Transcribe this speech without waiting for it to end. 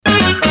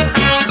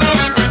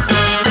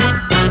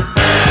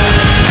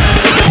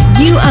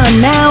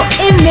are now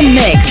in the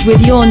mix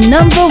with your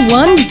number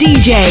one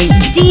DJ,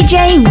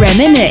 DJ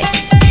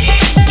Reminisce.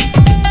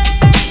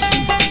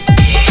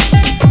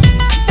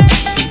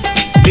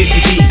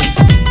 Dizzy Beats.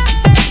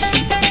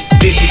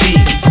 Dizzy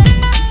Beats.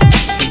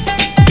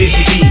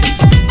 Dizzy Beats.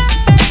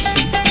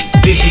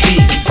 Dizzy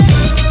Beats.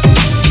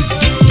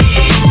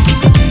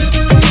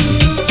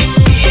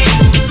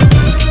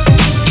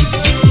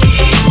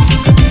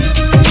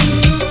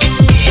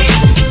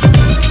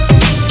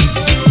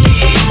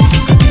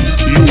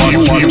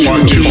 You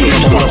want to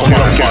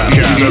podcast.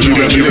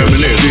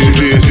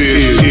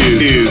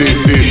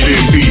 This is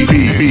Dizzy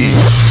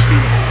Beats.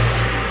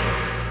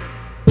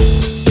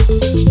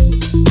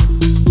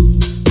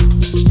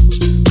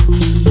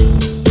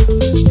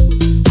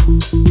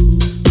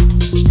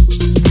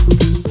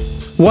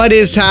 What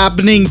is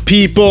happening,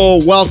 people?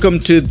 Welcome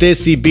to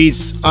Desi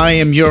Beats. I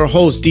am your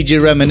host,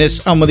 DJ Reminisce.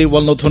 Amadi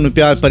walno thonu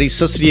pyar bhari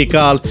sat sri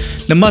akal.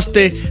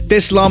 Namaste,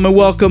 Islam, and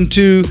welcome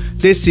to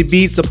Desi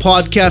Beats, the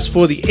podcast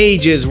for the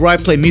ages, where I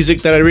play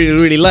music that I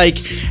really like,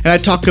 and I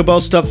talk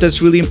about stuff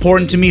that's really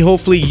important to me.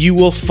 Hopefully, you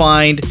will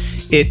find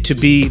it to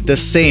be the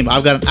same.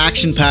 I've got an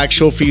action-packed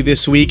show for you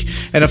this week,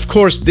 and of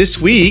course,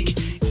 this week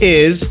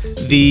is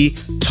the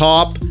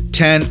top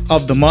 10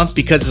 of the month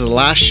because it's the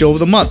last show of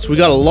the month. So we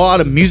got a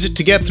lot of music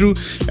to get through,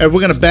 and we're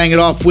gonna bang it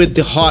off with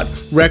the hot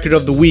record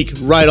of the week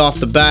right off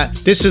the bat.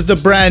 This is the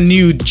brand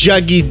new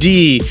Juggy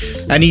D,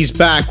 and he's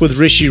back with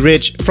Rishi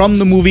Rich from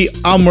the movie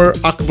Amar,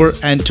 Akbar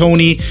and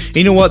Tony.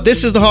 You know what?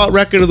 This is the hot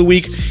record of the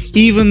week,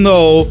 even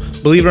though,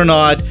 believe it or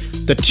not,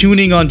 the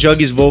tuning on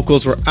Juggy's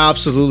vocals were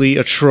absolutely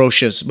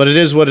atrocious. But it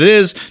is what it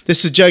is.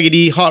 This is Juggy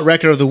D, hot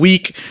record of the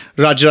week.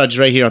 Raj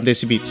right here on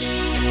Desi Beats.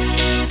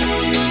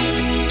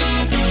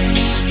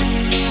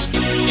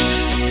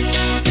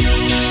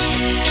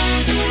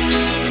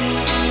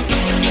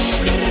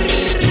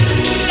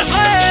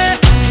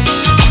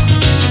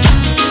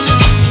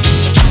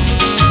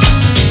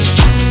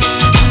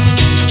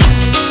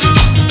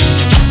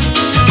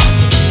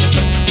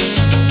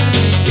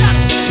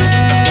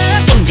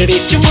 ਭੰਗੜੇ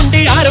ਚ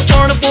ਮੁੰਡੇ ਯਾਰ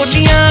ਪਾਉਣ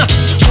ਬੋਲੀਆਂ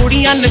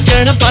ਕੁੜੀਆਂ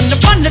ਨੱਚਣ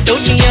ਬੰਨ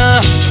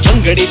ਡੋਲੀਆਂ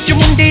ਭੰਗੜੇ ਚ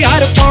ਮੁੰਡੇ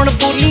ਯਾਰ ਪਾਉਣ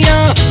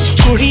ਬੋਲੀਆਂ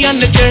ਕੁੜੀਆਂ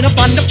ਨੱਚਣ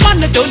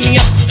ਬੰਨ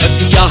ਡੋਲੀਆਂ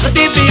ਅਸੀਂ ਯਾਰ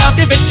ਦੇ ਵਿਆਹ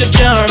ਦੇ ਵਿੱਚ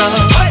ਜਾਣਾ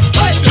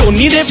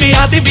ਟੋਨੀ ਦੇ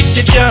ਵਿਆਹ ਦੇ ਵਿੱਚ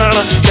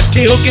ਜਾਣਾ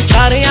ਇਕੱਠੇ ਹੋ ਕੇ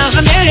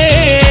ਸਾਰਿਆਂ ਨੇ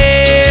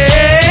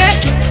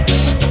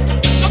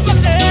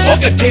ਉਹ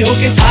ਇਕੱਠੇ ਹੋ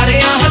ਕੇ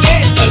ਸਾਰਿਆਂ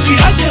ਨੇ ਅਸੀਂ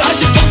ਰੱਜ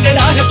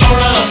ਭੰਗੜਾ ਹੈ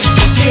ਪਾਉਣਾ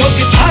ਇਕੱਠੇ ਹੋ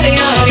ਕੇ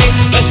ਸਾਰਿਆਂ ਨੇ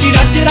ਅਸੀਂ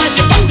ਰੱਜ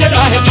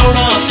ਭੰਗੜਾ ਹੈ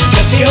ਪਾਉਣਾ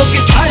ਇਕੱਠੇ ਹੋ ਕੇ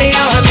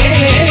ਸਾਰਿਆਂ ਨੇ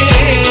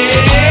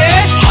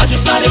ਆਜੋ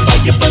ਸਾਰੇ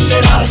ਭਾਈ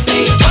ਭੰਗੜਾ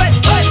ਸੇ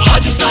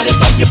ਆਜੋ ਸਾਰੇ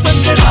ਭਾਈ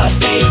ਭੰਗੜਾ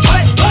ਸੇ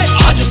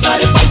ਆਜੋ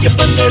ਸਾਰੇ ਭਾਈ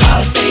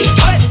ਭੰਗੜਾ ਸੇ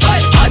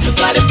ਆਜੋ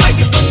ਸਾਰੇ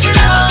ਭਾਈ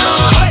ਭੰਗੜਾ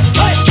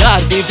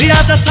ਯਾਰ ਦੀ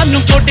ਵਿਆਹ ਦਾ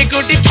ਸਾਨੂੰ ਕੋਟੀ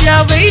ਕੋਟੀ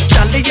ਪਿਆਵੇ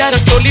ਚੱਲ ਯਾਰ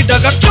ਟੋਲੀ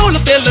ਡਗਾ ਢੋਲ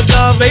ਤੇ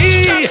ਲਗਾਵੇ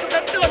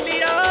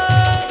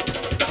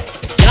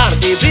ਯਾਰ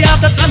ਦੀ ਵਿਆਹ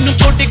ਦਾ ਸਾਨੂੰ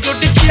ਕੋਟੀ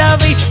ਕੋਟੀ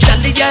ਪਿਆਵੇ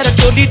ਚੱਲ ਯਾਰ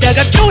ਟੋਲੀ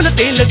ਡਗਾ ਢੋਲ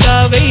ਤੇ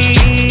ਲਗਾਵੇ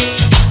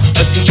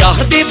ਅਸੀਂ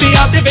ਯਾਰ ਦੇ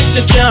ਵਿਆਹ ਦੇ ਵਿੱਚ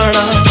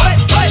ਜਾਣਾ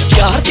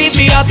ਯਾਰ ਦੇ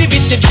ਵਿਆਹ ਦੇ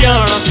ਵਿੱਚ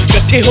ਜਾਣਾ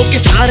ਇਕੱਠੇ ਹੋ ਕੇ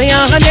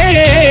ਸਾਰਿਆਂ ਨੇ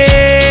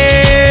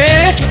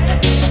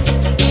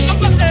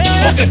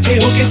ਇਕੱਠੇ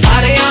ਹੋ ਕੇ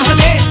ਸਾਰਿਆਂ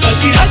ਨੇ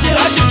ਅਸੀਂ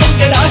ਰੱਜ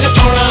ਭੰਗੜਾ ਹੈ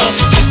ਪਾਉਣਾ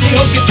ਇਕੱਠੇ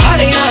ਹੋ ਕੇ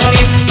ਸਾਰਿਆਂ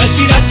ਨੇ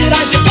ਅਸੀਂ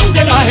ਰੱਜ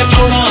ਭੰਗੜਾ ਹੈ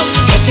ਪਾਉਣਾ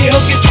ਇਕੱਠੇ ਹੋ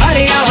ਕੇ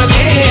ਸਾਰਿਆਂ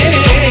ਨੇ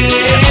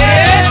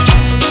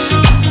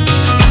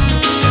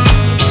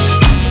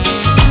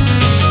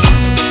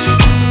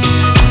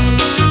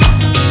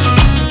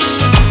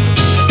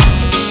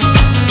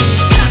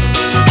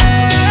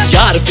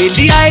ਯਾਰ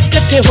ਵੇਲੀ ਆਏ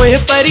ਇਕੱਠੇ ਹੋਏ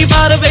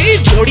ਪਰਿਵਾਰ ਵੇ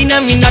ਜੋੜੀ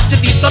ਨਵੀਂ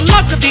ਨੱਚਦੀ ਤਾਂ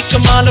ਲੱਗਦੀ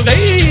ਕਮਾਲ ਵੇ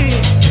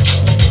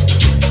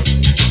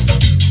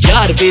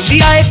ਯਾਰ ਵੇਲੀ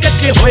ਆਏ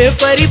ਇਕੱਠੇ ਹੋਏ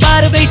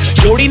ਪਰਿਵਾਰ ਵੇ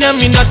ਜੋੜੀ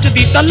ਨਵੀਂ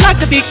ਨੱਚਦੀ ਤਾਂ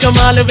ਲੱਗਦੀ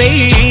ਕਮਾਲ ਵੇ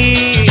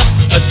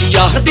ਅਸੀਂ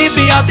ਯਾਰ ਦੇ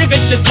ਵਿਆਹ ਦੇ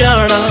ਵਿੱਚ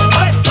ਜਾਣਾ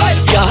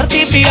ਯਾਰ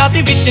ਦੇ ਵਿਆਹ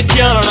ਦੇ ਵਿੱਚ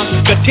ਜਾਣਾ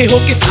ਇਕੱਠੇ ਹੋ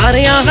ਕੇ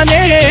ਸਾਰਿਆਂ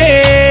ਨੇ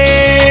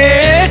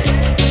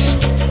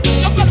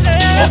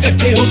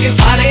ਇਕੱਠੇ ਹੋ ਕੇ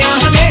ਸਾਰਿਆਂ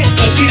ਨੇ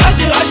ਅਸੀਂ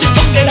ਰੱਜ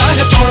ਭੰਗੜਾ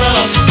ਹੈ ਪਾਉਣਾ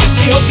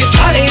ਇਕੱਠੇ ਹੋ ਕੇ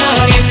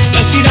ਸਾਰਿਆਂ ਨੇ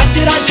ਅਸੀਂ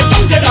ਰੱਜ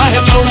ਭੰਗੜਾ ਹੈ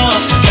ਪਾਉਣਾ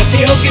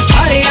ਇਕੱਠੇ ਹੋ ਕੇ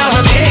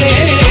ਸਾਰਿਆਂ ਨੇ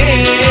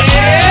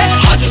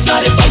ਆਜੋ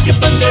ਸਾਰੇ ਭਾਈ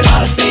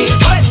ਭੰਗੜਾ ਸੇ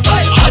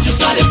ਆਜੋ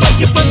ਸਾਰੇ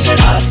ਭਾਈ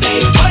ਭੰਗੜਾ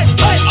ਸੇ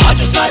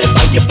ਆਜੋ ਸਾਰੇ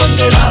ਭਾਈ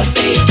ਭੰਗੜਾ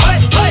ਸੇ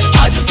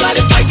ਆਜੋ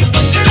ਸਾਰੇ ਭਾਈ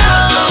ਭੰਗੜਾ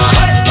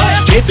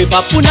ਬੇਬੇ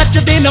ਬਾਪੂ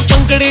ਨੱਚਦੇ ਨਾ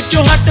ਭੰਗੜੇ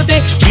ਚੋਂ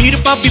ਹੱਟਦੇ ਵੀਰ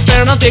ਭਾਬੀ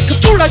ਪੈਣਾ ਦੇਖ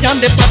ਥੋੜਾ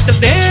ਜਾਂਦੇ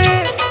ਪੱਟਦੇ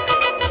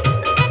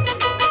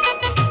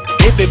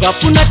ਬੇਬੇ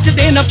ਬਾਪੂ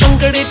ਨੱਚਦੇ ਨਾ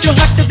ਭੰਗੜੇ ਚੋਂ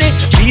ਹੱਟਦੇ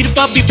ਵੀਰ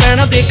ਭਾਬੀ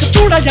ਪੈਣਾ ਦੇਖ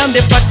ਥੋੜਾ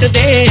ਜਾਂਦੇ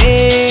ਪੱਟਦੇ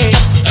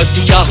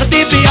ਅਸੀਂ ਯਾਰ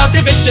ਦੇ ਵਿਆਹ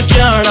ਦੇ ਵਿੱਚ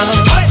ਜਾਣਾ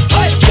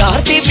ਯਾਰ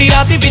ਦੇ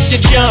ਵਿਆਹ ਦੇ ਵਿੱਚ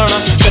ਜਾਣਾ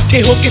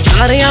ਇਕੱਠੇ ਹੋ ਕੇ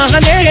ਸਾਰਿਆਂ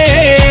ਨੇ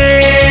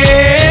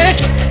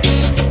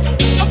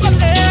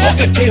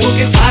ਇਕੱਠੇ ਹੋ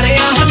ਕੇ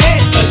ਸਾਰਿਆਂ ਨੇ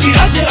ਅਸੀਂ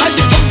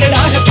ਰੱਜ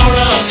ਭੰਗੜਾ ਹੈ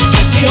ਪਾਉਣਾ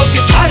ਇਕੱਠੇ ਹੋ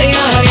ਕੇ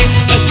ਸਾਰਿਆਂ ਨੇ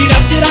ਅਸੀਂ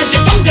ਰੱਜ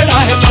ਭੰਗੜਾ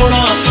ਹੈ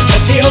ਪਾਉਣਾ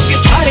ਇਕੱਠੇ ਹੋ ਕੇ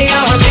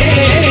ਸਾਰਿਆਂ ਨੇ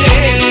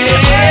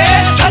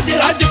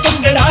ਰੱਜ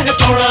ਭੰਗੜਾ ਹੈ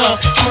ਪਾਉਣਾ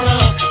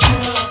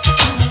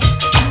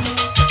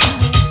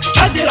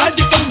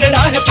ਰੱਜ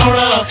ਭੰਗੜਾ ਹੈ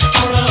ਪਾਉਣਾ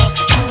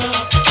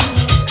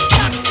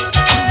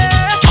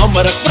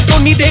ਅਮਰ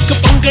ਪਟੋਨੀ ਦੇਖ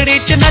ਭੰਗੜੇ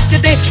ਚ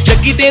ਨੱਚਦੇ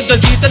ਜੱਗੀ ਤੇ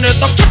ਦਲਜੀਤ ਨੇ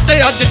ਤਾਂ ਫੁੱਟੇ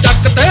ਅੱਜ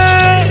ਚੱਕ ਤੇ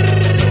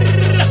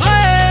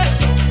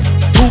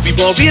ਬੂਬੀ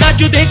ਬੋਬੀ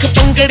ਰਾਜੂ ਦੇਖ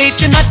ਭੰਗੜੇ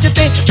ਚ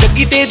ਨੱਚਦੇ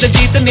ਜੱਗੀ ਤੇ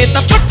ਦਲਜੀਤ ਨੇ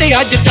ਤਾਂ ਫੁੱਟੇ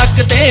ਅੱਜ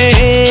ਚੱਕ ਤੇ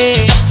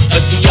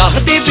ਅਸੀਂ ਯਾਰ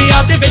ਦੇ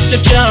ਵਿਆਹ ਦੇ ਵਿੱਚ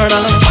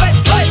ਜਾਣਾ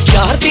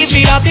ਯਾਰ ਦੇ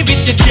ਵਿਆਹ ਦੇ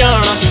ਵਿੱਚ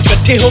ਜਾਣਾ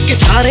ਇਕੱਠੇ ਹੋ ਕੇ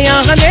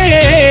ਸਾਰਿਆਂ ਨੇ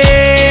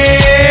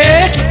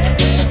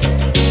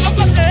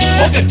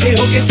ਇਕੱਠੇ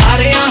ਹੋ ਕੇ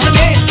ਸਾਰਿਆਂ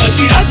ਨੇ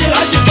ਅਸੀਂ ਰੱਜ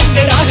ਰੱਜ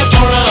ਭੰਗੜਾ ਹੈ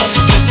ਪਾਉਣਾ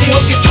ਇਕੱਠੇ ਹੋ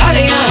ਕੇ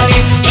ਸਾਰਿਆਂ ਨੇ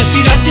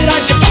ਅਸੀਂ ਰੱਜ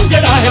ਰੱਜ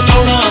ਭੰਗੜਾ ਹੈ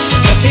ਪਾਉਣਾ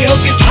ਇਕੱਠੇ ਹੋ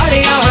ਕੇ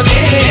ਸਾਰਿਆਂ ਨੇ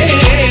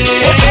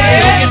ਇਕੱਠੇ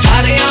ਹੋ ਕੇ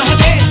ਸਾਰਿਆਂ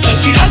ਨੇ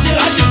ਅਸੀਂ ਰੱਜ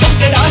ਰੱਜ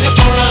ਭੰਗੜਾ ਹੈ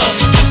ਪਾਉਣਾ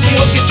ਇਕੱਠੇ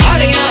ਹੋ ਕੇ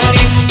ਸਾਰਿਆਂ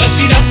ਨੇ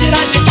ਅਸੀਂ ਰੱਜ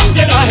ਰੱਜ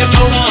ਭੰਗੜਾ ਹੈ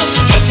ਪਾਉਣਾ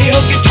ਇਕੱਠੇ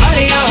ਹੋ ਕੇ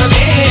ਸਾਰਿਆਂ ਨੇ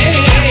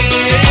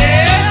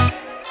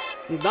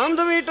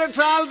ਦਮਦਮੀ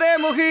ਟਕਸਾਲ ਦੇ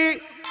ਮੁਖੀ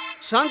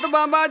ਸੰਤ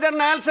ਬਾਬਾ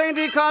ਜਰਨੈਲ ਸਿੰਘ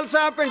ਜੀ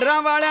ਖਾਲਸਾ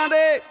ਭਿੰਡਰਾਂ ਵਾਲਿਆਂ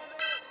ਦੇ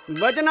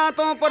ਵਚਨਾਂ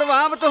ਤੋਂ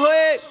ਪ੍ਰਭਾਵਿਤ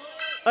ਹੋਏ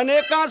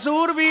ਅਨੇਕਾਂ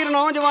ਸੂਰਬੀਰ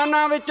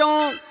ਨੌਜਵਾਨਾਂ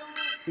ਵਿੱਚੋਂ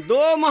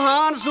ਦੋ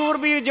ਮਹਾਨ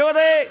ਸੂਰਬੀਰ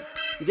ਯੋਧੇ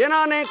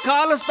ਜਿਨ੍ਹਾਂ ਨੇ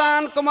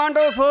ਖਾਲਿਸਤਾਨ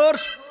ਕਮਾਂਡੋ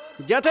ਫੋਰਸ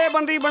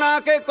ਜਥੇਬੰਦੀ ਬਣਾ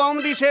ਕੇ ਕੌਮ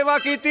ਦੀ ਸੇਵਾ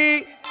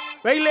ਕੀਤੀ।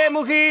 ਪਹਿਲੇ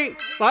ਮੁਖੀ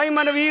ਭਾਈ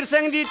ਮਨਵੀਰ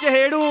ਸਿੰਘ ਜੀ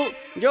ਚਹੇੜੂ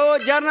ਜੋ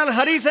ਜਰਨਲ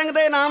ਹਰੀ ਸਿੰਘ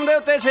ਦੇ ਨਾਮ ਦੇ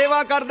ਉੱਤੇ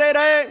ਸੇਵਾ ਕਰਦੇ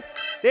ਰਹੇ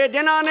ਤੇ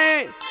ਜਿਨ੍ਹਾਂ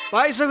ਨੇ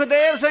ਭਾਈ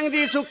ਸੁਖਦੇਵ ਸਿੰਘ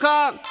ਜੀ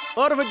ਸੁੱਖਾ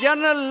ਉਰਫ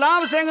ਜਰਨਲ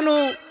ਲਾਭ ਸਿੰਘ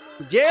ਨੂੰ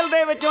ਜੇਲ੍ਹ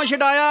ਦੇ ਵਿੱਚੋਂ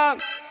ਛਡਾਇਆ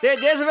ਤੇ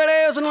ਜਿਸ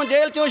ਵੇਲੇ ਉਸ ਨੂੰ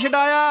ਜੇਲ੍ਹ ਚੋਂ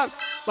ਛਡਾਇਆ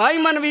ਭਾਈ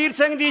ਮਨਵੀਰ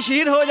ਸਿੰਘ ਜੀ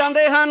ਸ਼ਹੀਦ ਹੋ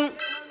ਜਾਂਦੇ ਹਨ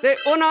ਤੇ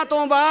ਉਹਨਾਂ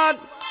ਤੋਂ ਬਾਅਦ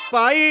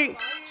ਭਾਈ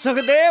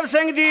ਸੁਖਦੇਵ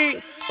ਸਿੰਘ ਜੀ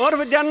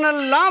ਉਰਫ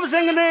ਜਰਨਲ ਲਾਭ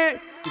ਸਿੰਘ ਨੇ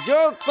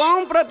ਜੋ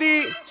ਕੌਮ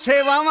ਪ੍ਰਤੀ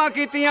ਸੇਵਾਵਾਂ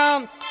ਕੀਤੀਆਂ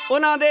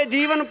ਉਹਨਾਂ ਦੇ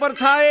ਜੀਵਨ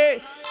ਪਰਥਾਏ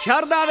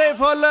ਸ਼ਰਧਾ ਦੇ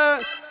ਫੁੱਲ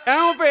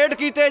ਐਉਂ ਭੇਟ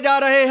ਕੀਤੇ ਜਾ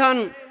ਰਹੇ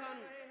ਹਨ।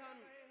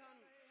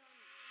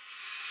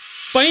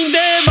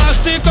 ਪੈਂਦੇ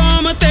ਵਕਤ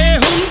ਕੌਮ ਤੇ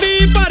ਹੁੰਦੀ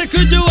ਪਰਖ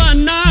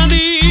ਜਵਾਨਾਂ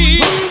ਦੀ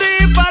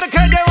ਹੁੰਦੀ ਪਰਖ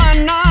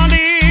ਜਵਾਨਾਂ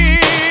ਦੀ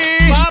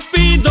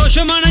ਪਾਪੀ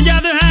ਦੁਸ਼ਮਣ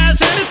ਜਦ ਹੈ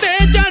ਸਿਰ ਤੇ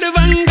ਚੜ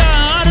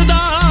ਵੰਗਾਰ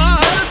ਦਾ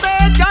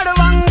ਚੜ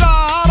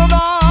ਵੰਗਾਰ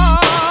ਦਾ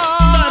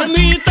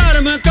ਧਰਮੀ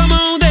ਧਰਮ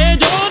ਕਮਾਉਂਦੇ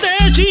ਜੋਧੇ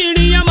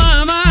ਛੀਣੀਆਂ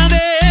ਮਾਵਾਂ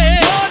ਦੇ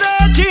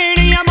ਉਹਦੇ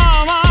ਛੀਣੀਆਂ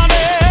ਮਾਵਾਂ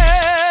ਦੇ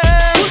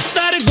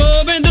ਪੁੱਤਰ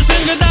ਗੋਬਿੰਦ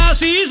ਸਿੰਘ ਦਾ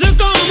ਸੀਸ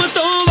ਕੌਮ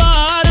ਤੋਂ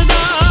ਵਾਰਦਾ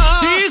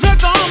ਸੀਸ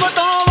ਕੌਮ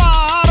ਤੋਂ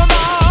ਵਾਰਦਾ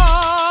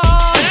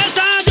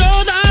ਐਸਾ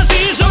ਜੋਧਾ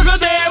ਸੀ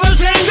ਸੁਖਦੇਵ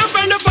ਸਿੰਘ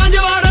ਪਿੰਡ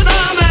ਪੰਜਵੜ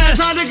ਦਾ ਮੈਂ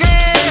ਸਦਕੇ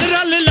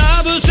ਰਲ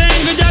ਲਾਭ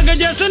ਸਿੰਘ ਜਗ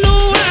ਜਿਸ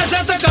ਨੂੰ ਹੈ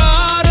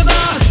ਸਤਿਕਾਰ ਦਾ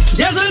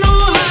ਜਿਸ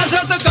ਨੂੰ ਹੈ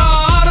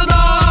ਸਤਿਕਾਰ ਦਾ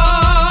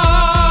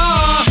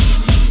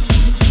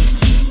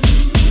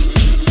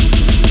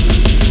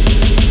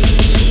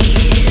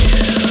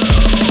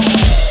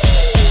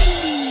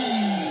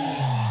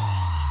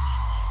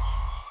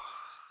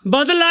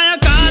ਬਦਲਾ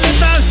ਅਕਾਲ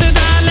ਤਖਤ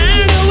ਦਾ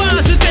ਲੈਣ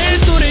ਵਾਸਤੇ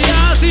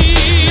ਤੁਰਿਆ ਸੀ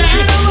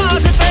ਲੈਣ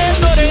ਵਾਸਤੇ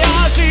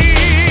ਤੁਰਿਆ ਸੀ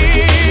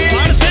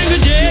ਹਰ ਸਿੰਘ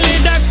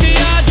ਜੇਲ੍ਹ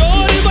ਡੱਕਿਆ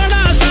ਜੋਰ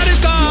ਬੜਾ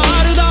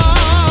ਸਰਕਾਰ ਦਾ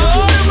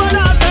ਹੋਰ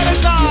ਬੜਾ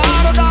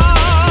ਸਰਕਾਰ ਦਾ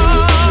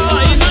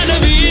ਭਾਈ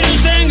ਮਨਵੀਰ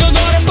ਸਿੰਘ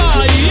ਗੁਰ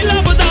ਭਾਈ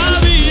ਲੱਭਦਾ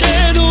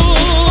ਵੀਰੇ ਨੂੰ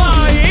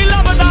ਭਾਈ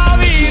ਲੱਭਦਾ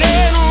ਵੀਰੇ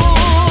ਨੂੰ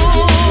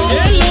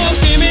ਇਹ ਲੋਕ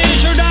ਕਿਵੇਂ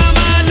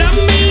ਛੁਡਾਵਾਂ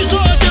ਲੰਮੀ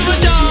ਸੋਚ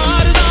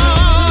ਵਿਚਾਰ ਦਾ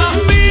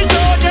ਲੰਬੀ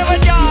ਸੋਚ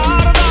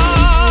ਵਿਚਾਰ ਦਾ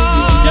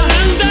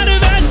ਜਲੰਧਰ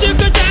ਵਿੱਚ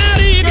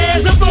ਕਚਹਿਰੀ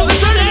ਕੇਸ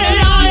ਭੁਗਤਣੇ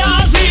ਆਇਆ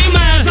ਸੀ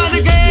ਮੈਂ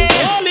ਸਦਕੇ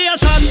ਬੋਲਿਆ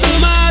ਸੱਤ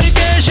ਮਾਰ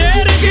ਕੇ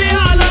ਸ਼ੇਰ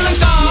ਗਿਆ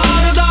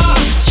ਲਲਕਾਰ ਦਾ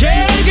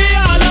ਛੇੜ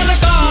ਗਿਆ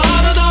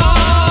ਲਲਕਾਰ ਦਾ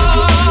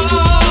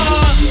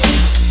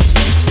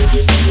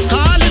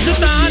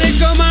ਖਾਲਿਸਤਾਨ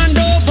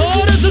ਕਮਾਂਡੋ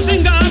ਫੋਰਸ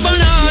ਸਿੰਘਾਂ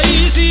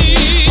ਬਣਾਈ ਸੀ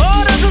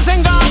ਫੋਰਸ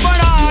ਸਿੰਘਾਂ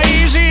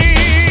ਬਣਾਈ ਸੀ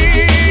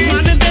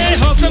ਮੰਨਦੇ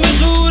ਹੁਕਮ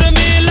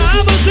ਸੂਰਮੇ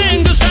ਲਾਭ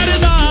ਸਿੰਘ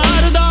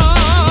ਸਰਦਾਰ ਦਾ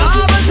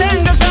ਲਾਭ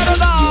ਸਿੰਘ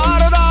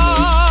ਸਰਦਾਰ ਦਾ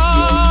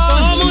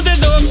ਕੌਮ ਦੇ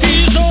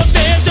ਦੋਖੀ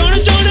ਸੋਤੇ ਚੁਣ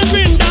ਚੁਣ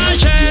ਪਿੰਡਾਂ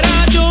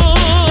ਸ਼ਹਿਰਾਂ ਚੋਂ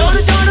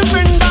ਚੁਣ ਚੁਣ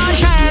ਪਿੰਡਾਂ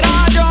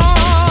ਸ਼ਹਿਰਾਂ ਚੋਂ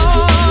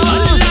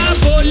ਅੱਲਾ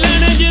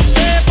ਬੋਲਣ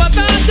ਜਿੱਥੇ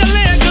ਪਤਾ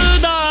ਚੱਲੇ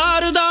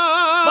ਗੁਲਦਾਰ ਦਾ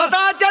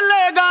ਪਤਾ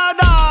ਚੱਲੇਗਾ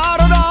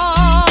ਦਾਰ ਦਾ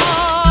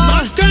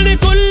ਮੱਖਣ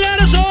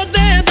ਕੁੱਲਰ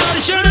ਸੋਦੇ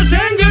ਦਰਸ਼ਨ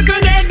ਸਿੰਘ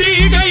ਕਨੇਡੀ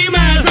ਗਈ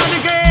ਮੈਂ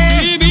ਸਦਕੇ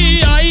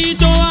CBI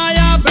ਤੋਂ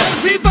ਆਇਆ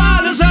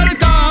ਪ੍ਰਿੰਸੀਪਲ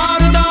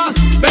ਸਰਕਾਰ ਦਾ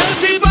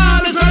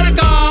ਪ੍ਰਿੰਸੀਪਲ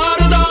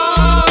ਸਰਕਾਰ ਦਾ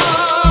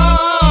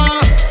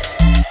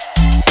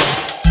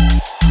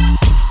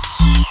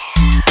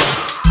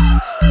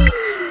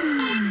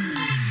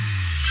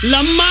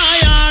ਲੰਮਾ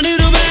ਆਣ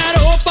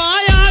ਰੁਬੈਰੋ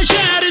ਪਾਇਆ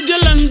ਸ਼ਹਿਰ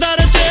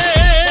ਜਲੰਧਰ ਤੇ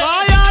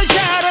ਆਇਆ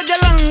ਸ਼ਹਿਰ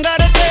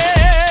ਜਲੰਧਰ ਤੇ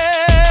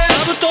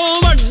ਸਭ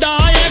ਤੋਂ ਵੱਡਾ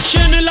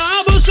ਐਕਸ਼ਨ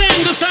ਲਾਭ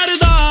ਸਿੰਘ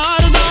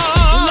ਸਰਦਾਰ ਦਾ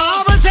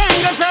ਲਾਭ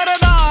ਸਿੰਘ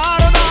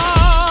ਸਰਦਾਰ ਦਾ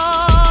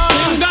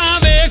ਸਿੰਘਾਂ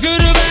ਵੇਖ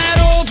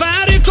ਰੁਬੈਰੋ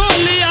ਫੈਰ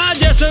ਖੋਲਿਆ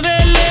ਜਿਸ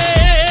ਵੇਲੇ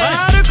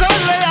ਪੈਰ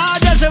ਖੋਲਿਆ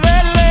ਜਿਸ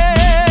ਵੇਲੇ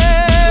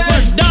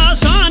ਵੱਡਾ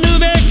ਸਾਨ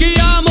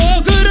ਵੇਖਿਆ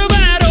ਮੋਖ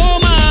ਰੁਬੈਰੋ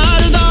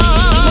ਮਾਰਦਾ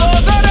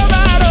ਮੋਗਰ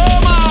ਵੈਰੋ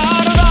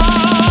ਮਾਰਦਾ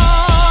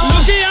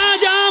ਲੁਕਿਆ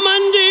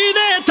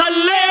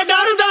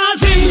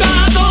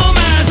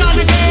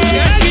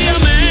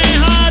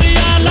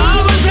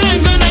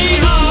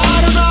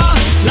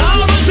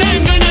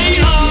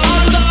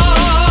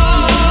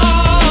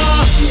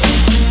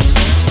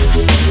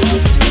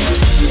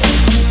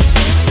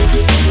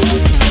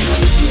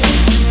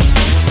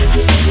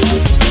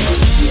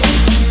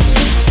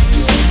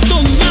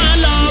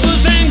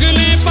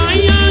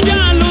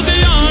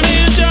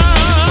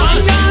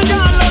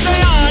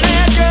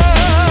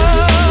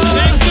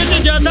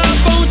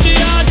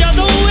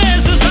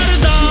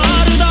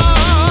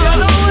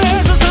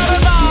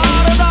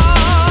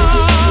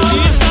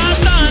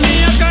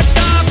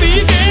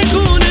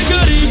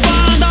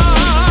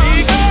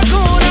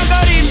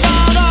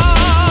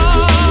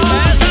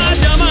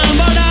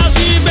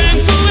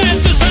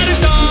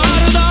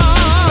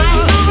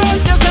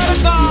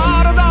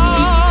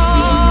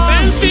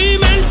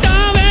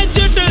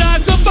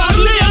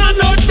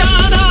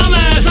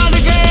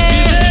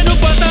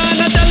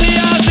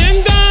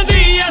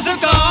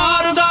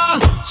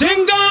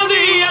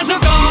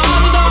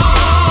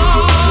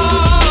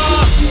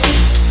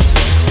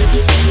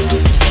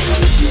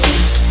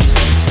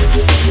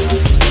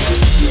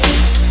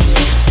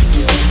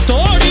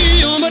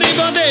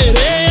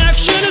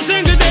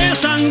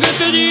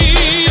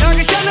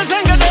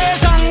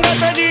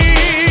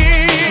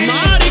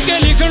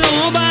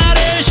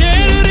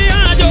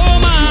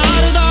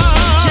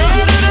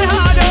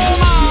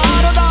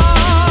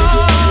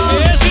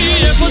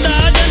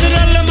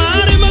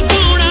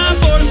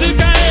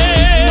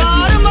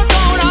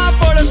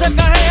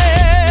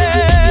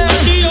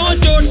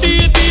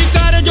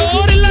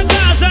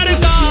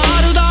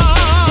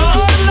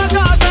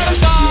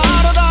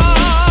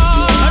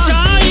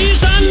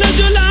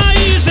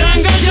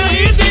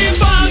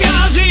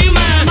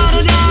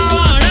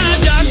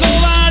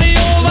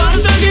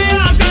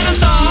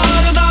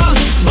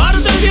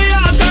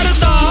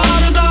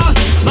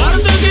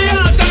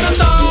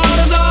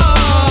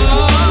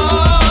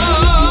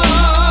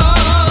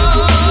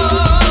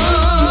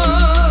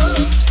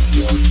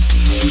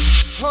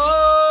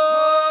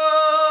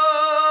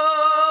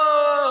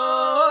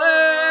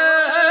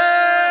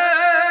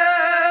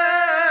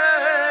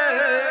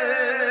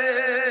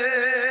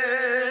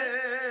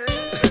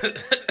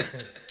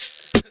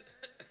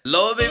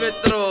ਲੋ ਵੀ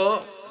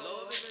ਮਿੱਤਰੋ,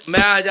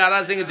 ਮੈਂ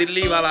ਹਜ਼ਾਰਾ ਸਿੰਘ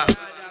ਦਿੱਲੀ ਵਾਲਾ,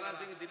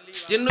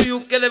 ਜਿਹਨੂੰ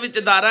ਯੂਕੇ ਦੇ ਵਿੱਚ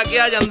ਦਾਰਾ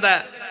ਕਿਹਾ ਜਾਂਦਾ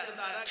ਹੈ।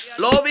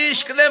 ਲੋ ਵੀ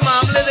ਇਸ਼ਕ ਦੇ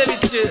ਮਾਮਲੇ ਦੇ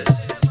ਵਿੱਚ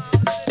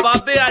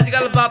ਬਾਬੇ ਅੱਜ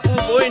ਕੱਲ ਬਾਪੂ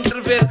ਬਹੁਤ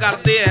ਇੰਟਰਫੇਅਰ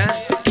ਕਰਦੇ ਹੈ,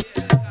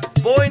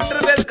 ਬਹੁਤ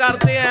ਇੰਟਰਫੇਅਰ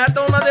ਕਰਦੇ ਹੈ,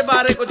 ਤਾਂ ਉਹਨਾਂ ਦੇ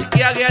ਬਾਰੇ ਕੁਝ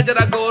ਕਿਹਾ ਗਿਆ,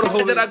 ਜਰਾ ਗੌਰ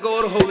ਹੋਵੇ।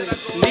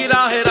 ਨੀ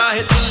ਰਾਹੇ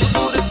ਰਾਹੇ ਤੂੰ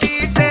ਤੁਰਦੀ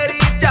ਤੇਰੀ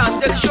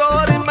ਝਾਂਜਰ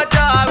ਸ਼ੋਰ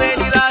ਮਚਾਵੇ,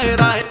 ਨੀ ਰਾਹੇ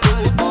ਰਾਹੇ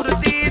ਤੂੰ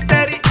ਤੁਰਦੀ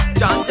ਤੇਰੀ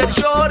ਝਾਂਜਰ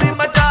ਸ਼ੋਰ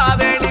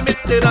ਮਚਾਵੇ, ਨੀ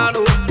ਮਿੱਤਰਾਂ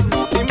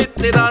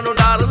ਨੂੰ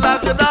ਡਰ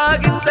ਲੱਗਦਾ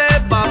ਕਿਤੇ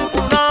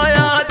ਬਾਪੂ ਨਾ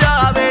ਆ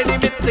ਜਾਵੇ, ਨੀ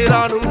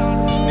ਮਿੱਤਰਾਂ ਨੂੰ ਡਰ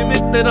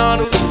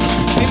ਲੱਗਦਾ,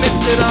 ਨੀ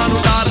ਮਿੱਤਰਾਂ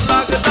ਨੂੰ ਡਰ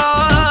ਲੱਗਦਾ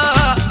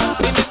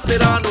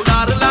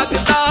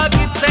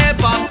ਕਿਤੇ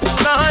ਬਾਪੂ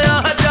ਨਾ ਆ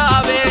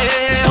ਜਾਵੇ।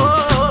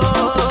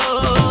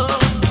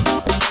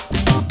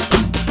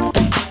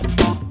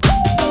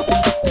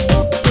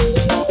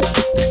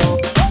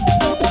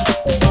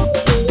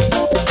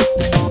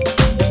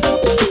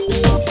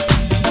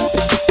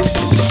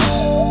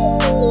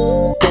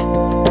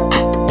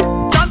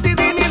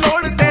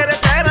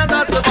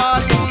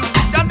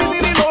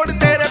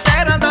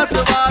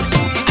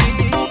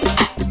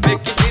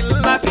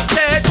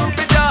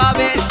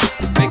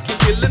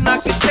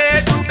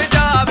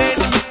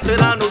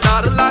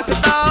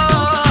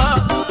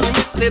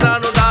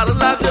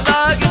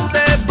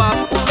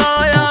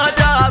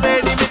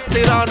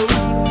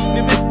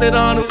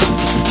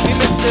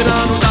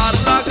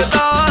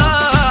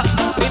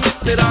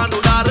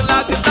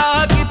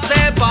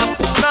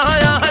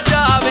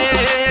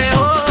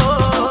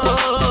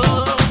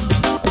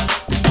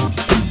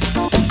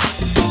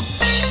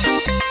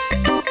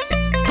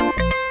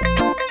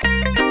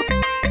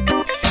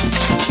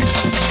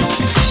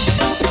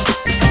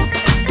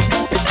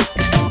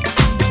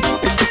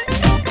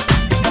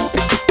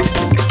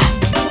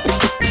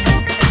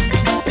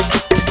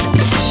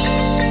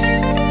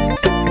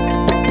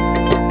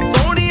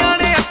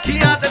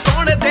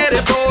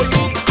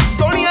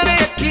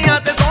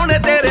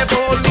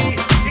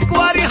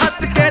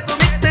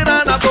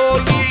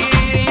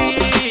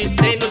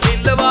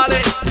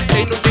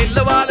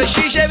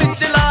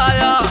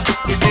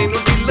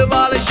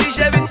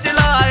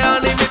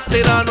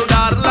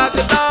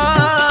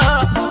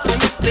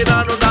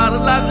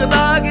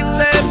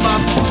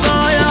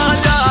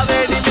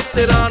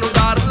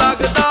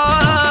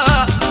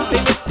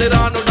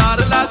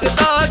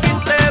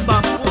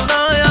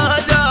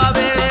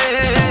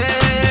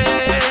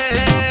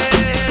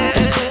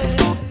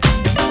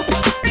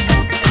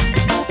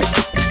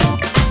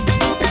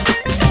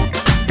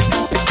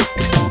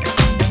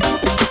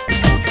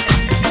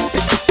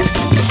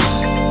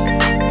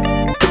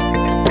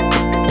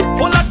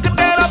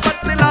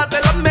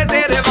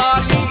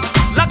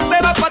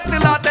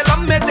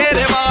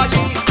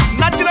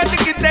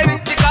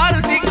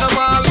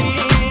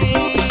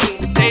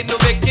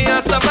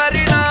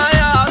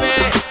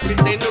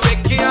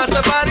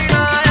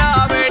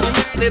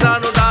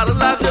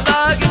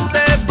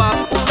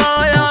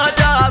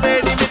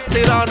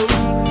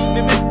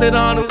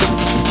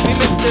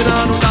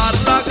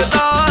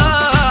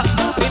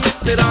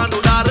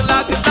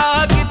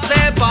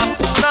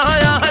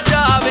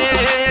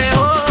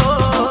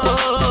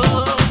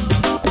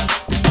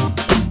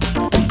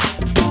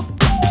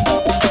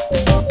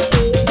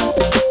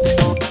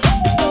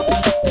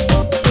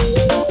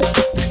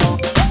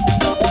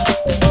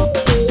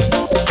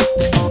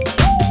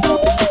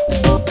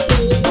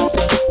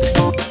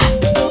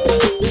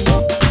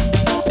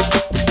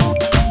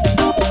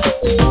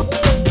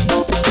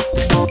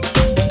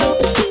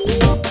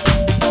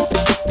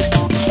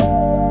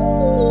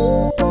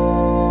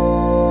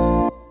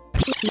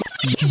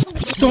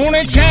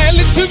 ਸੋਹਣੇ ਛੈਲ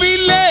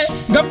ਛਬੀਲੇ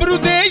ਗੱਭਰੂ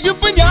ਦੇਸ਼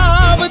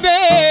ਪੰਜਾਬ ਦੇ,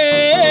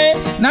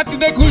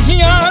 ਨੱਚਦੇ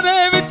ਖੁਸ਼ੀਆਂ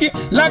ਦੇ ਵਿੱਚ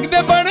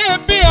ਲੱਗਦੇ ਬੜੇ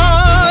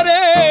ਪਿਆਰੇ।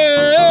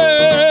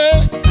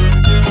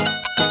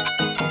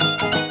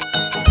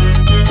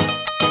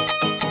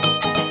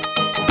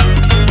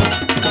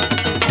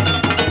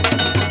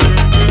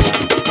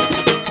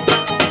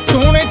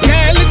 ਸੋਹਣੇ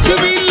ਛੈਲ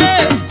ਛਬੀਲੇ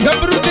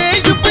ਗੱਭਰੂ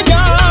ਦੇਸ਼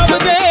ਪੰਜਾਬ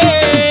ਦੇ,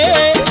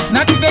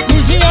 ਨੱਚਦੇ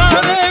ਖੁਸ਼ੀਆਂ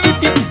ਦੇ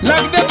ਵਿੱਚ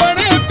ਲੱਗਦੇ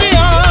ਬੜੇ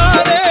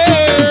ਪਿਆਰੇ।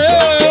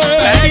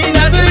 ਐਡੀ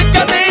ਨਜ਼ਰ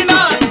ਕਦੇ ਨਾ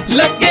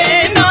ਲੱਗੇ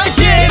ਨਾ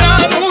ਸ਼ੇਰਾਂ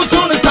ਨੂੰ,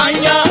 ਸੁਣ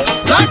ਸਾਈਆਂ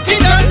ਰੱਖ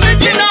ਕਰਨ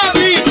ਜਿਨ੍ਹਾਂ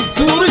ਵੀ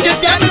ਸੂਰਜ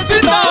ਚੰਨ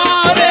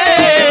ਸਿਤਾਰੇ।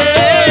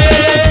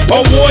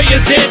 All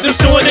warriors anthem,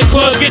 so in the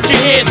club, get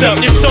your hands up.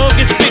 This song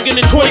is bigger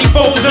than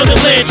 24s on the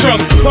land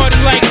truck. Party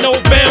like no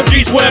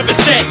boundaries wherever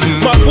set.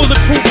 My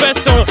bulletproof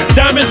vest on,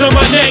 diamonds on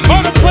my neck.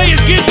 All the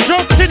players get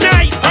drunk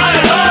tonight.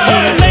 All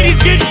the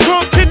ladies get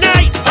drunk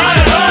tonight.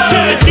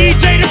 Tell the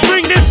DJ to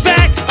bring this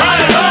back.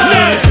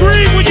 Now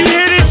scream when you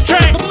hear this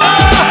track.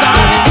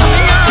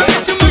 ਦੁਨੀਆਂ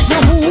ਵਿੱਚ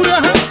ਮਸ਼ਹੂਰ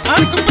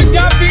ਅੰਕ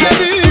ਪੰਜਾਬੀਆਂ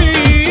ਦੀ,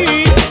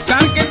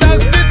 ਕਰਕੇ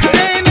ਦੱਸ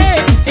ਦਿੱਤੇ ਨੇ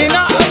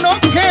ਇਹਨਾਂ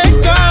ਅਨੋਖੇ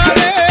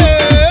ਗਾਣੇ।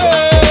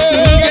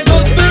 ਇਹ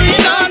ਦੁੱਧ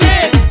ਇਹਨਾਂ ਨੇ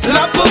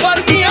ਰੱਬ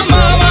ਵਰਗੀਆਂ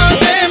ਮਾਵਾਂ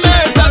ਦੇ,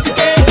 ਮੈਂ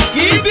ਸਦਕੇ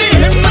ਕਿਹਦੀ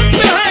ਹਿੰਮਤ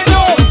ਹੈ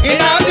ਜੋ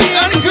ਇਹਨਾਂ ਦੀ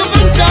ਅਣਖ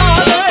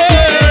ਵਿਚਾਲੇ।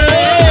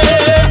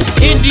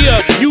 India,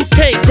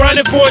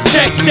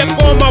 step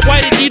on my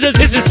white Adidas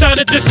is a sign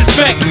of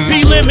disrespect.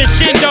 P-Lim and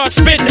Shindar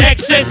spitting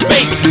excess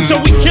bass.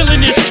 So we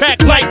killing this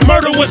track like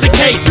murder was a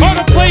case. All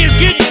the players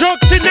getting drunk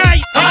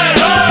tonight.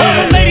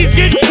 All the ladies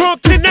getting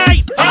drunk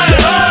tonight.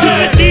 Tell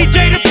the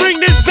DJ to bring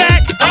this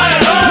back.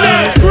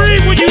 Now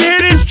scream when you hear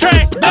this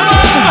track.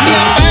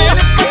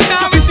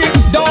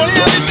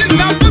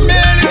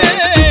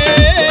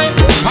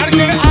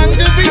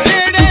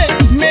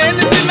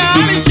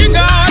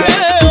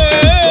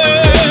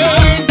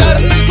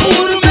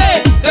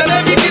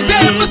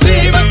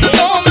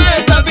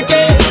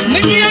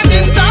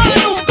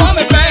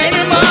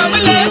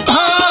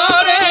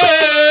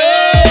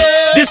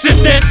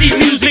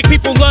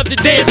 People love to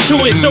dance to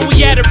it, so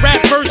we had a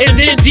rap first and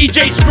then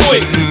DJ screw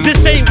it.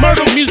 This ain't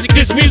murder music,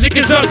 this music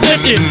is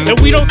uplifting, and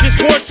we don't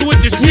just want to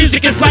it, this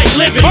music is like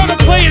living. All the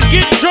players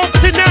get drunk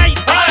tonight,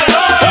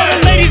 all the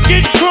ladies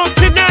get drunk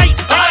tonight.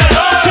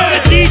 Tell the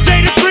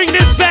DJ to bring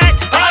this back.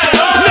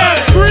 Now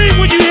scream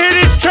when you hear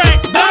this track.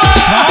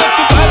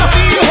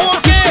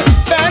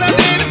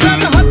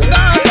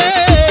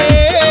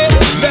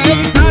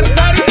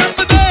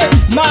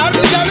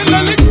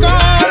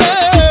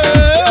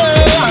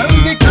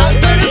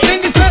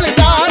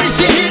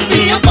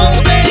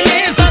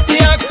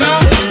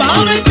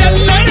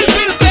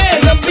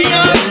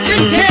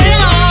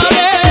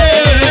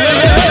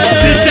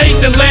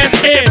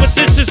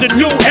 A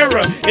new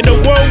era in a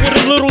world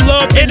with a little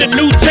love and a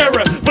new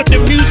terror. But the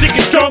music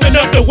is strong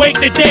enough to wake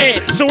the dead.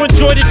 So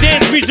enjoy the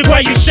dance music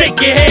while you shake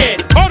your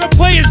head. All the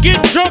players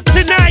get drunk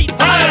tonight.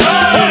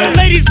 All the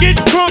ladies get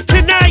drunk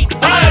tonight.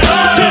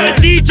 Tell the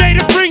DJ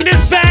to bring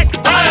this back.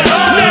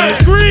 Now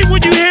scream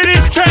when you hear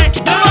this track.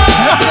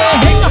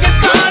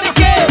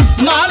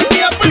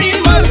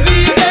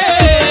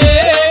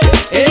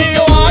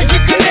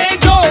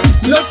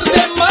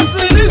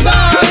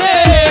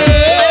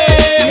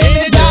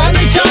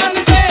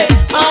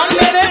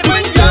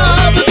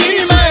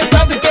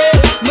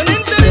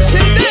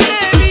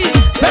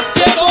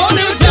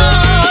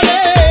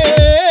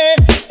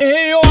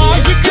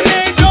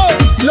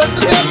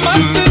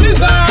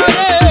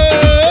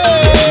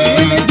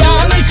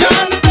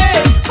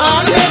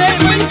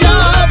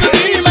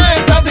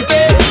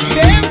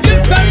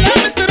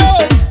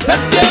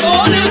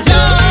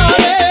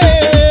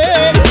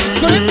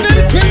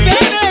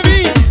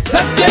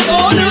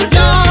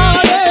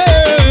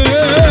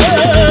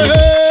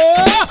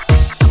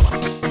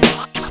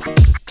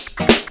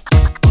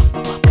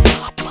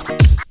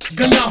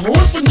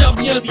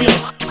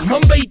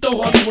 Mumbai ਤੋਂ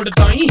Hollywood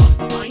ਤਾਈਂ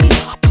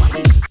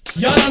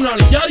ਯਾਰਾਂ ਨਾਲ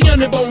ਯਾਰੀਆਂ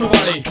ਨਿਭਾਉਣ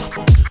ਵਾਲੇ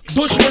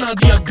ਦੁਸ਼ਮਣਾਂ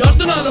ਦੀਆਂ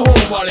ਗਰਦਨਾਂ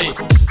ਲਹਾਉਣ ਵਾਲੇ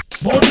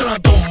ਬੋਰਡਰਾਂ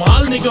ਤੋਂ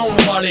ਮਾਲ ਨਿਗਾਉਣ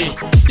ਵਾਲੇ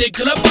ਤੇ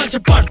ਕਲੱਬਾਂ 'ਚ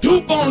ਪਾਠੂ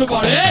ਪਾਉਣ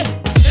ਵਾਲੇ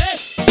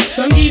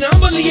ਸੰਗੀ ਨਾ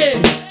ਬੱਲੀਏ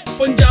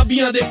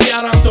ਪੰਜਾਬੀਆਂ ਦੇ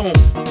ਪਿਆਰਾਂ ਤੋਂ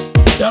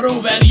ਡਰੋ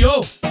ਵੈਰੀਓ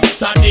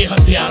ਸਾਡੇ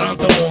ਹਥਿਆਰਾਂ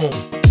ਤੋਂ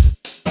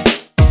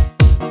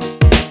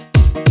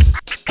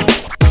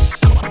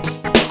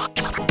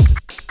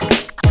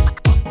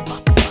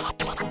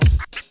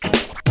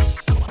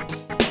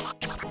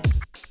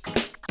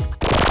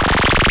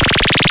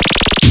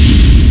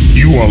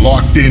You are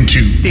locked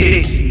into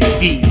Desi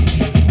Beats.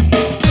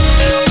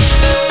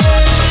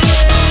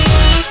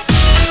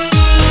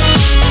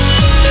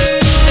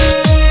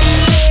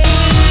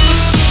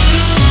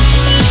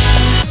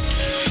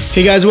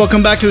 Hey guys,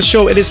 welcome back to the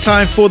show. It is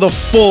time for the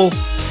full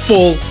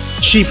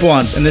cheap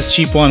ones, and this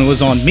cheap one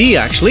was on me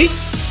actually.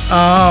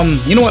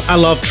 You know what? I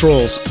love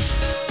trolls,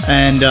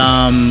 and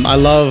I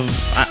love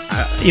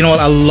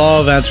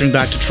answering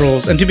back to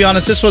trolls. And to be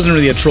honest, this wasn't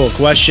really a troll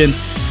question.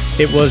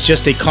 It was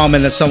just a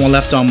comment that someone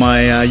left on my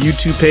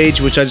YouTube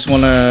page, which I just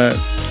want to,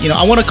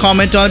 I want to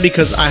comment on it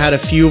because I had a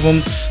few of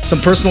them,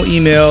 some personal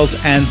emails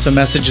and some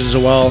messages as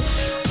well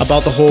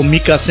about the whole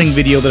Mika Singh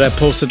video that I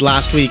posted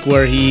last week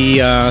where he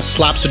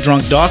slaps a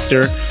drunk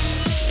doctor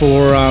for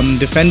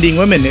defending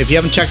women. If you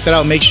haven't checked that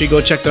out, make sure you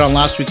go check that out on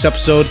last week's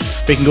episode. Or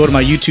you can go to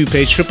my YouTube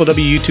page,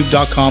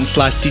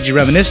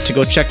 www.youtube.com/DJReminisce to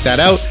go check that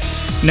out.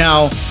 Now,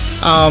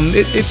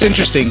 it's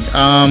interesting.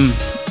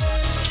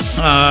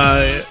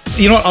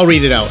 You know what? I'll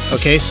read it out.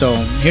 Okay, so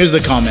here's the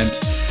comment.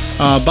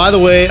 By the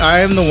way, I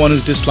am the one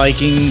who's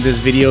disliking this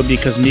video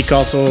because Meek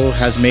also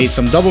has made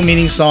some double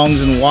meaning songs,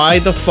 and why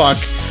the fuck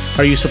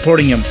are you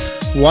supporting him?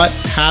 What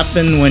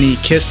happened when he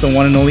kissed the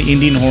one and only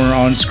Indian horror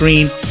on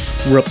screen?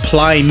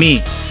 Reply me.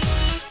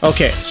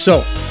 Okay, so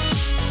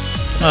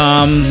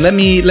let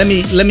me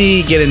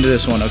get into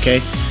this one. Okay,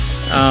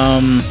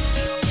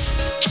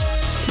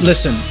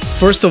 listen.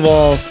 First of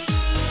all,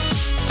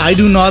 I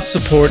do not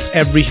support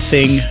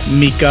everything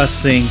Mika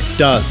Singh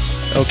does,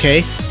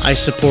 okay? I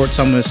support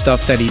some of the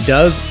stuff that he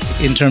does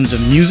in terms of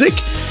music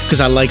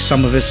because I like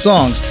some of his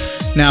songs.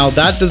 Now,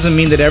 that doesn't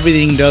mean that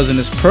everything he does in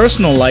his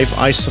personal life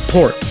I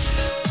support.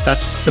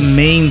 That's the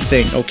main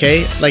thing, okay?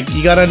 Like,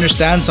 you gotta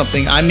understand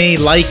something. I may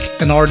like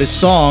an artist's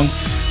song,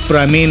 but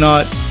I may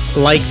not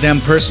like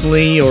them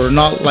personally or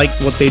not like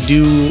what they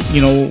do,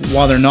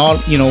 while they're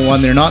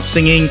not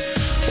singing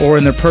or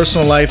in their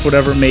personal life,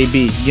 whatever it may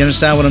be. You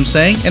understand what I'm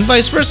saying? And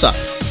vice versa.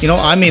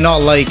 I may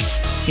not like,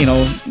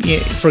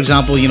 for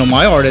example,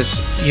 my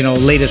artist,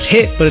 latest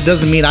hit, but it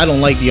doesn't mean I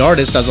don't like the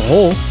artist as a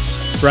whole,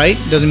 right?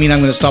 Doesn't mean I'm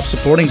going to stop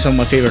supporting some of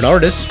my favorite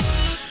artists,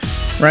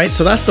 right?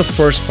 So that's the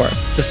first part.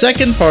 The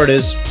second part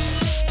is,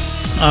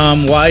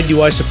 why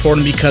do I support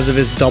him? Because of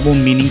his double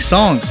meaning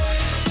songs.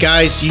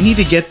 Guys, you need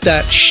to get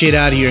that shit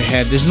out of your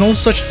head. There's no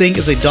such thing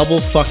as a double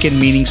fucking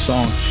meaning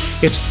song.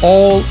 It's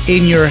all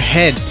in your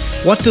head.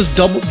 What does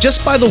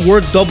just by the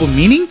word double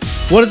meaning,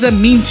 what does that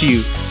mean to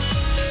you?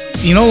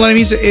 You know what I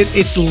mean?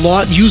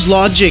 Use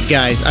logic,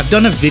 guys. I've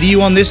done a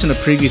video on this in a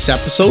previous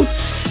episode.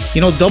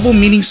 Double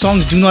meaning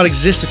songs do not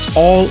exist. It's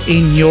all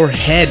in your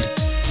head,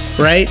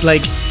 right?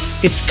 Like,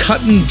 it's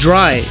cut and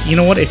dry. You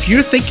know what? If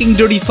you're thinking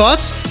dirty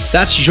thoughts,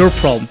 that's your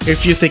problem.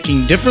 If you're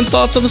thinking different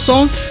thoughts on the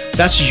song,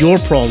 that's your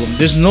problem.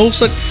 There's no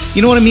such,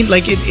 you know what I mean?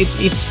 Like,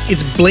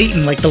 it's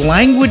blatant. Like, the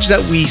language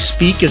that we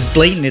speak is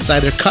blatant. It's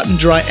either cut and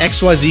dry,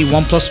 XYZ,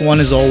 1 + 1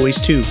 is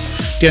always 2. Do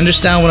you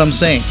understand what I'm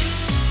saying?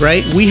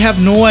 Right? We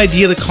have no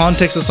idea the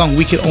context of the song.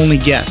 We can only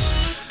guess.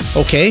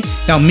 Okay?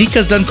 Now,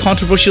 Mika's done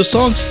controversial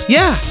songs.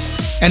 Yeah.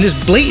 And it's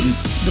blatant.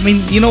 I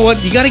mean, you know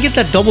what? You got to get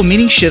that double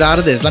meaning shit out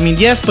of this. I mean,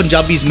 yes,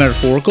 Punjabi is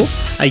metaphorical.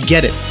 I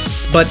get it.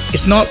 But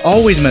it's not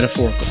always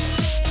metaphorical.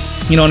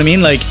 You know what I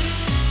mean? Like,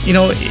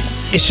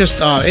 it's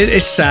just,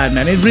 it's sad,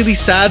 man. It really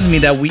saddens me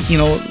that we,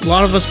 a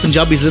lot of us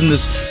Punjabis live in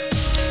this,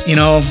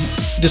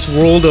 this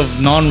world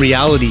of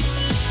non-reality,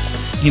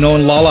 in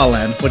La La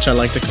Land, which I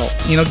like to call.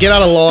 Get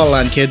out of La La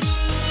Land, kids.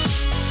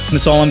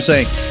 That's all I'm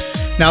saying.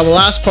 Now, the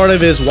last part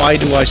of it is, why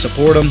do I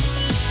support him?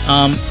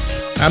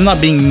 I'm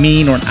not being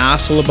mean or an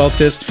asshole about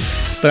this,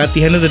 but at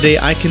the end of the day,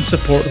 I can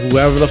support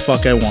whoever the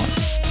fuck I want,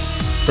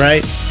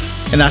 right?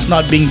 And that's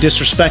not being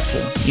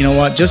disrespectful. You know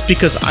what? Just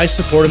because I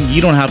support him,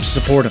 you don't have to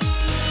support him,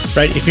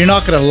 right? If you're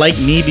not gonna like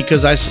me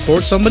because I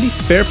support somebody,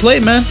 fair play,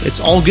 man. It's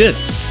all good.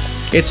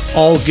 It's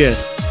all good,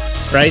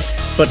 right?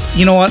 But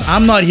you know what?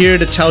 I'm not here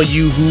to tell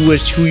you who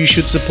you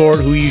should support,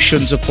 who you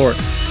shouldn't support.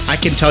 I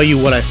can tell you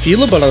what I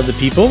feel about other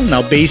people.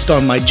 Now, based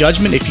on my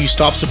judgment, if you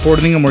stop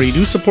supporting them or you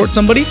do support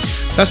somebody,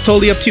 that's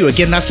totally up to you.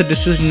 Again, that's a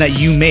decision that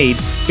you made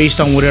based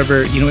on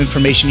whatever,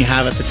 information you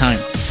have at the time.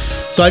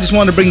 So I just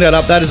wanted to bring that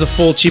up. That is a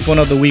full cheap one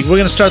of the week. We're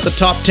going to start the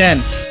top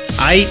 10.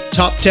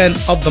 Top 10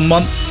 of the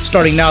month.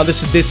 Starting now,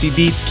 this is Desi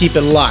Beats. Keep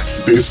it locked.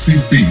 Desi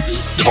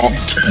Beats top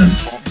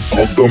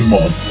 10 of the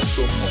month.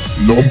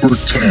 Number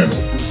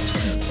 10.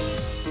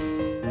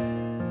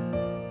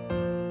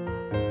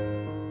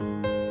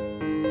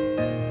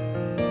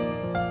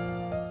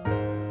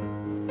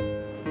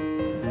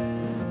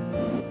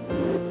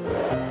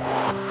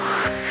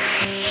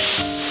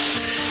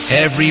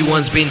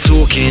 Everyone's been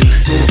talking,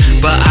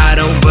 but I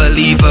don't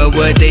believe a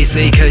word they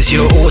say, cause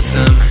you're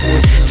awesome.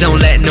 Don't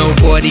let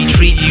nobody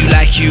treat you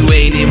like you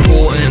ain't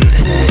important.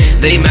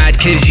 They mad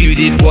cause you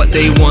did what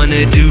they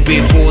wanna do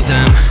before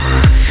them.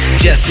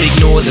 Just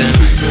ignore them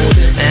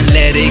and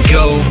let it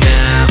go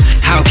now.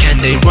 How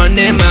can they run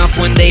their mouth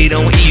when they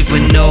don't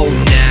even know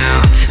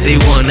now? They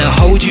wanna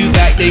hold you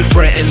back, they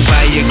threatened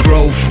by your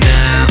growth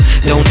now.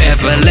 Don't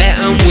ever let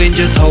them win,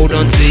 just hold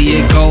on to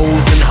your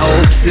goals and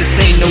hopes. This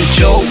ain't no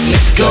joke,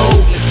 let's go,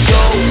 let's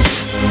go.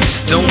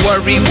 Don't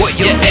worry what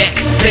your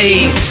ex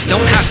says.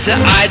 Don't have to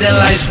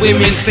idolize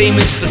women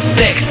famous for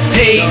sex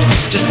tapes.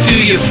 Just do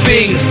your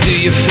thing,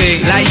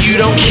 like you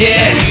don't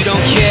care,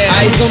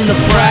 Eyes on the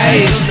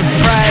prize,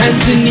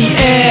 hands in the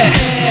air.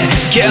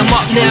 Get 'em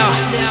up now,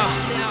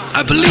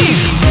 I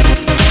believe.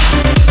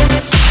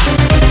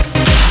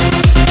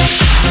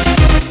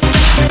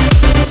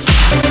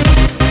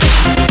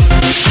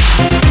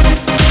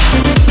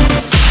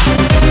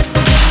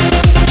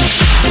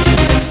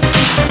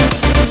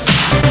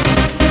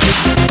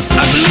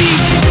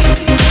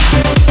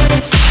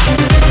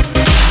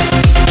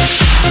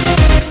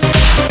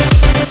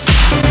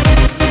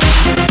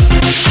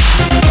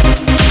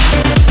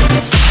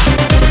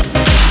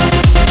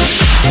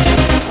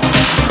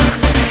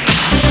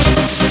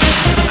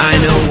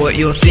 What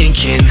you're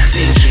thinking,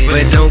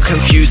 but don't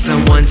confuse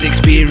someone's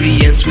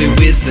experience with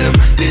wisdom.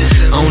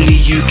 Only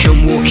you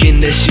can walk in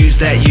the shoes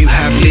that you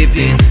have lived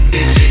in.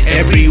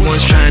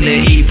 Everyone's trying to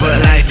eat,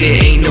 but life,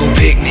 it ain't no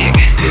picnic.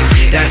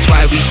 That's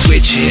why we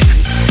switch it,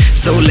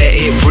 so let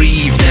it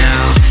breathe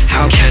now.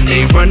 How can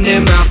they run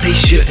their mouth? They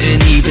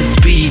shouldn't even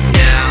speak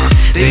now.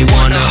 They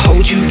wanna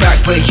hold you back,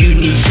 but you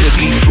need to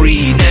be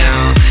free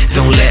now.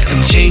 Don't let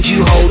them change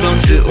you, hold on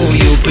to all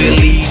your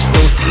beliefs.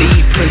 Don't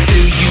sleep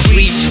until you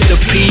reach the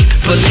peak.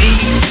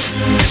 Believe,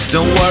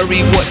 don't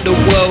worry what the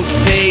world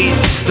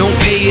says. Don't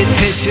pay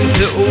attention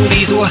to all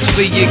these what's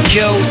for your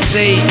girls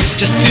say.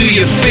 Just do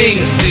your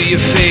thing,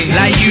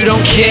 like you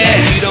don't care,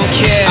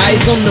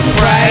 Eyes on the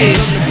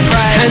prize,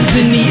 hands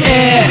in the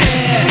air.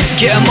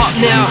 Get 'em up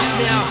now,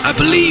 I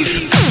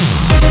believe.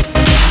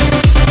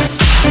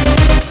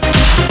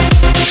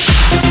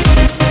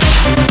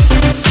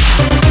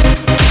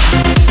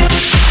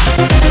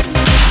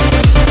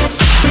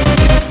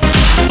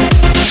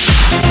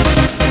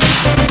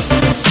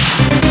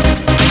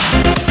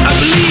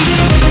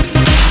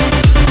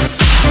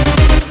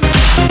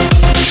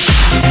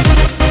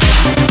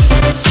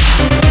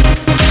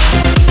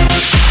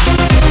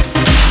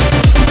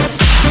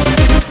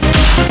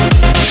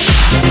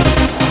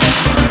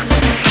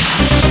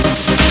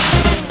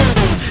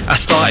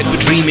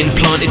 dreaming,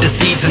 planted the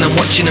seeds and I'm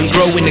watching them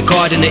grow in the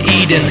Garden of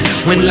Eden.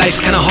 When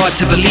life's kinda hard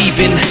to believe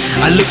in,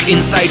 I look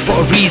inside for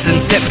a reason.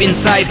 Step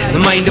inside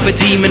the mind of a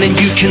demon and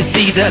you can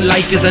see that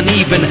life is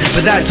uneven.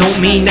 But that don't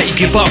mean that you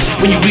give up.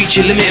 When you reach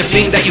your limit and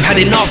think that you had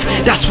enough,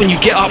 that's when you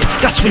get up,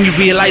 that's when you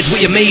realise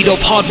what you're made of.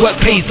 Hard work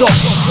pays off.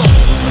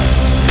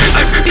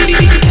 I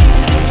believe it.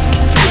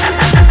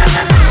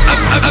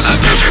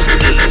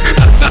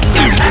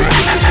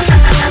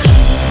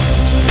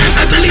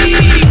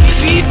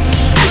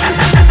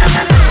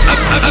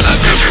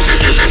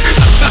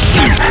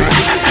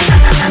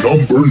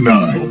 Number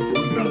 9.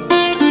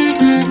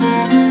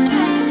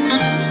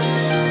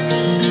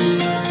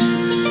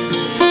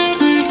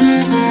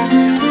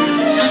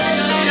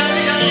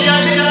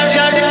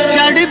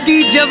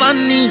 ਚੜ੍ਹਦੀ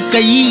ਜਵਾਨੀ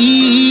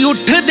ਕਈ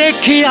ਉੱਠਦੇ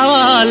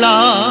ਖਿਆਲਾ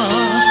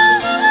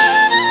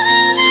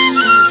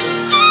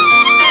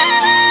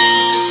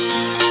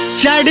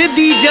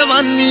ਚੜ੍ਹਦੀ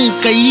ਜਵਾਨੀ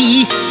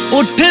ਕਈ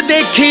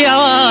ਉੱਠਦੇ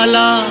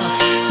ਖਿਆਲਾ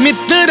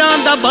ਮਿੱਤਰਾਂ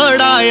ਦਾ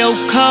ਬੜਾ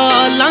ਔਖਾ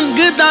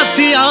ਲੰਘਦਾ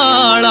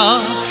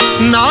ਸਿਆਲਾ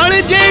ਨਾਲ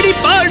ਜਿਹੜੀ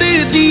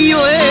ਪੜਦੀ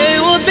ਓਏ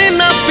ਉਹਦੇ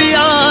ਨਾਲ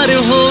ਪਿਆਰ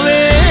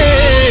ਹੋਵੇ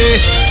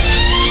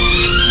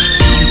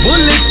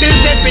ਬੁਲਟ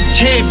ਦੇ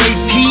ਪਿੱਛੇ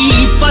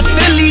ਬੈਠੀ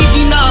ਪਤਲੀ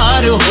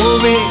ਜਿਨਾਰ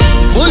ਹੋਵੇ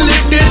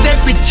ਬੁਲਟ ਦੇ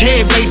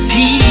ਪਿੱਛੇ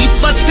ਬੈਠੀ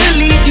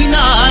ਪਤਲੀ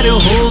ਜਿਨਾਰ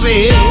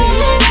ਹੋਵੇ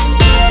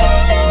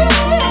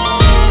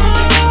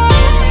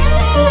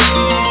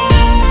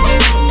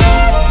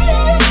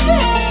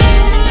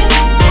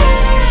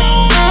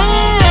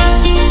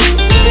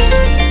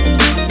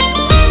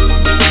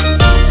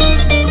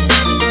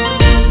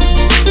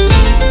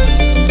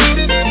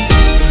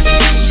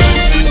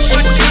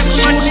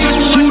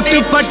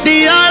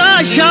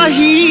ਪਟਿਆਲਾ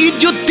ਸ਼ਾਹੀ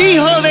ਜੁੱਤੀ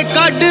ਹੋਵੇ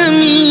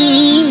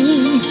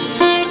ਕੱਢਵੀਂ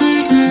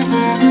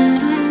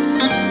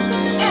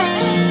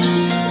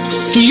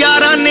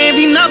ਯਾਰਾਂ ਨੇ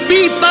ਵੀ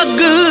ਨਾਭੀ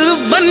ਪੱਗ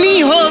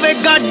ਬੰਨੀ ਹੋਵੇ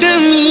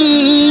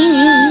ਗੱਡਵੀਂ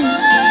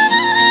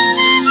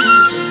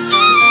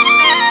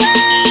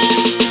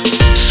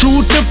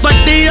ਸੂਟ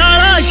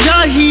ਪਟਿਆਲਾ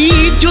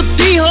ਸ਼ਾਹੀ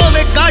ਜੁੱਤੀ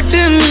ਹੋਵੇ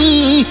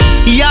ਕੱਢਵੀਂ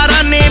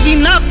ਯਾਰਾਂ ਨੇ ਵੀ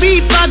ਨਾਭੀ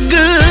ਪੱਗ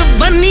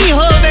ਬੰਨੀ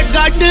ਹੋਵੇ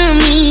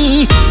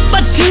ਗੱਡਵੀਂ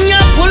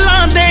ਪੱਛੀਆਂ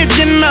ਫੁੱਲਾਂ ਦੇ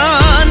ਜਿੰਨਾ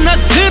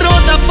ਨਖਰੋਂ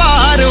ਦਾ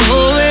ਪਾਰ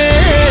ਹੋਵੇ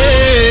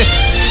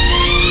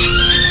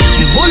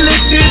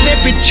ਬੁਲਟ ਦੇ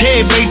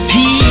ਪਿੱਛੇ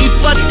ਬੈਠੀ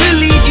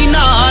ਪਤਲੀ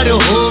ਜਿਨਾਰ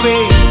ਹੋਵੇ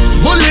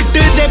ਬੁਲਟ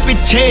ਦੇ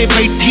ਪਿੱਛੇ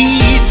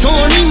ਬੈਠੀ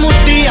ਸੋਹਣੀ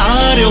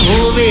ਮੁਟਿਆਰ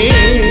ਹੋਵੇ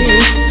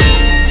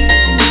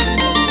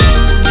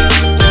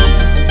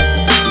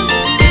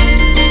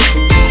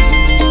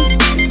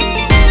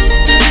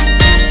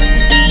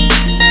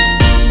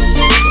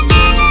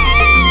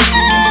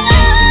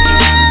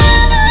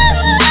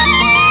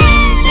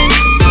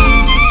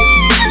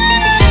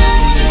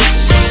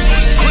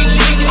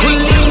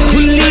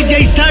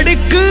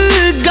ਸੜਕ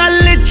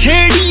ਗੱਲ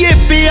ਛੇੜੀਏ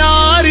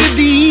ਪਿਆਰ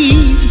ਦੀ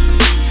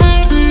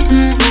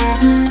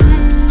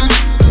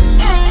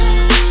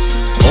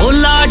ਉਹ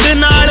ਲਾਡ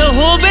ਨਾਲ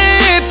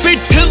ਹੋਵੇ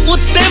ਪਿੱਠ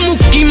ਉੱਤੇ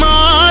ਮੁੱਕੀ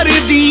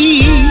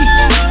ਮਾਰਦੀ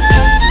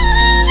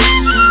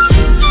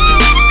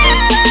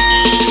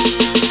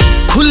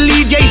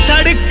ਖੁੱਲੀ ਜਈ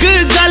ਸੜਕ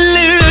ਗੱਲ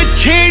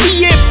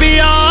ਛੇੜੀਏ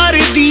ਪਿਆਰ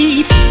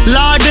ਦੀ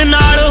ਲਾਡ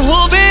ਨਾਲ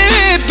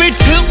ਹੋਵੇ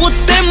ਪਿੱਠ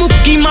ਉੱਤੇ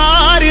ਮੁੱਕੀ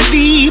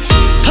ਮਾਰਦੀ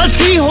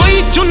ਫਸੀ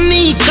ਹੋਈ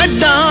ਚੁੰਨੀ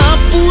ਕੱਢਾਂ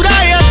ਪੂਰਾ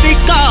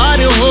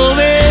ਅਧਿਕਾਰ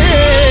ਹੋਵੇ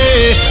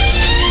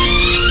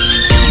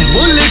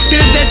ਬੁਲਟ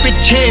ਦੇ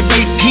ਪਿੱਛੇ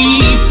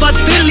ਬੈਠੀ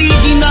ਪਤਲੀ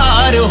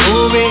ਜਿਨਾਰ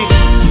ਹੋਵੇ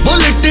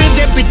ਬੁਲਟ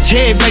ਦੇ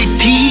ਪਿੱਛੇ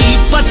ਬੈਠੀ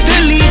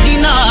ਪਤਲੀ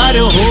ਜਿਨਾਰ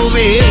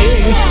ਹੋਵੇ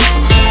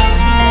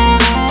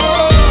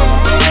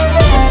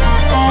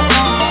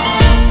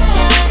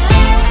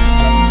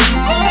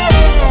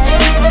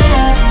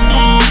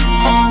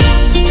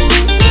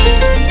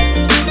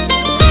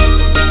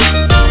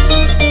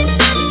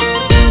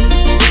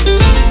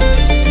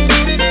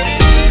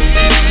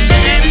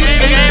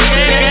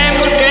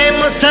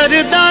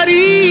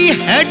ਸਰਦਾਰੀ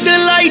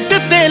ਹੈਡਲਾਈਟ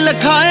ਤੇ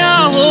ਲਖਾਇਆ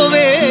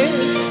ਹੋਵੇ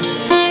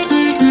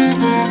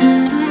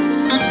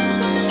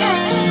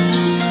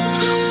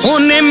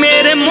ਉਹਨੇ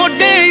ਮੇਰੇ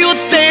ਮੋਢੇ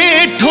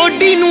ਉੱਤੇ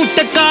ਠੋਡੀ ਨੂੰ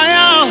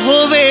ਟਕਾਇਆ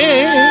ਹੋਵੇ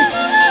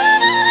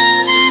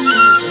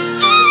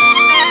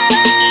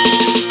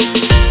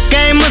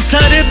ਕੈਮ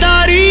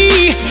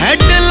ਸਰਦਾਰੀ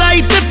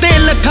ਹੈਡਲਾਈਟ ਤੇ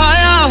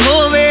ਲਖਾਇਆ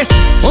ਹੋਵੇ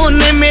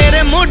ਉਹਨੇ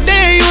ਮੇਰੇ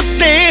ਮੋਢੇ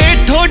ਉੱਤੇ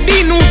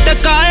ਠੋਡੀ ਨੂੰ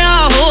ਟਕਾਇਆ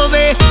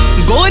ਹੋਵੇ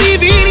ਗੋਰੀ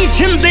ਵੀਣੀ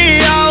ਛਿੰਦੇ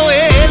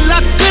ਆਓਏ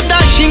ਲੱਕ ਦਾ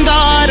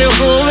ਸ਼ਿੰਗਾਰ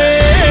ਹੋਵੇ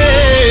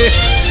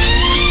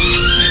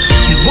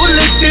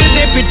ਬੁਲਟ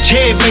ਦੇ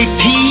ਪਿੱਛੇ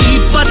ਬੈਠੀ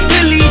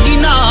ਪਤਲੀ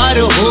ਜਿਨਾਰ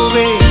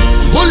ਹੋਵੇ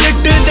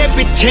ਬੁਲਟ ਦੇ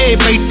ਪਿੱਛੇ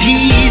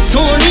ਬੈਠੀ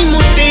ਸੋਹਣੀ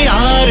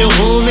ਮੁਟਿਆਰ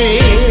ਹੋਵੇ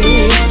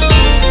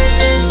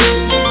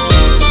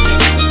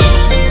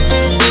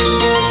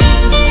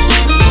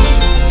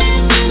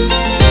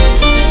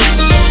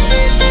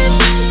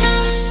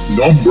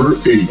Number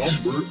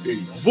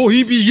 8.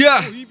 Bohemia,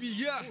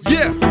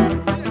 yeah,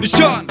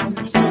 Nishan.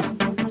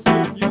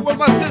 You where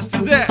my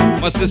sisters at?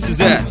 My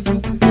sisters at?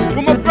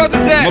 Where my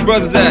brothers at? My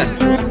brothers at?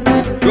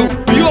 Yo,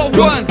 we all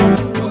one.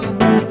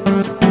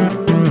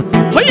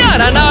 ho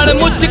yara naal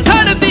much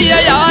khad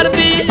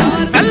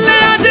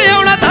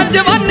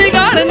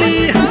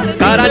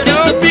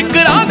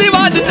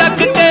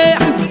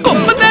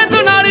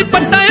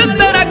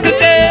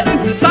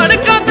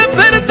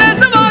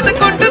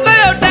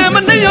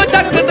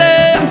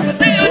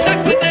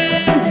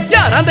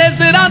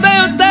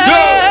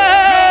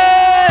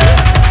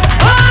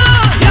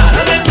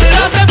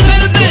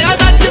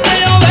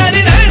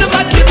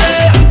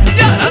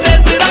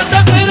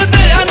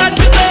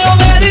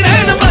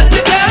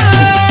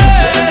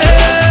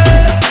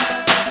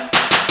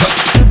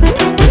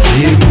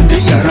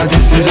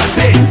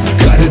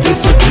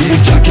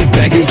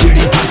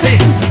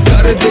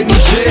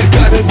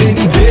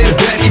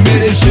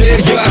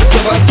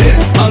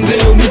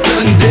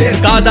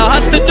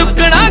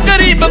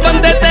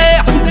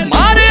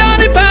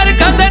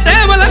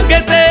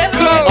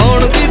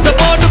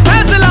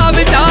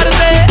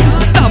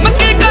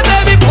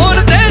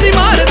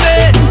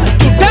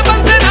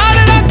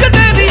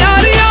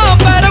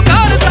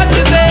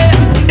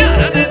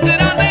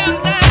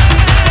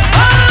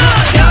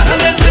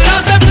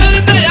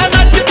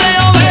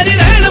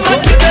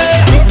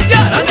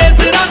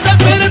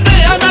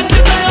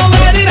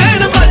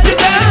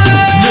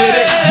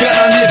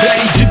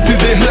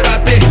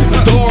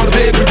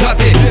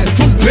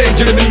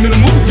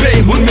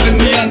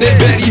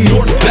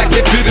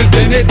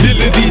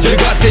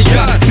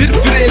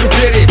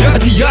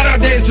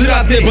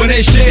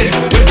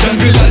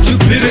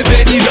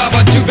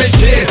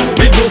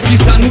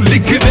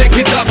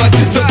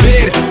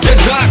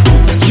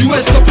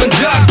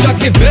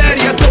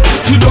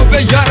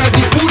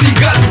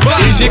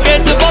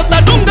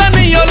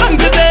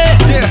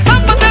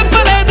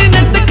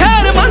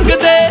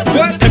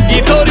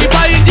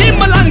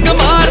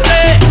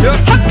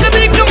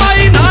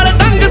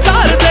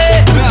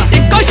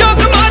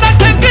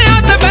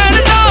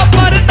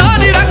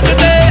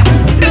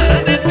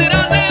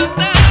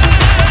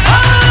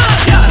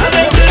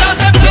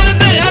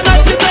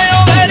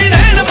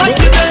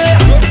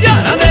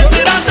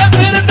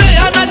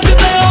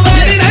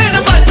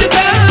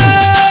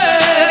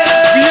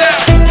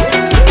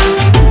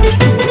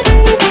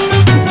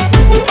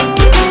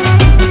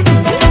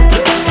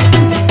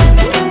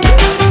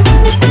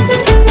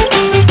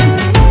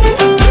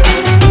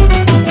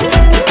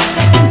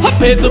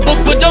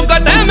Facebook ਜੋਗਾ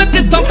ਟਾਈਮ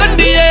ਕਿੱਥੋਂ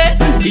ਕੱਢੀਏ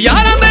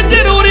ਯਾਰਾਂ ਦੇ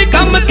ਜ਼ਰੂਰੀ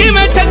ਕੰਮ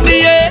ਕਿਵੇਂ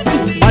ਛੱਡੀਏ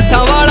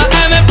ਆਟਾ ਵਾਲਾ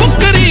ਐਵੇਂ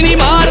ਫੁਕਰੀ ਨਹੀਂ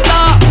ਮਾਰਦਾ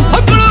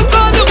ਹਕੜੂ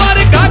ਕੋਦ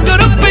ਵਰਗਾ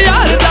ਗਰੁੱਪ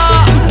ਯਾਰ ਦਾ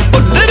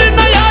ਪੁੱਤਰ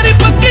ਨਾ ਯਾਰੀ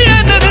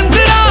ਪੱਕੀਆਂ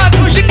ਨਰਿੰਦਰਾ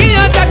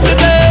ਖੁਸ਼ਕੀਆਂ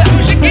ਚੱਕਦੇ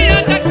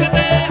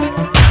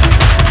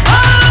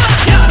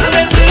ਯਾਰਾਂ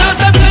ਦੇ ਸਿਰਾਂ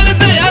ਤੇ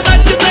ਫਿਰਦੇ ਆ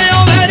ਨੱਚਦੇ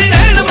ਓ ਵੈਰੀ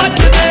ਰਹਿਣ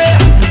ਮੱਚਦੇ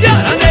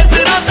ਯਾਰਾਂ ਦੇ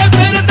ਸਿਰਾਂ ਤੇ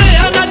ਫਿਰਦੇ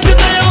ਆ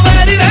ਨੱਚਦੇ ਓ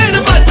ਵੈਰੀ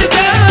ਰਹਿਣ ਮੱਚਦੇ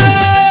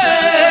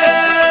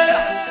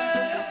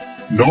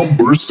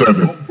Number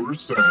 7.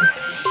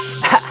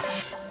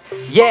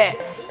 Yeah,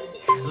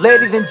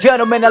 ladies and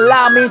gentlemen,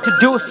 allow me to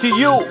introduce to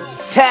you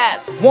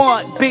Taz,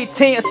 1, BT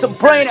and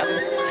Sabrina.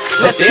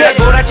 Let's get it.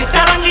 गोरा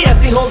चिट्टा रंग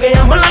ऐसी हो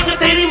गया मलंग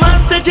तेरी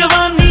मस्त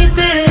जवानी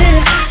ते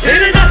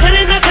तेरे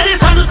नखरे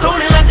सानू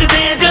सोने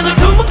लगदे जद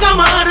ठुमका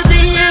मार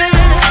दिए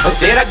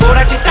तेरा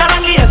गोरा चिट्टा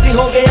रंग ऐसी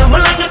हो गया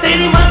मलंग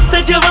तेरी मस्त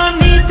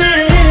जवानी ते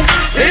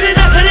तेरे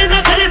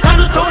नखरे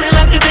सानू सोने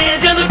लगदे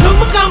जद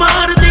ठुमका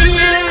मार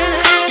दिए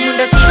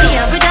मुंडा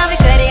सीढ़ियां बजावे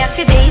करे अख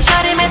दे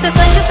इशारे मैं तो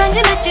संग संग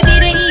नचदी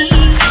रही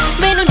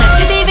मैनू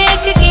नचदी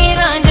वेख के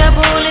रांझा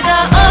बोलदा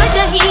आ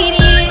जा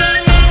हीरिए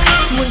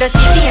मुंडा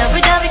सीढ़ियां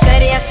बजावे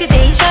करे अख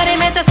दे इशारे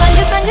मैं तो संग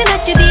संग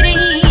नचदी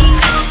रही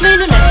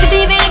मैनू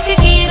नचदी वेख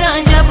के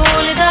रांझा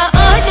बोलदा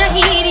आ जा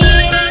हीरिए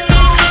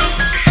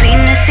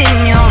Sweetness in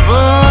your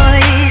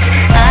voice,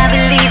 I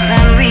believe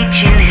I'm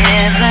reaching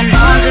heaven.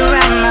 Arms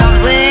around my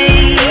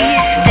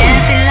waist,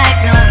 dancing like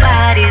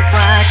nobody's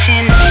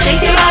watching.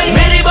 Shake your body,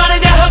 मेरी बन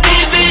जा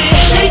हबीबी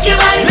Shake your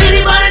body,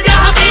 मेरी बन जा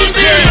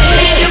हबीबी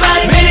Shake your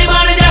body, मेरी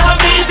बन जा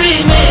हबीबी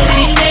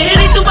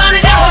मेरी तू बन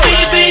जा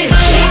हबीबी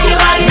Shake your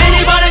body,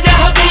 मेरी बन जा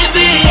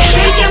हबीबी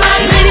Shake your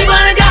body, मेरी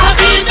बन जा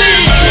हबीबी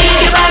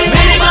Shake your body,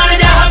 मेरी बन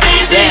जा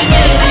हबीबी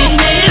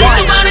मेरी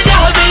तू बन जा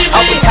Habibi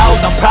Up with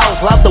toes on pros,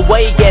 love the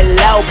way you get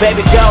low.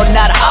 Baby girl,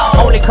 not a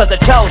only cause I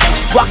chose you.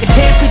 Walking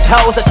 10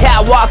 toes, a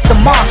cat walks the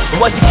monster.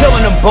 When she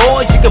killing them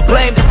boys, you can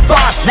blame the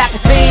sponsor. And I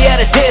can see you at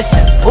a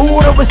distance, who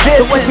would've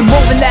resisted? The way she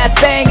moving that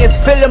thing is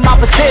feeling my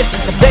persistence.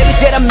 And baby,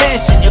 did I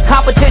mention your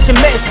competition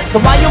missing? So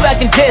why you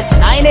acting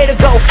distant? I ain't here to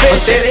go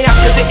fishing. तेरे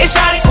अख दे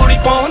इशारे कुड़ी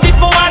पाउंदी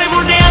पवारे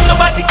मुंडियां तो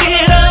बच के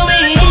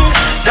रवी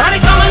सारे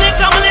कमले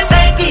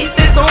तय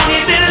कीते सोने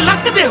तेरे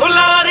लक दे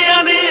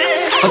हुलारियां ने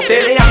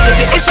तेरे अख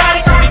दे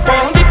इशारे कुड़ी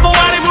पाउंदी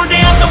पवारे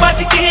मुंडियां तो बच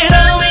के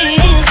रवी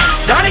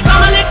सारे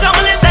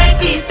कमले तय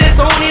कीते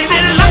सोने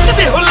तेरे लक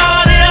दे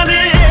हुलारियां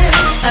ने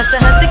हस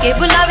हस के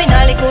बुलावे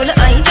नाले कोल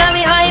आई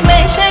जावे हाय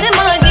मैं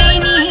शर्मा गई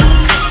नी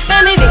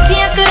मैं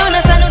वेखिया करो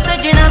ना सानू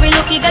सजना वे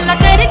लोकी गल्ला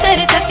कर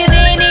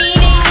थकदे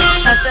नहीं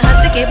हस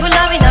हस के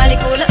बुलावे नाले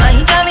कोल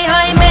आई जावे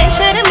हाय मैं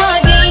शर्मा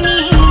गई नी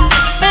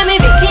मैं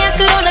वेखिया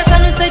करो ना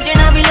सानू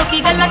सजना वे लोकी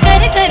गल्ला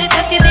कर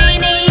थकदे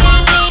नहीं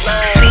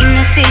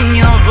Sweetness in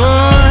your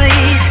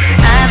voice,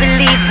 I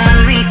believe I'm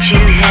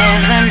reaching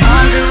heaven.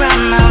 Arms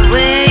around my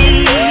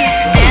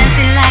waist,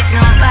 dancing like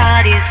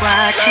nobody's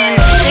watching.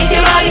 Shake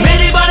your body,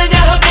 मेरी बन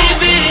जा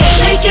हबीबी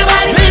Shake your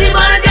body, मेरी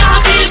बन जा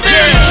हबीबी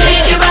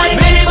Shake your body,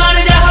 मेरी बन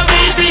जा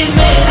हबीबी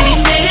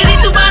मेरी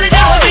तू बन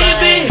जा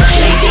हबीबी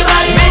Shake your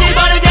body, मेरी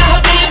बन जा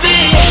हबीबी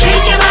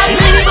Shake your body,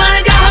 मेरी बन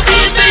जा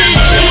हबीबी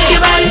Shake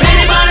your body,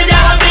 मेरी बन जा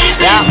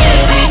हबीबी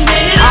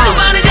मेरी तू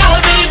बन जा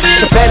Habibi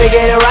So baby,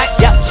 get it right,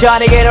 yeah,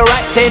 Johnny, get it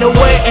right. Ain't no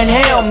way in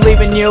hell I'm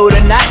leaving you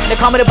tonight. They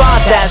call me the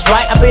boss, that's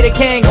right. I be the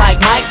king like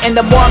Mike. And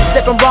the more I'm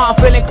sipping raw, I'm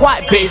feeling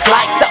quite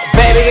beast-like. So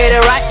baby, get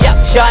it right, yeah,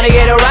 Johnny,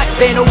 get it right.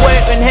 Ain't no way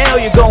in hell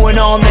you're going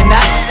on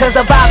tonight. Cause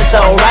the vibe is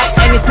so right,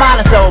 and you're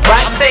smiling so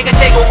bright. I'm thinking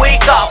take a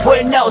week off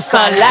with no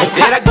sunlight.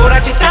 तेरा गोरा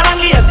चिट्टा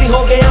रंग ऐसी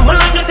हो गया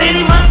मलंग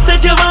तेरी मस्त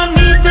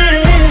जवानी ते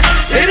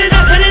तेरे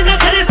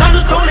नखरे सानू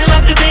सोने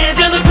लगदे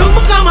जद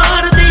ठुमका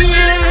मार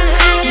दिए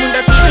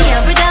मुंडा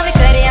सीढ़ियां बजावे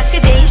करे अख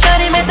दे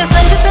इशारे मैं तो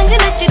संग संग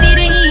नचदी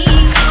रही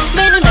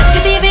मैनू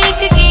नचदी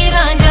वेख के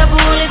रांझा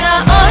बोलदा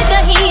आ जा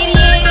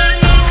हीरिए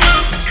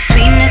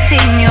Sweetness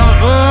in your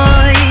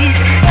voice,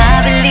 I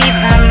believe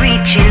I'm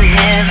reaching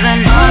heaven.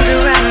 Arms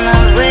around my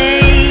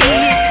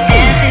waist,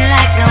 dancing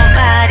like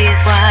nobody's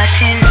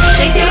watching.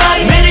 Shake your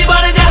body, मेरी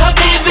बन जा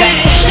हबीबी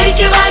Shake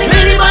your body,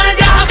 मेरी बन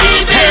जा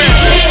हबीबी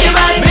Shake your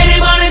body, मेरी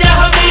बन जा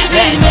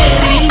हबीबी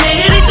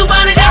मेरी तू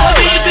बन जा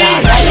हबीबी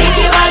Shake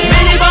your body,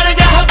 मेरी बन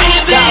जा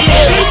हबीबी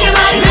Shake your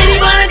body, मेरी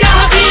बन जा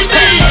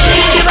हबीबी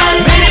Shake your body,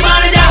 मेरी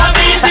बन जा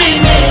हबीबी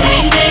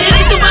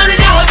मेरी तू बन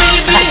जा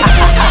Habibi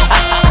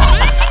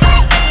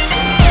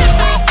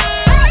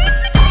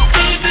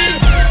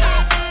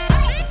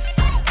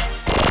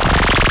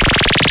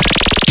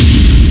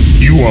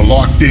You are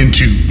locked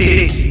into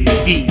This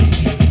Beats.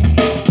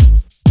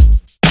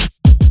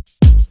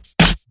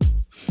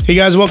 Hey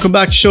guys, welcome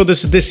back to the show.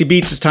 This is Desi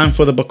Beats. It's time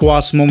for the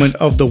Bakwas moment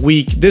of the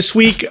week. This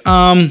week,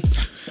 I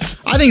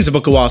think it's a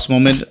Bakwas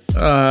moment.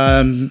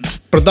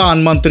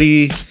 Pradhan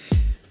Mantri,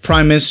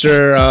 Prime Minister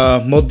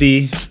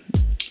Modi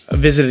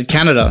visited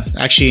Canada,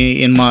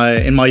 actually in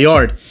my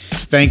yard,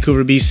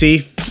 Vancouver,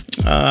 BC.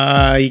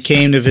 He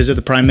came to visit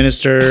the Prime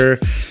Minister,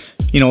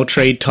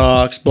 trade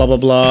talks, blah, blah,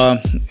 blah.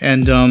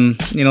 And,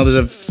 there's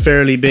a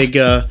fairly big,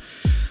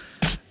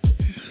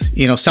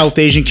 South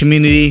Asian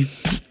community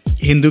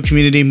Hindu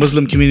community,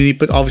 Muslim community,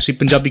 but obviously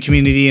Punjabi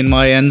community in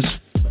my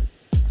ends.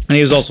 And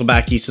he was also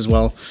back east as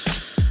well.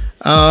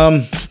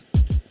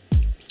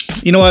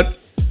 You know what?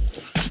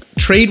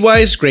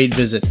 Trade-wise, great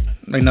visit.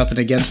 Like, nothing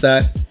against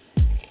that.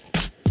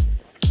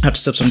 I have to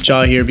sip some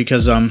chai here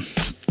because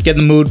get in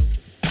the mood.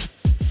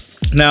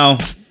 Now,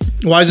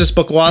 why is this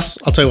bakwas?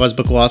 I'll tell you why it's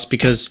bakwas,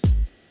 because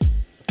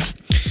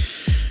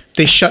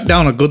they shut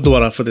down a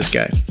gurdwara for this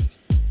guy.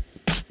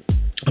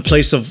 A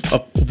place of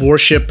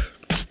worship.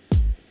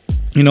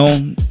 You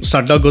know,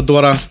 Sada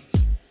Gurdwara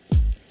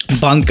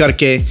band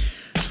karke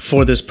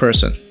for this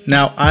person.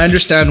 Now, I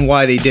understand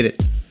why they did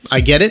it. I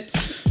get it.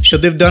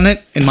 Should they have done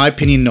it? In my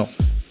opinion, no.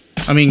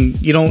 I mean,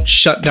 you don't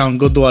shut down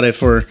Gurdwara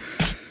for,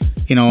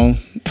 you know,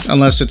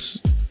 unless it's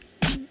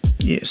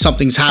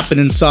something's happened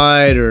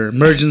inside or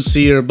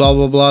emergency or blah,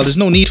 blah, blah. There's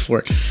no need for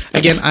it.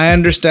 Again, I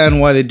understand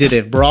why they did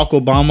it. If Barack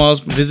Obama was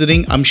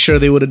visiting, I'm sure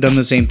they would have done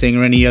the same thing,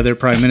 or any other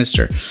prime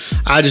minister.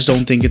 I just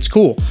don't think it's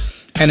cool.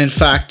 And in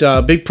fact,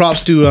 big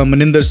props to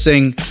Maninder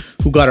Singh,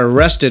 who got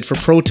arrested for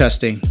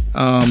protesting.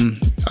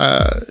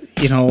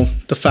 You know,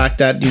 the fact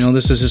that, you know,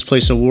 this is his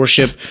place of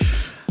worship.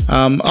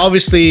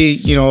 Obviously,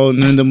 you know,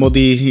 Narendra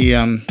Modi,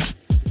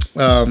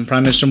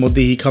 Prime Minister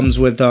Modi, he comes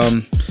with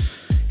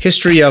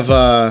history of,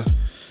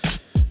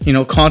 you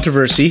know,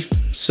 controversy.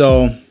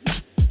 So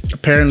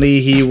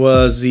apparently he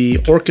was the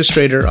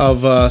orchestrator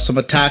of some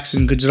attacks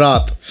in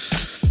Gujarat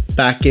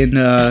back in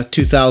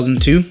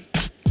 2002.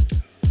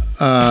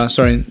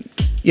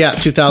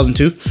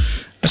 2002.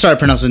 Sorry, I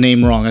pronounced his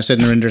name wrong. I said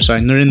Narendra. Sorry,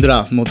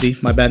 Narendra Modi.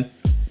 My bad.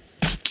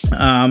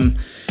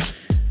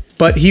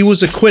 But he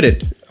was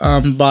acquitted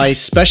by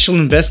special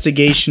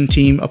investigation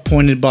team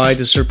appointed by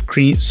the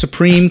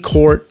Supreme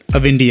Court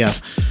of India.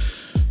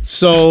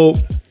 So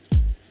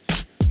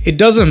it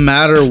doesn't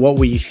matter what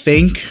we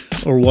think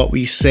or what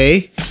we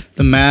say.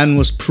 The man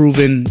was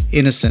proven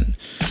innocent.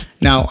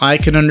 Now, I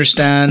can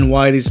understand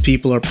why these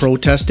people are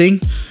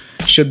protesting.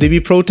 Should they be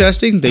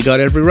protesting? They got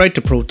every right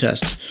to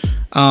protest.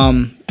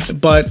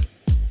 But,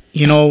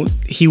 you know,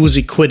 he was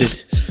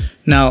acquitted.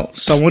 Now,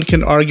 someone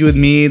can argue with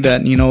me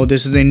that, you know,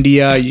 this is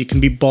India, you can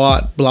be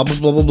bought, blah, blah,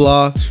 blah, blah,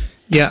 blah.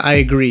 Yeah, I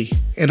agree.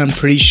 And I'm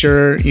pretty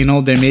sure, you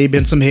know, there may have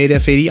been some hate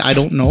F80. I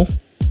don't know.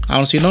 I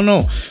honestly don't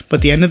know. But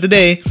at the end of the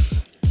day,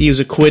 he was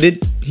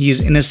acquitted. He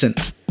is innocent.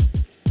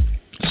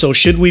 So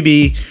should we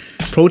be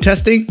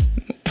protesting?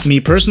 Me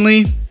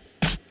personally,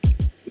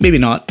 maybe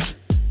not.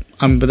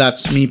 But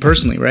that's me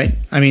personally, right?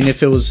 I mean,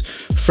 if it was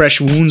fresh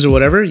wounds or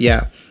whatever,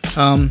 yeah.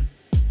 And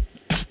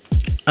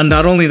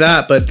not only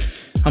that, but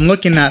I'm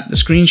looking at the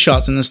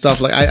screenshots and the stuff.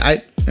 Like,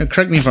 I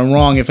correct me if I'm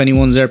wrong. If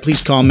anyone's there,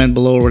 please comment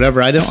below or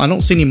whatever. I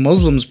don't see any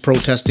Muslims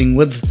protesting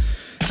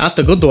at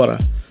the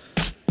Gurdwara.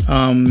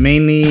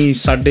 Mainly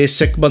Sade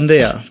Sikh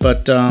Bandeya,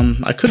 but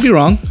I could be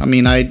wrong. I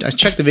mean, I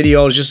checked the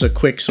video. It was just a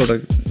quick sort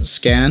of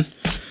scan.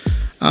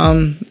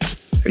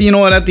 You know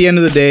what? At the end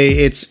of the day,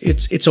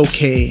 it's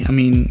okay. I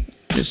mean,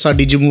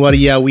 Sadi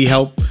Jumuwariya, we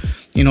help.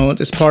 You know,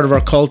 it's part of our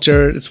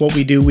culture. It's what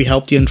we do. We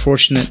help the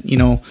unfortunate. You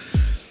know,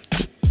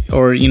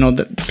 or you know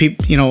the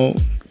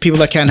people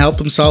that can't help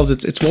themselves.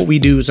 It's what we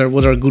do. Is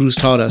what our gurus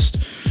taught us.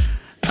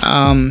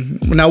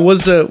 Now,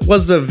 was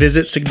the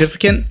visit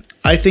significant?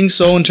 I think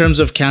so, in terms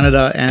of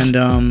Canada and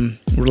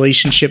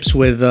relationships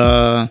with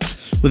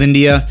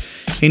India.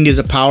 India's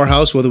a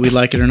powerhouse, whether we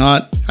like it or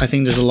not. I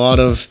think there's a lot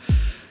of,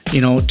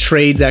 you know,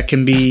 trade that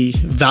can be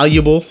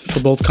valuable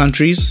for both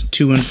countries,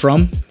 to and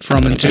from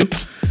and to.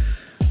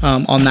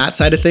 On that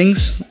side of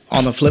things,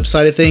 on the flip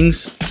side of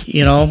things,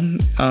 you know,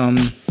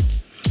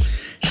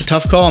 it's a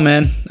tough call,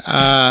 man.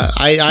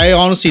 I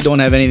honestly don't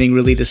have anything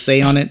really to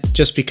say on it,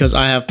 just because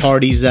I have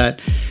parties that,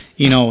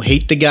 you know,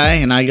 hate the guy,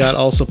 and I got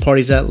also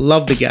parties that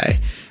love the guy.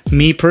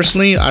 Me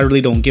personally, I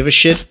really don't give a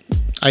shit.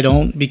 I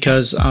don't,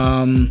 because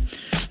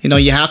you know,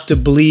 you have to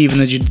believe in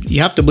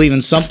you have to believe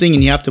in something,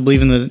 and you have to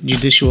believe in the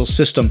judicial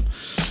system.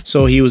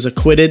 So he was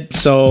acquitted.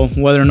 So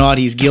whether or not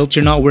he's guilty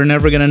or not, we're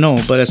never gonna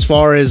know. But as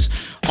far as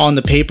on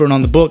the paper and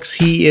on the books,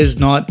 he is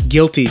not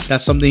guilty.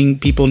 That's something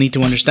people need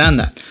to understand.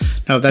 That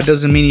now, that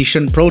doesn't mean you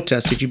shouldn't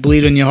protest. If you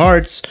believe in your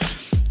hearts,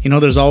 you know,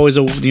 there's always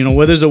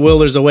where there's a will,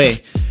 there's a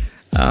way.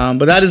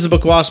 But that is the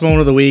Bakwas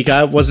moment of the week.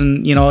 I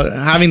wasn't, you know,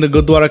 having the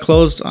Gurdwara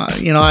closed,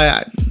 you know,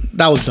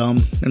 that was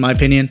dumb, in my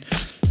opinion.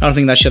 I don't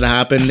think that should have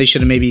happened. They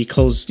should have maybe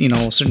closed, you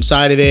know, a certain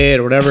side of it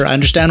or whatever. I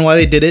understand why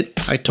they did it.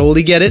 I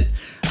totally get it.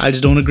 I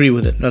just don't agree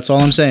with it. That's all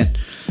I'm saying.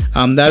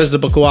 That is the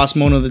Bakwas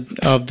moment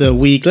of the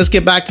week. Let's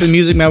get back to the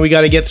music, man. We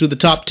got to get through the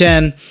top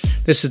 10.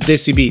 This is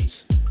Desi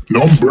Beats.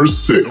 Number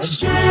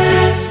 6.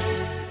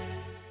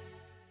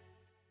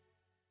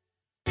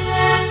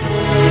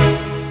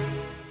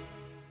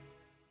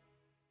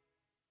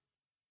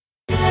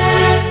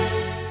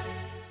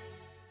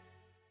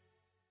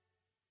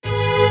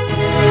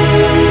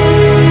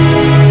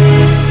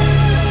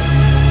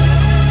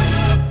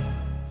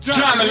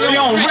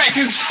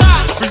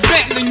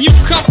 Presenting a new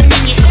company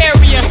in your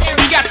area.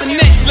 We got the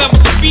next level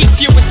of beats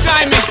here with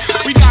Diamond.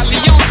 We got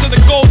Leonce, the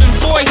golden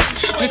voice,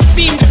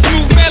 Nassim, the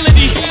smooth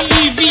melody,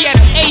 EV at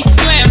an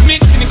A-slam,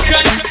 mixing and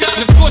cutting,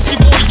 and of course your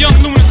boy Young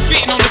Luna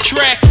spitting on the track.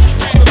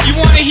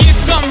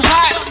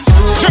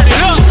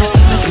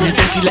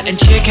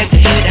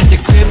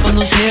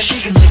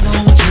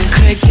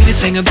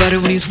 sang about it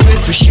when he's with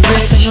for she rich. I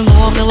sang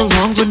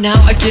along, but now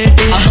I get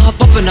it. I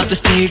hop up and off the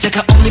stage like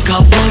I only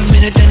got 1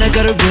 minute. Then I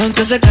gotta run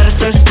cause I gotta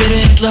start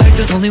spinning. She's like,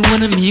 there's only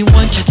one of me,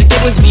 one just to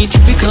get with me, to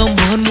become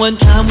one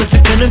time. What's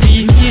it gonna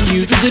be? Me and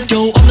you through the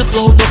door, on the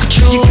floor, no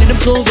control. You're gonna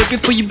blow right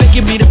before you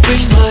begging me to bring.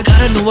 She's like, I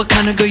don't know what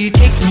kind of girl you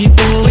take me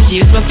for, but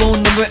here's my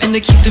phone number and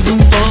the keys to room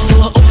 4. So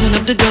I open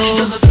up the door,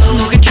 she's on the floor,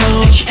 no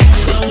control.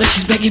 Now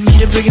she's begging me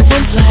to bring it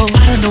one song.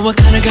 I don't know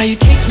what kind of guy you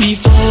take me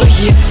for, but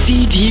here's a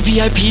CD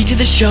VIP to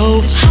the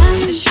show.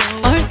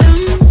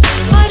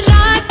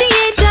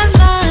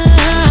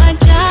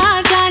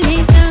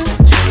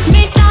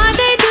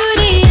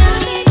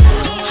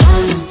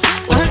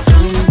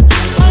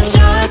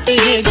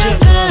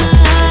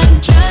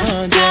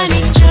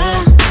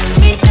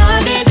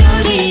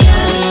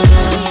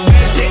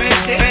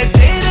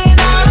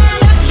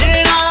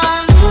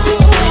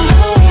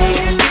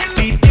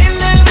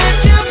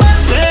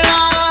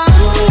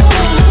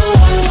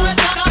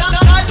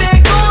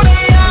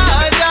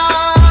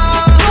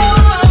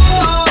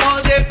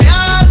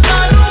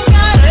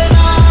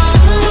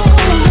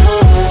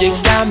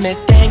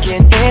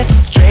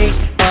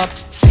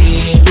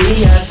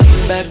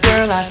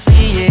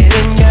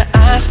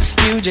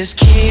 Just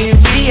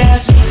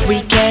curious, we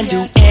can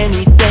do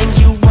anything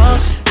you want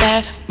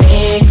that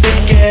makes it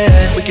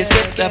good. We can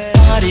skip the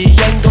party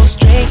and go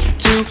straight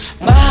to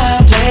my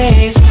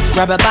place.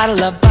 Grab a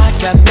bottle of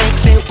vodka,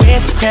 mix it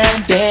with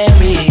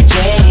cranberry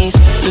J's.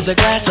 Through the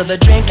glass of the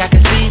drink, I can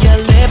see your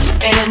lips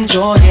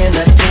enjoying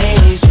the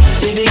taste.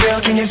 Baby girl,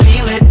 can you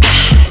feel it?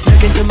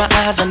 Look into my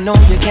eyes, I know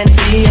you can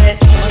see it.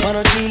 Why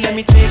don't you let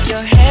me take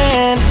your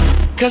hand?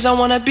 Cause I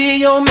wanna be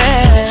your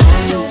man.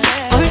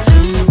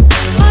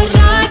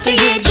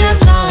 ये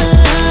जवा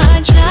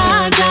जा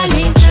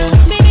जाने जा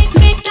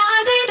मिटा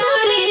दे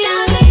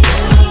दूरियां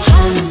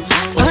हम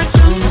और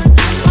तुम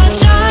और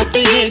रात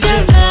ये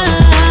जवा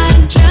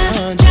जा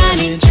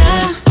जाने जा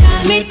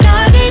मिटा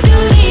दे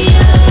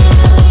दूरियां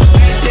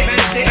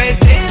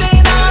तेरे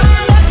नाल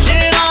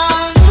नचना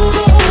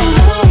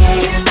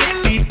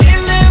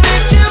दिल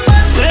विच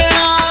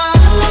बसना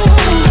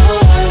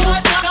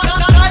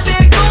साडे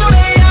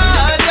कोले आ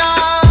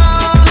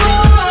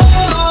जा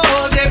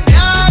जे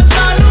प्यार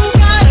सानू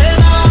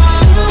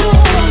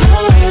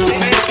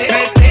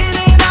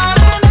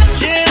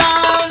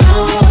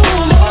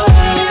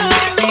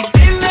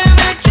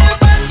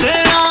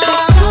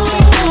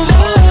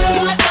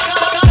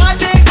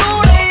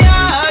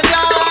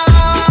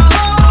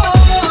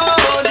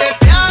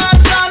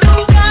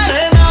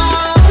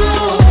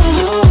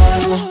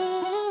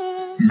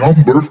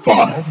Number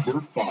 5.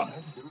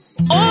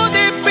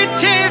 ओदे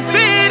पिछे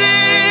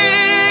फिरे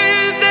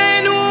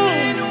तेनू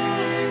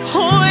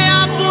होया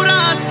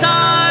पूरा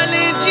साल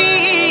जी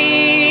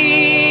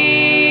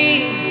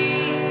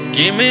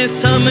किमें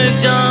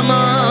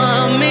समझावा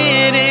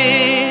मेरे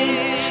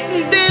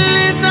दिल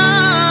दा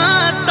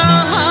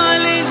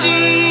हाल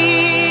जी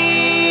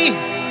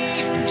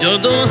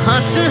जदों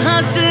हस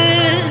हस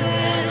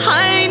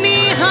हाय नी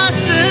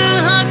हस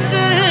हस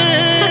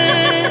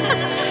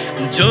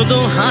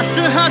जदों हस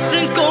हस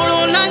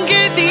कोलों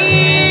लंघदी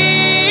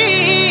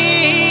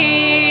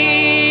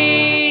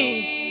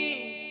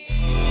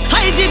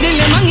हाय जी दिल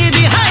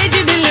मंगदी हाय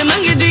जी दिल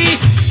मंगदी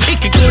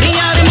एक कुड़ी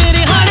यार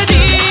मेरे हाल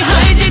दी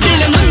हाय जी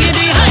दिल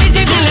मंगदी हाय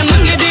जी दिल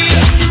मंगदी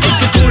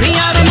एक कुड़ी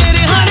यार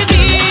मेरे हाल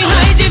दी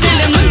हाय जी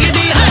दिल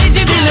मंगदी हाय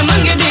जी दिल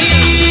मंगदी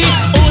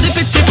ओदे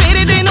पिछे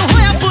फेरे दिन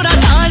होया पूरा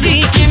साल जी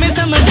किवें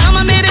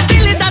समझावां मेरे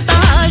दिल दा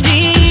ताल जी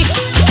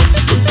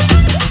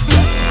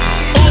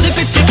ओदे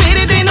पिछे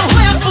फेरे दिन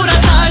होया पूरा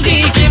साल जी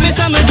किवें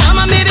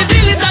समझावां मेरे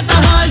दिल दा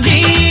ताल जी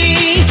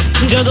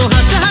जदों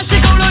हस हस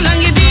कोलों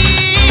लंघदी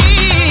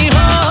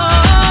हो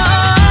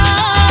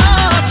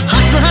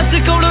हस हस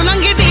कोलों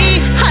लंघदी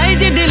हाय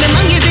जी दिल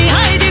मंगदी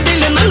हाय जी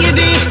दिल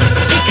मंगदी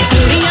एक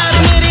कुड़ी यार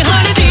मेरे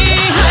हाल दी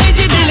हाय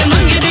जी दिल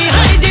मंगदी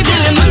हाय जी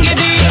दिल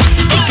मंगदी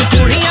एक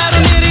कुड़ी यार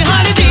मेरे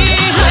हाल दी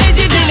हाय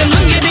जी दिल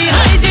मंगदी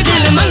हाय जी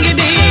दिल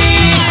मंगदी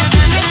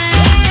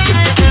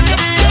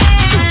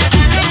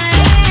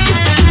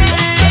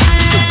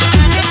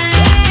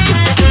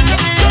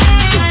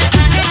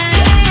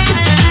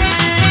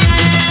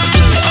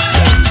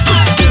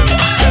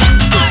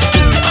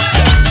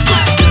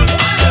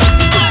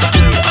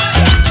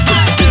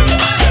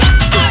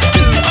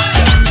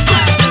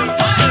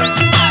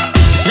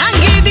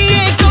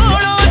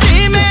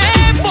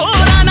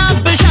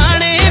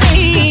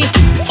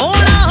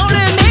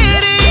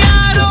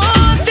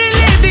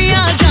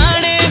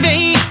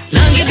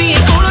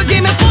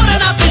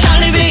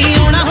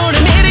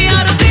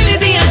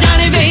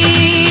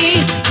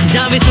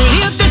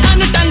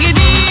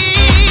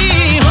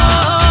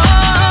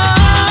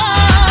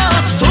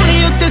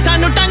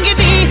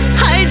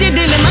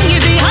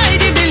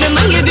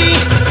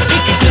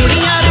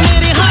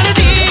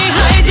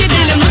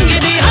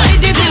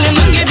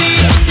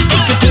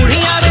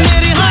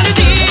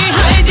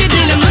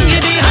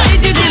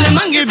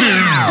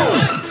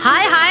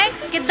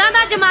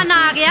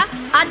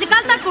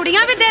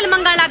ਕੁੜੀਆਂ ਵੀ ਦਿਲ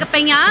ਮੰਗਣ ਲੱਗ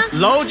ਪਈਆਂ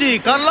ਲਓ ਜੀ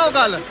ਕਰ ਲਓ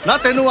ਗੱਲ ਨਾ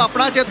ਤੈਨੂੰ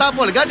ਆਪਣਾ ਚੇਤਾ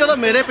ਭੁੱਲ ਗਿਆ ਜਦੋਂ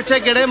ਮੇਰੇ ਪਿੱਛੇ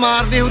ਗੇੜੇ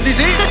ਮਾਰਦੀ ਹੁੰਦੀ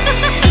ਸੀ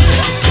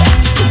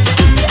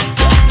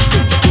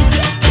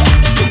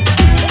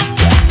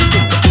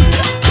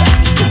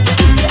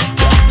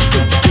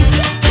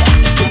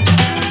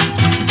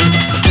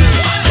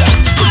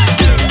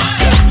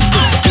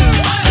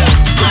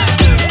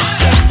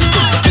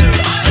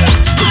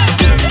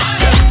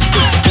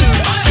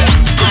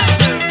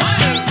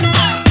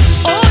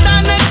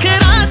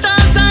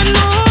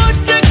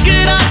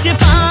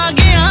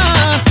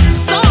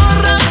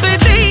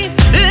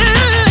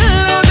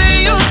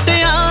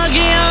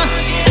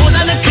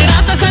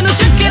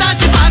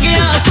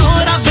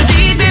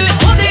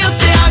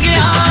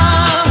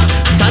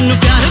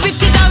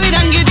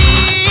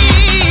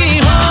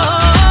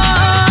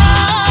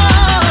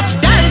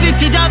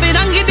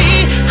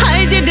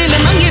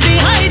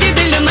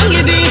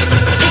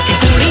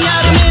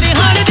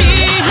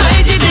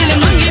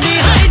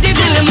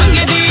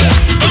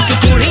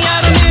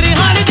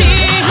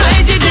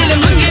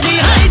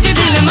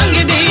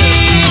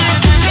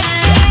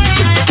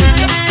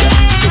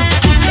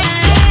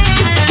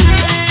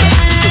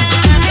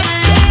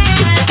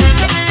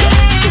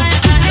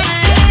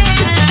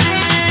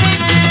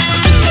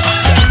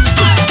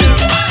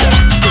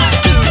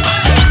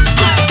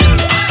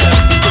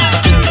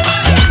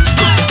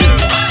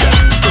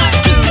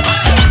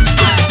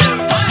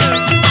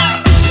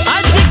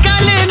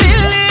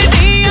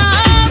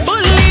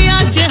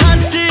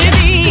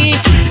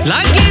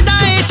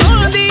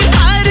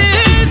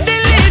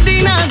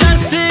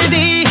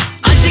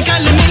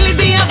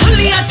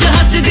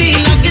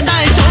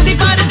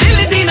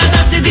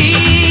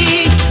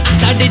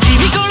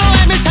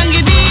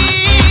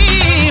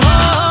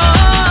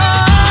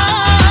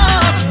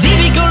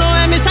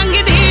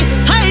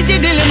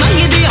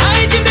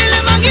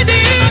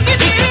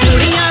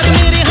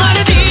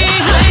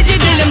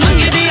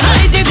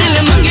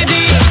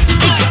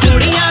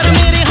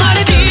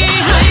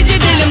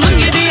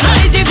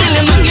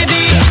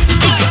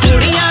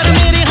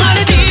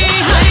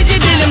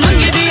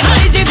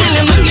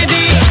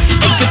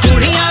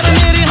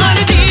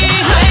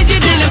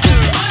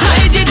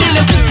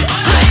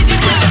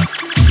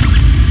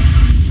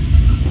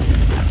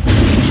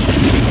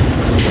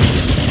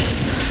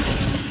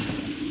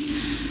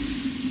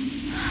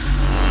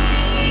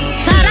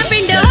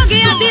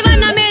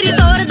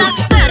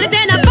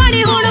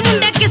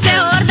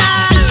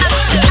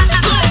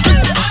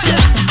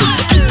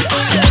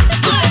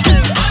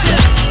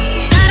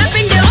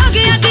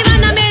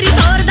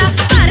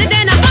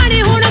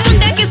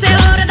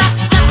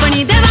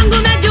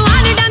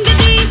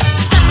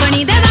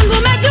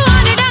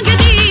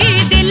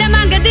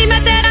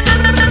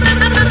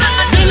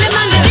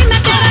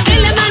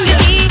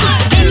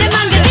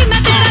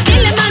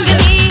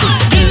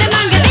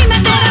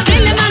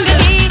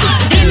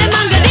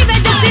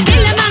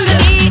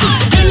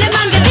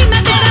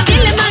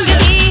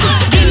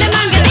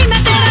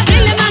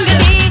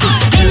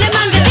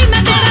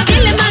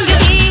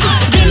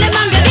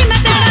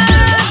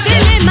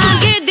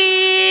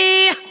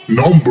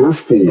Number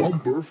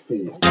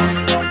 4.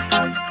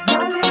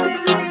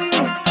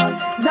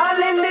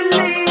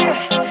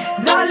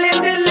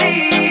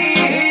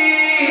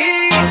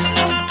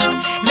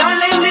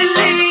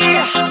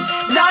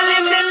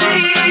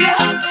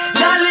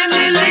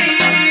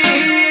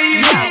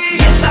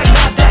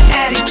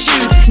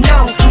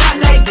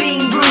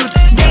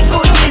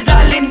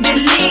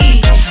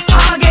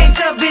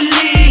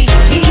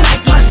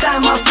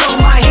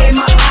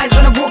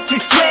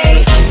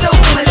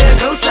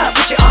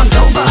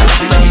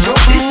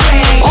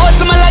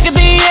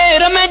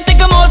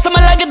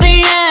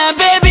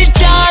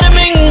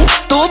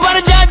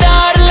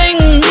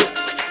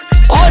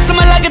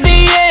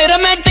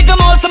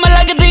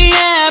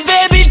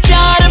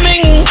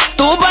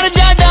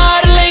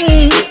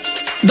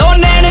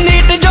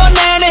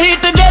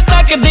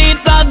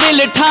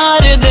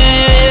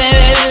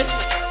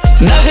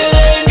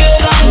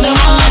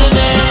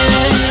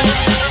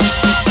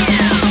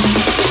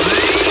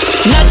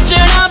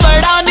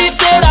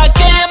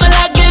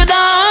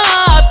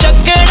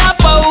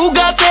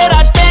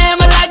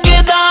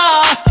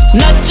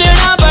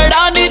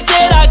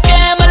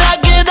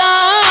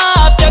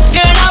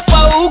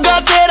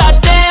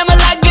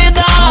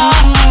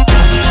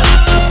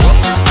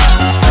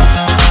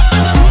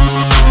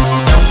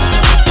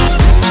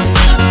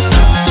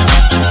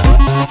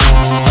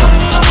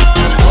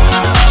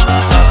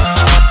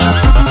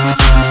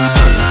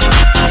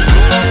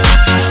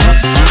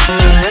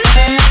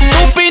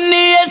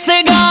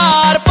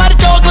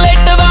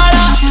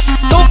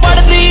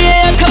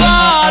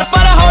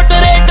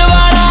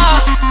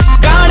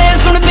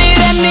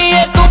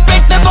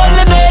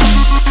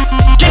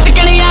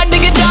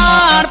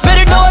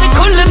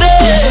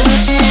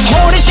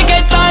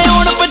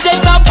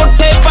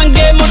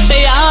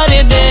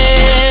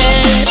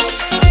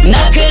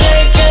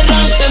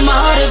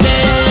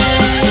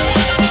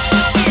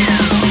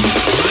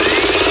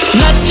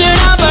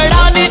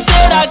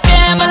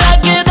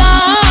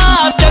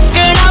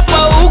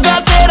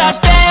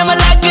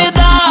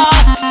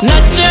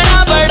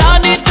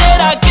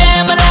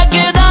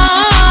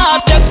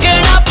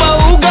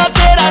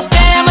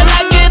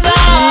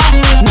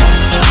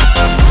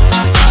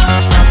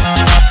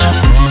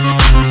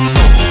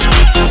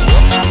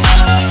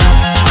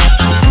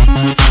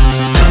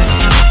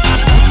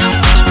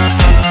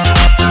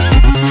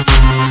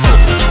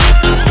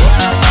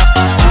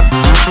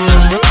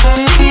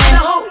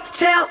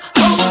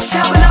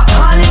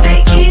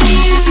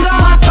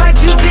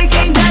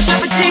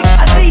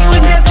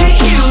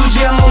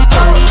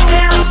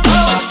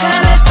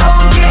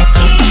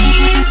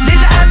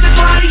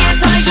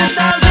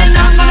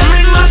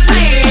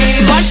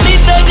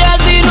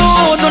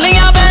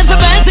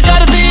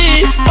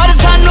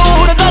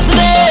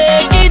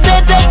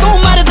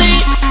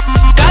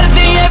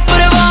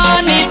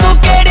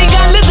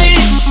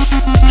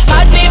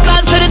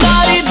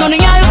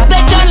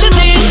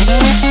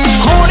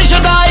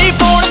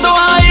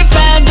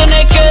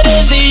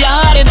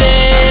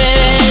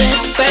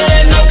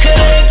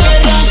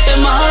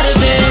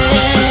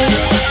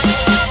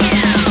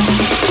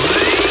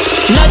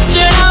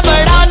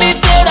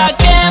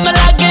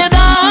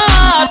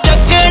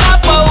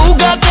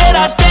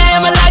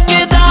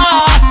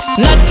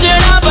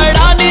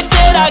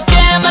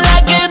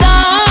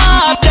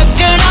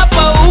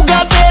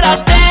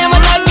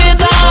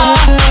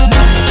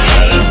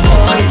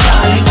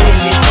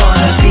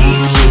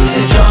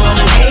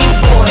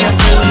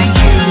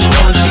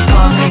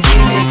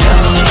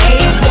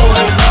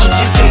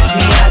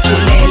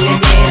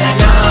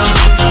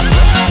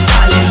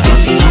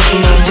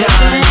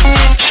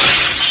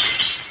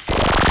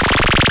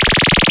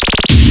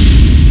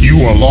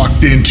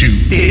 locked into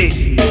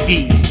Desi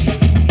Beats.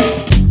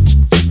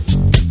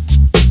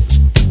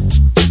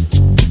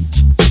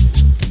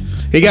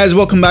 Hey guys,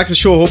 welcome back to the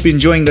show. Hope you're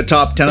enjoying the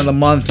top 10 of the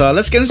month.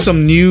 Let's get into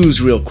some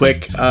news real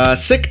quick.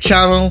 Sick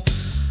channel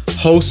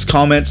host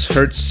comments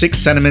hurt Sikh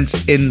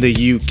sentiments in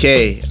the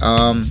UK.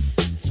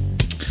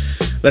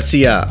 Let's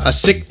see, a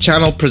Sikh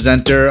channel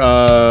presenter,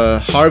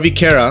 Harvey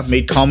Kara,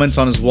 made comments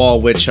on his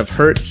wall which have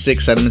hurt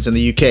Sikh sentiments in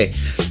the UK.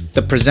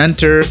 The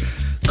presenter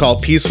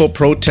called peaceful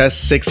protests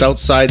Sikhs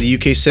outside the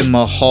UK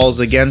cinema halls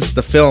against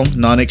the film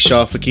Nanak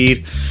Shah Fakir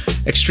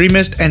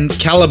extremist and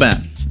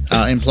Caliban,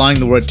 implying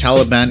the word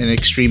Taliban and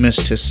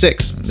extremist to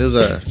Sikhs. Those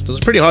are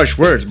pretty harsh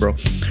words, bro.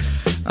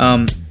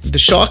 The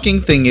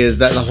shocking thing is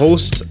that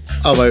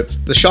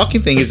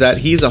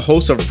he's a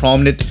host of a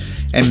prominent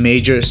and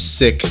major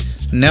Sikh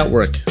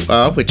network,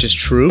 which is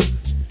true.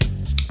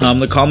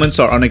 The comments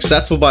are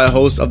unacceptable by a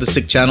host of the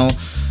Sikh channel,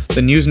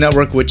 the news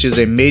network, which is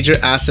a major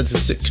asset to the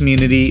Sikh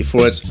community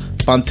for its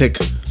Panthic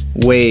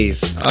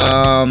ways.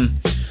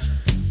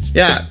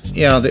 Yeah,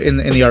 you know, in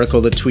the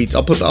article, the tweet.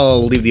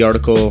 I'll leave the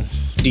article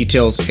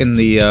details in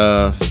the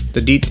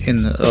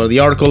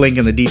article link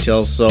in the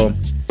details. So,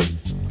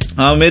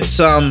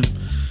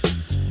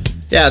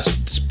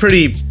 it's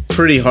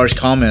pretty harsh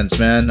comments,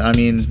 man. I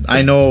mean,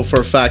 I know for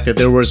a fact that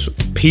there was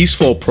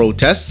peaceful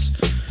protests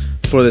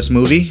for this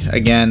movie.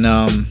 Again,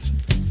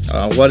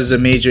 what is a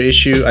major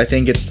issue? I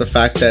think it's the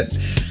fact that,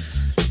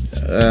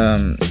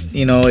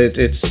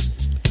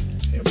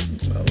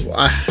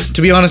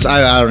 to be honest,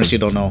 I honestly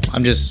don't know.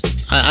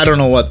 I don't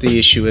know what the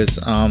issue is.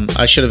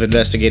 I should have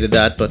investigated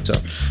that, but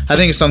I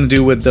think it's something to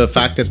do with the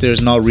fact that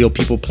there's not real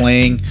people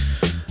playing,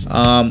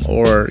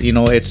 or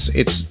it's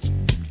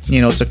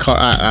a car.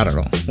 I don't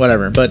know,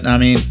 whatever. But I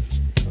mean,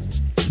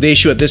 the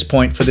issue at this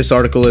point for this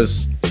article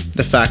is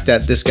the fact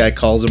that this guy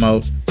calls him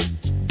out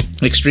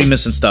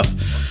extremists and stuff.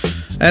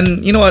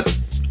 And you know what?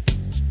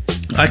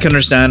 I can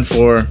understand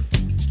for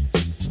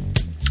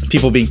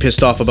people being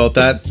pissed off about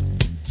that,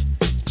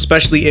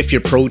 especially if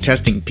you're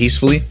protesting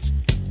peacefully.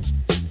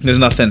 There's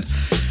nothing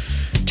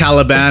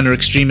Taliban or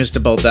extremist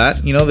about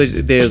that. You know,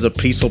 there's a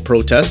peaceful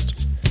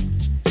protest.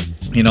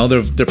 You know,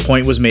 their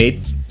point was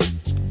made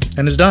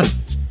and it's done.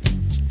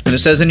 And it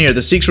says in here,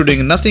 the Sikhs were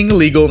doing nothing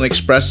illegal in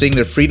expressing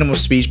their freedom of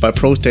speech by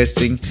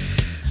protesting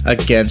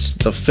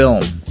against the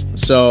film.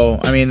 So,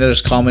 I mean,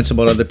 there's comments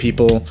about other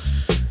people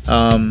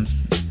down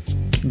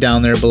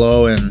there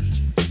below, and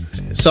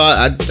so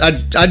I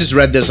just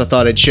read this. I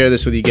thought I'd share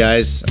this with you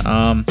guys.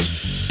 On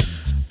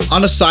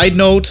a side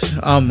note,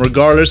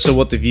 regardless of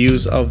what the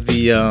views of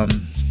the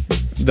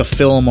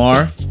film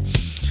are,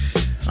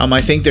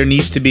 I think there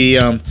needs to be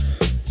a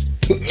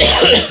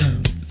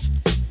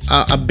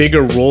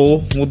bigger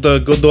role with the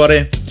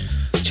Gurdwara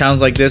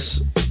channels like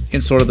this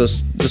in sort of the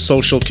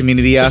social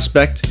community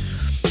aspect.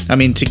 I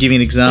mean, to give you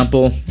an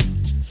example,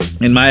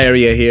 in my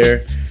area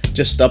here,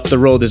 just up the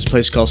road, there's a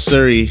place called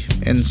Surrey.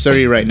 And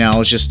Surrey right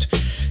now is just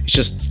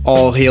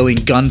all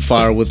hailing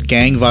gunfire with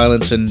gang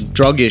violence and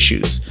drug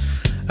issues.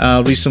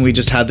 Recently, we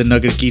just had the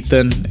Nagar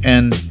Kirtan,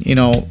 and you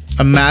know,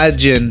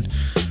 imagine,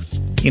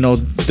 you know,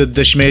 the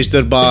Dashmesh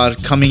Darbar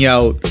coming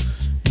out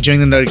during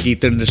the Nagar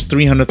Kirtan. There's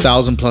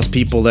 300,000 plus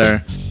people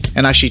there,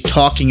 and actually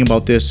talking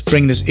about this,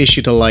 bring this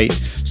issue to light,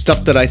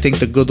 stuff that I think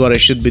the Gurdwara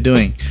should be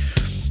doing.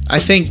 I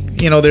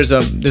think, you know, there's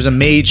a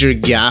major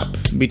gap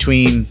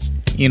between,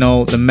 you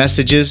know, the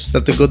messages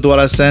that the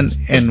Gurdwara sent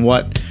and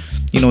what,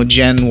 you know,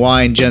 Gen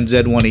Y and Gen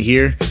Z want to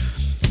hear.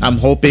 I'm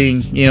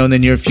hoping, you know, in the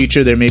near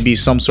future there may be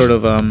some sort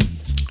of a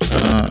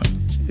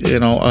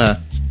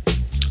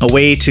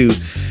way to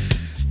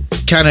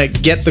kind of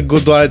get the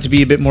Gurdwara to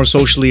be a bit more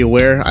socially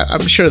aware.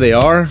 I'm sure they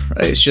are.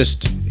 It's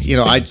just, you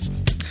know, I'm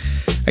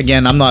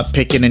not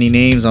picking any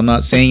names. I'm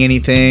not saying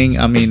anything.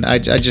 I mean, I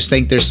just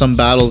think there's some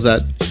battles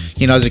that,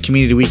 you know, as a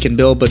community we can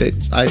build, but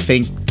I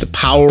think the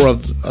power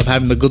of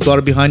having the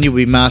Gurdwara behind you will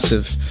be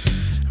massive.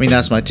 I mean,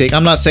 that's my take.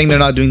 I'm not saying they're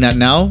not doing that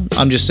now.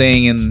 I'm just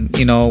saying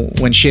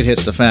when shit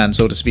hits the fan,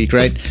 so to speak,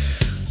 right?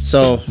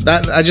 So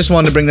that I just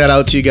wanted to bring that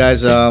out to you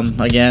guys.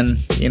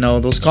 Again, you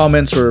know, those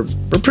comments were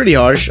pretty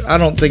harsh. I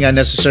don't think I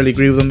necessarily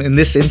agree with them in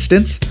this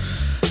instance,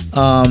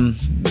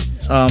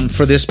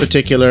 for this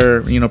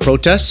particular, you know,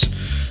 protest.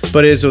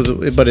 But it is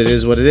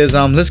what it is.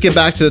 Let's get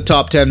back to the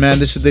top 10, man.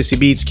 This is Desi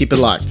Beats. Keep it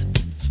locked.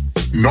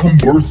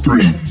 Number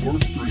 3.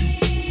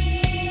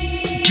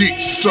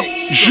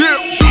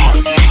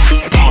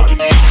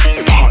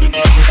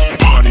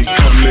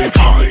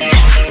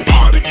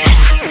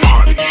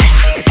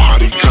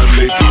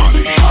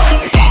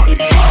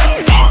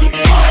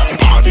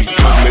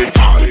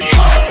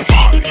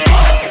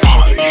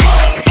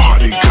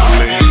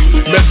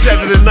 मैं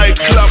Saturday night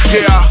club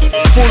गया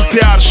full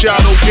तैयार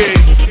शारों के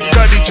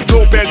गाड़ी च दो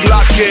peg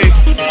लाके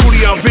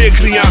कुड़ियां वेख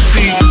रहियां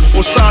सी ओ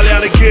सालियां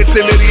ने गेट ते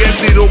मेरी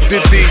एंट्री रोक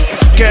दित्ती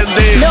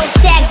कहंदे No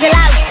stags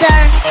allowed sir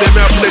ते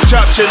मैं अपने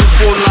चाचे नूं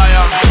फोन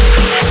लाया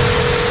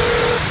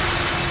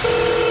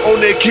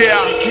ओने क्या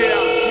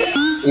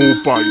ओ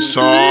भाई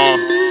साहब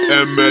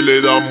एमएलए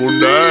दा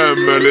मुंडा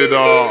एमएलए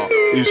दा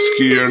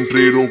इसकी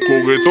एंट्री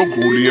रोकोगे तो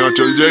गोलियां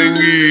चल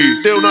जाएंगी।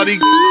 ते उनारी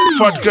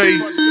फट गई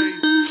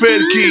फिर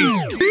की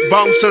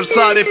बाउंसर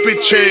सारे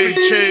पिछे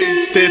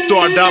ते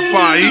तुहाडा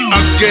भाई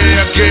अगे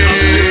अगे।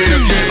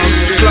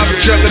 क्लब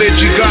च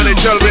अंग्रेजी गाने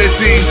चल रहे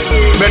सी,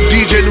 मैं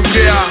डीजे नू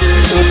कहा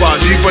ओ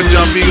भाजी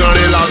पंजाबी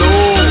गाने ला दो।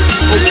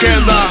 ओ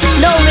कहंदा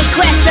No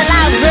requests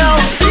allowed bro।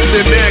 ते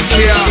मैं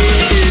कहा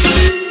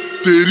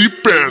तेरी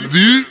भैन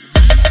दी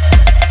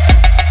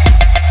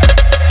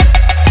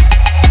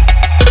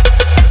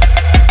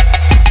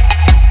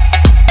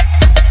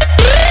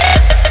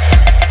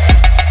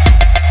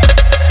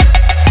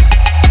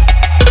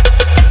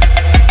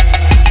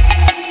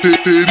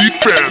तेरी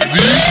भैन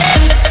दी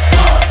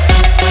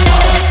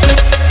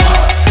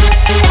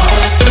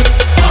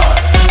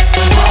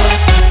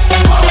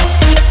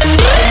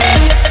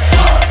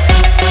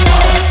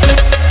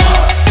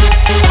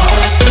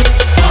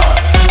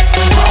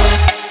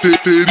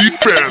तेरी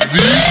भैन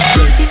दी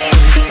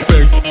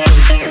पैग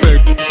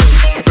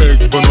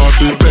बना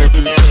दे पैग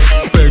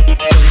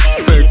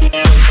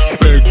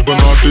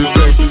बना दे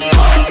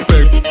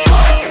पैग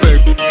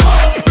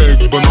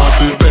बना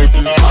दे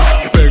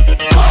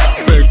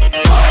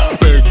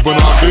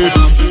बना दे।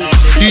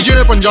 डीजे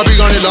ने पंजाबी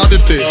गाने ला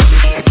दिते,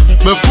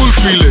 मैं फुल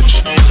फील च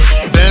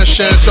डैंस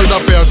शैंस चलदा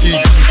पिया सी।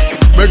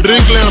 मैं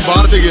ड्रिंक लैन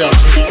बाहर ते गया,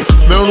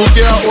 मैं उन्होंने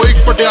कहा ओ एक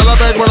पटियाला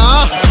पैग बना।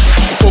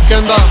 ओ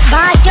कहंदा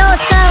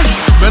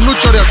मैनू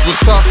चढ़िया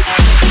गुस्सा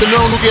ते मैं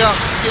उन्होंने कहा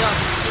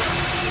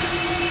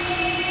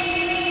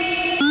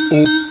ओ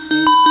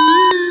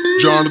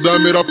जानदा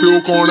मेरा प्यो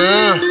कौन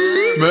है?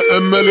 मैं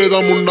MLA दा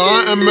मुंडा,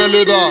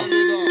 MLA दा।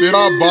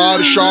 तेरा बार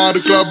शार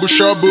क्लब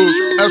शब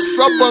ए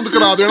सब बंद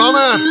करा देना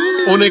मैं।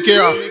 उन्हें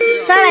कहा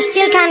Sir, I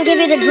still can't give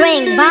you the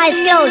drink. Bar is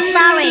closed.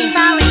 Sorry।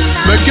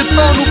 मैं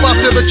कितना उन्होंने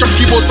पासे ते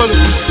चक्की बोतल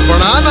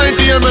बना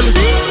 90 ml।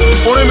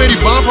 उन्हें मेरी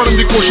बांह फड़न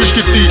दी कोशिश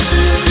की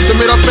ते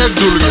मेरा पैग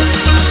जुल गया।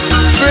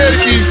 फिर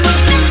की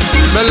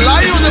मैं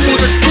लाई उहदे मुंह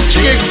ते खिच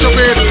के एक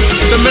चपेट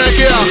ते मैं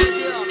कहा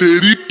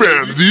तेरी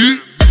भैन दी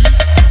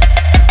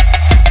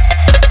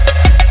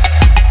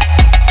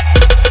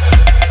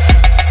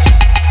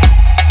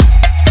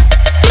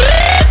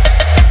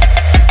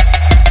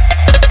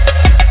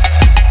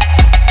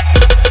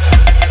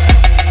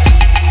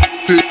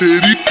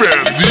तेरी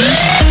भैन दी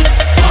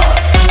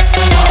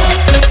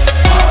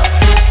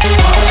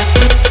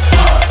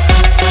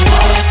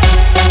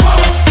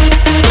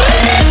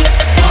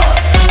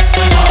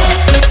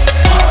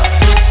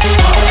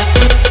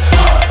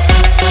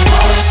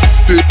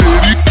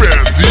तेरी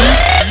भैन दी।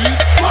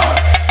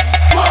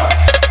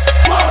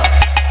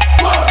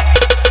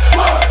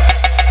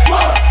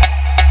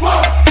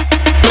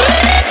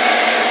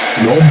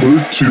 Number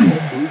 2।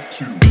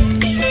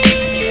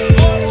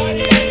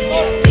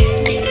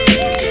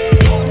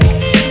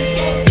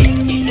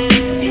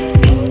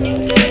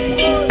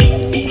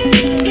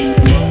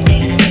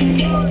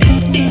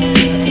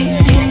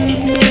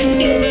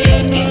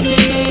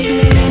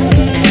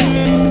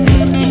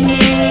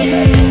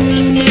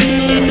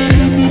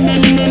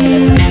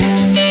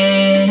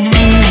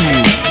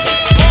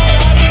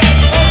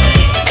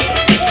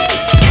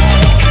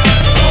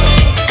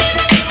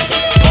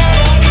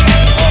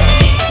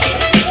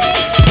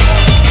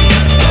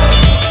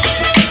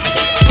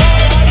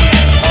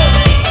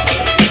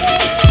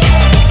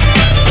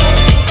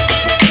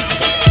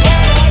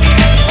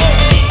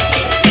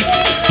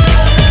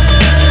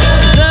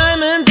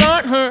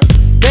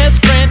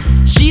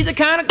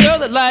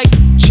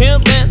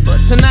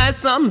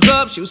 Something's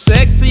up, she was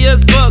sexy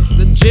as fuck.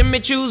 The Jimmy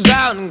Choo's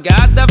out and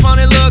got that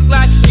funny look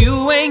like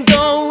you ain't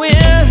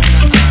going.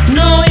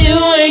 No, you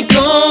ain't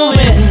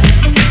going.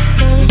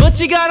 But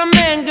you got a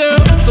man, girl,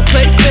 so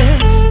play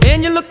fair.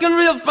 And you're looking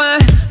real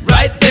fine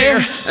right there.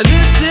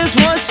 This is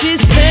what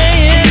she's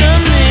saying to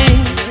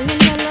me.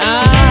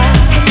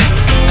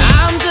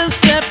 I'm just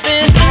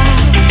stepping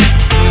out,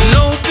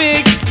 no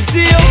big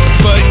deal.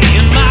 But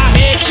in my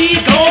head,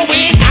 she's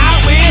going out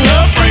with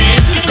her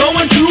friends,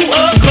 going to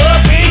a club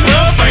with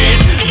her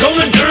friends,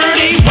 going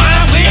dirty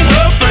wine with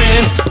her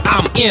friends.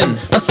 I'm in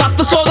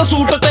 700 da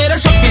suit tera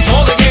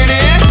 2600 de gene,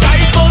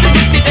 250 di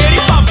jutti teri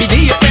pampi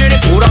di pene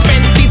pura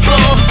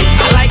 2500.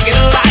 I like it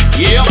a lot,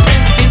 yeah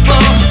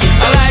 2500.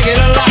 I like it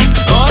a lot.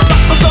 Oh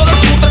 700 da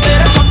suit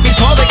tera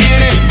 2600 de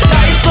gene,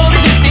 250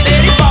 di jutti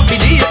teri pampi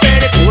di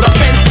pene pura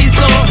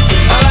 2500.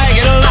 I like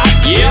it a lot,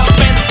 yeah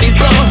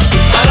 2500.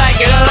 I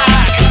like it a lot.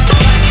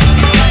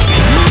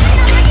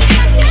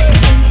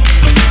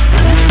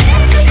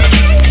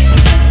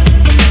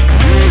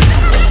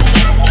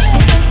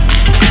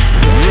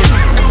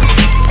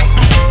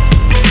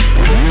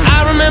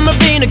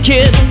 A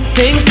kid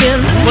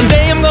thinking one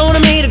day I'm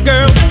gonna meet a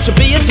girl, she'll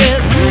be a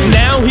 10.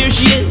 Now here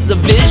she is, a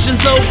vision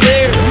so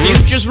clear.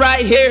 Future's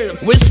right here,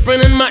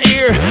 whispering in my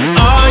ear.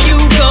 Are you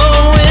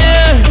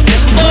going?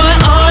 Boy,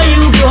 are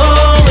you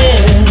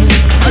going?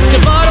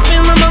 Caught up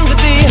in the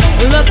Mangati,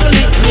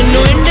 luckily you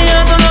know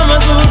India don't know my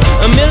soul,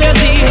 a million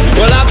tea.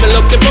 Well, I've been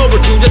looking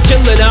forward to just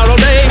chilling out all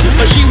day,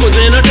 but she was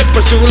in a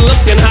different suit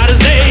looking hot as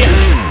day.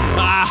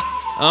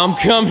 I'm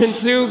coming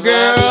too,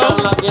 girl.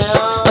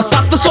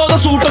 700 the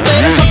suit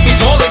ਤੇਰੇ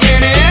 2600 ਦੇ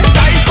ਗਹਿਣੇ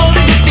 250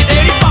 ਦੀ ਜੁੱਤੀ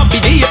ਤੇਰੀ ਭਾਬੀ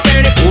ਦੀ ਏ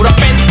ਭੈਣੇ ਪੂਰਾ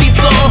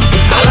 3500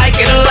 I like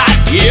it a lot,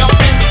 yeah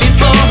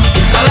 3500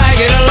 I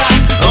like it a lot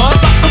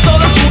 700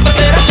 the suit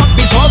ਤੇਰੇ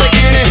 2600 ਦੇ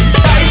ਗਹਿਣੇ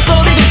 250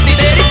 ਦੀ ਜੁੱਤੀ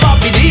ਤੇਰੀ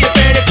ਭਾਬੀ ਦੀ ਏ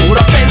ਭੈਣੇ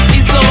ਪੂਰਾ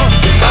 3500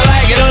 I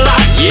like it a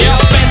lot, yeah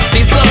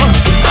 3500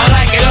 I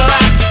like it a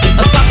lot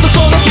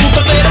 700 the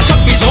suit ਤੇਰੇ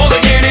 2600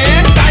 ਦੇ ਗਹਿਣੇ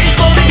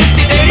 250 ਦੀ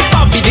ਜੁੱਤੀ ਤੇਰੀ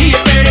ਭਾਬੀ ਦੀ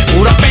ਏ ਭੈਣੇ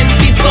ਪੂਰਾ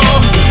 3500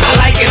 I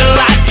like it a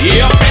lot,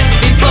 yeah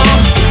 3500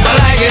 I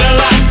like it a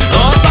lot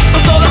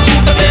 700 the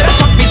suit ਤੇਰਾ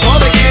 2600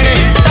 ਦੇ ਗਹਿਣੇ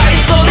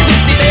 250 ਦੀ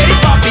ਜੁੱਤੀ ਤੇਰੀ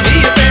ਭਾਬੀ ਦੀ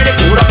ਏ ਭੈਣੇ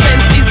ਪੂਰਾ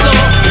 3500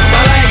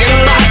 I like it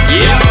a lot,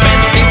 yeah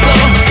 3500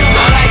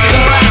 I like it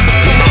a lot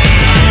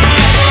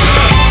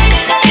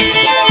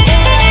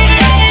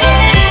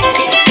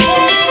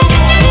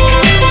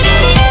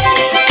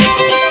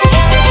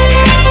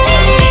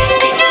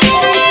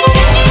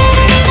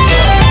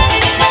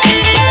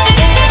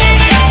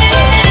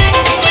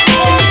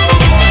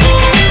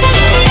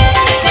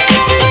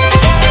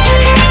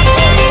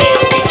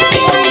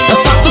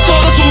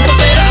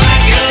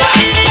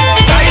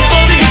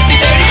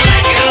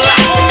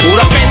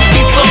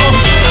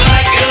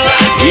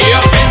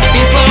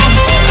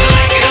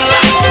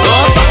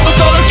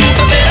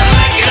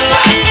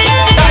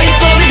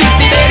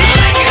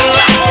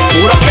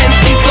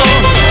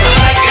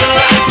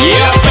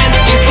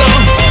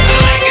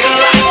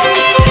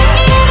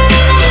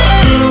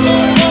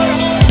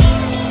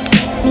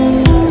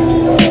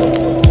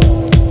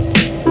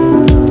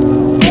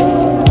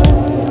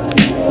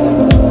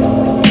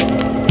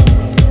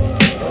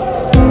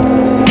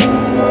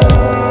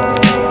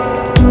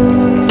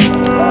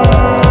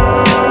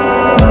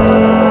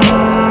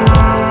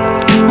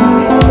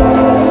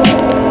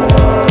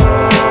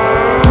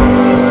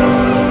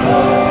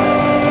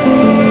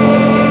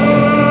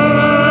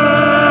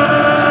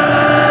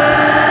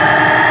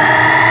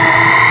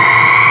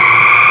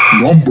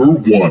Number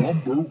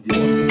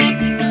one.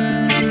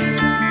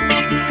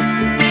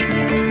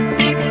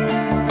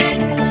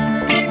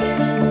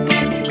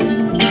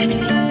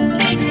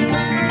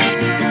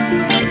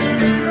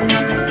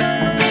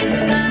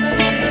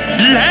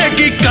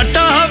 ਲੈਗੀ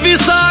ਕਟਾ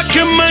ਵਿਸਾਖ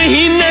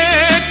ਮਹੀਨੇ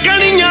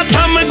ਕਣੀਆਂ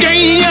ਥੰਮ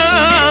ਗਈਆਂ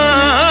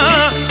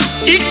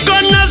ਇੱਕੋ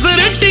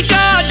ਨਜ਼ਰ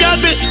ਟਿਕਾ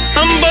ਜਦ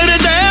ਅੰਬਰ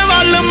ਦੇ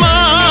ਵੱਲ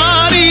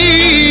ਮਾਰੀ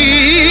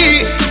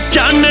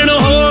ਚਾਨਣ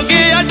ਹੋ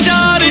ਗਿਆ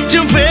ਚਾਰ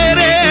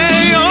ਚੁਫੇਰੇ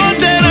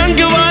ਉਹਦੇ ਰੰਗ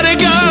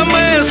ਵਰਗਾ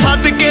ਮੈਂ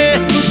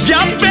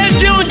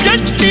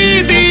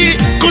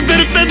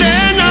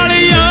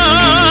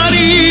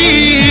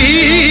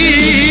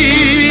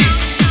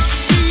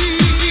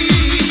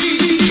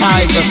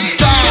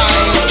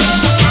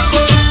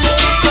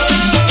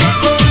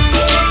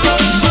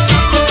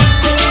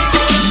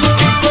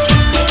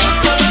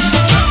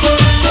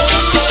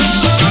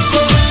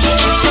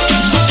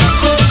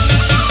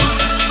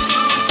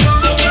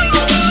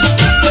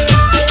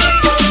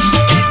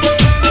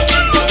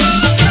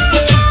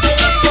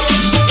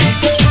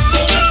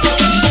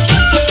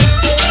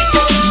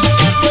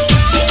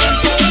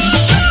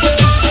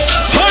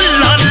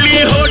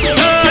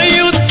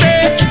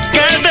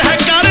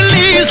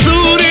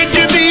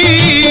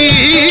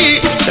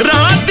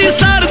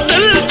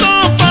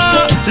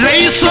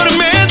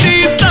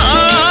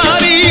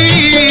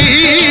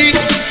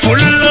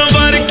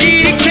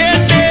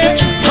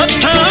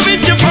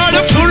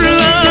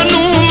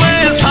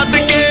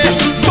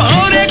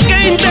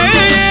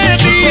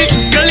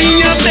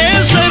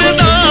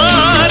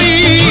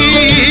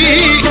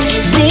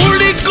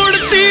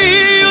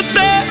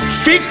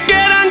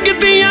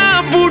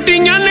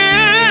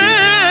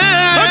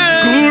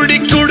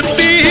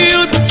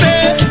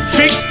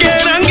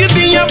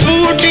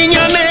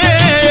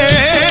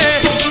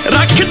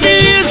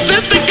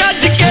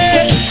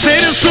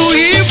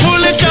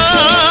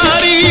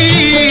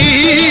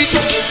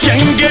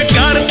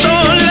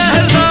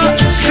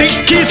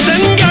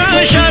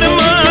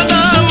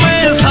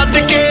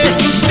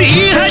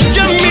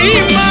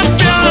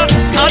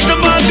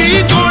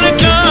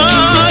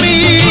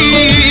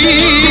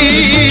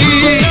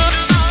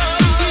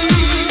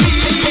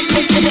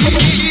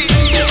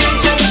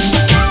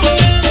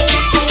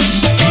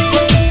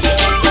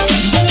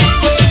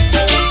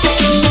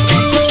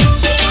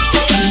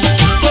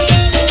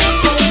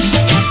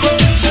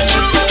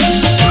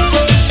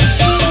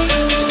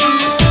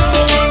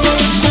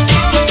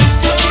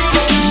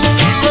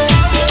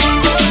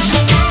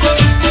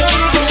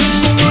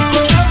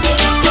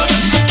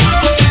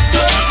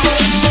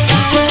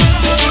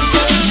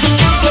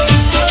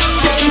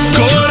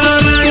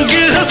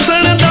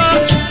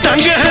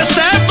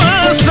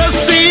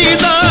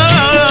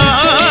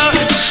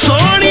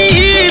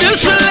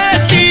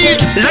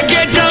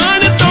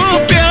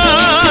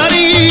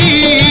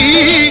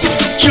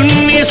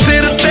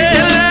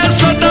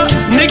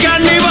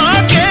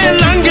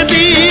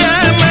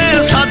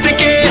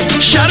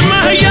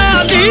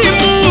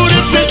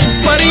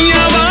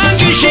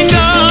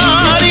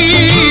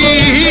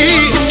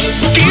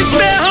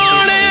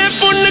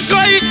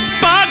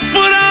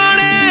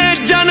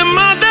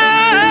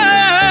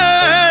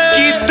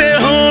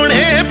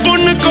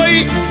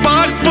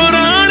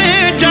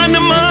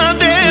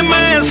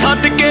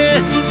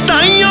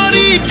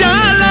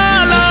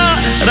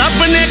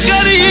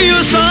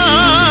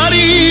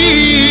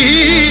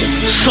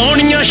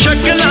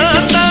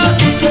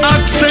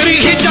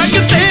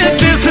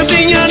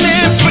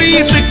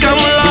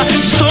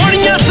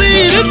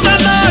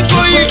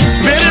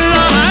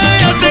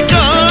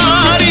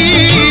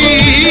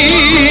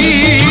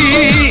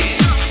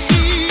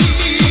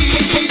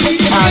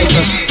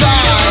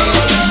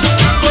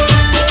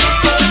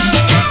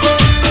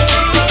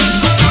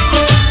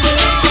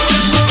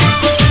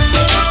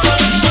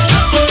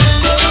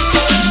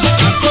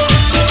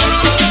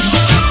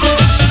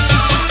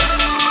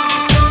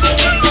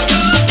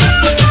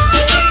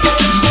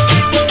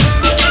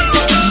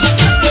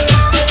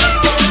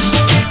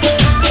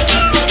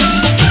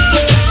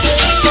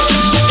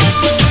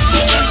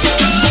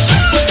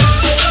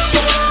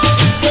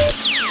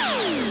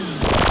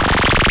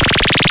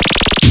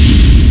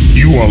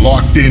You are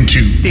locked into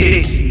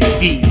Desi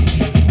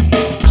Beats.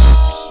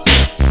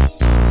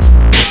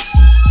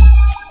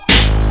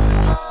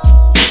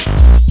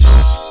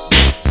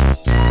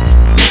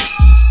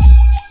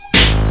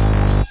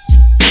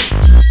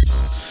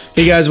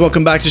 Hey guys,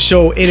 welcome back to the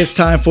show. It is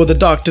time for the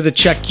doctor to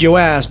check your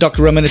ass.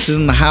 Dr. Reminisce is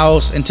in the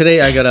house, and today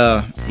I got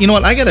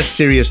a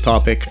serious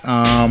topic.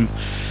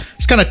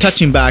 It's kind of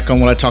touching back on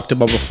what I talked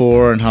about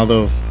before and how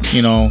the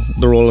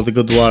role of the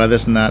Gurdwara,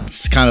 this and that.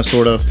 It's kind of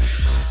sort of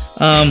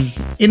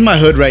in my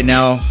hood right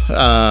now.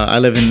 I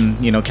live in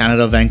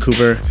Canada,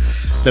 Vancouver.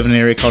 Live in an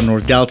area called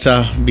North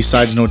Delta.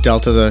 Besides North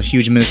Delta, there's a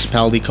huge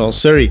municipality called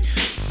Surrey.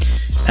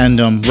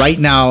 And right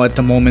now, at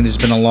the moment, there's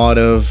been a lot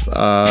of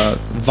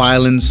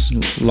violence,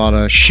 a lot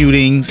of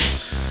shootings,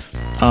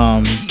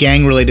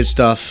 gang-related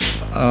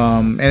stuff,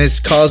 and it's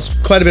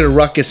caused quite a bit of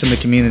ruckus in the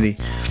community.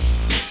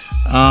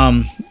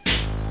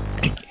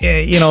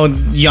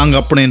 Young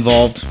upbringing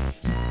involved,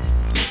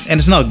 and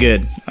it's not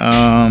good.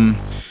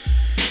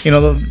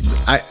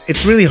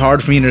 It's really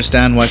hard for me to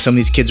understand why some of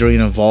these kids are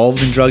even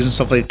involved in drugs and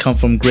stuff. They come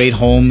from great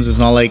homes. It's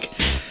not like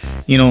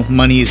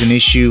money is an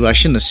issue. I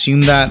shouldn't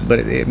assume that, but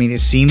it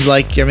seems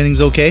like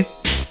everything's okay.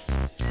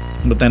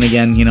 But then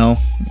again,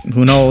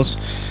 who knows?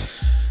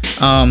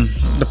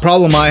 The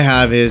problem I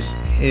have is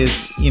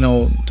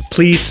the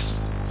police,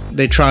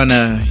 they're trying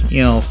to,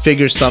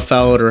 figure stuff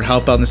out or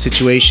help out in the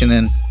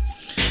situation,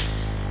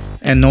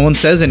 and no one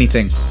says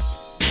anything.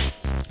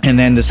 And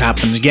then this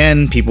happens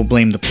again. People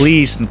blame the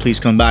police, and the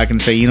police come back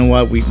and say, you know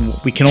what, we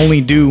can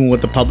only do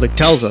what the public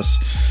tells us.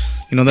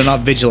 They're not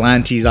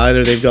vigilantes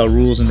either. They've got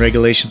rules and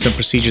regulations and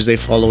procedures they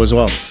follow as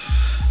well.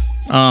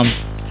 And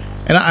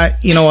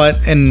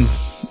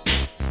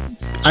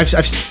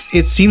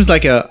it seems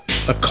like a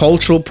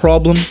cultural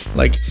problem.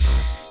 Like,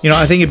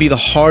 I think it'd be the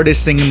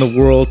hardest thing in the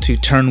world to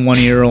turn one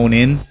of your own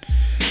in.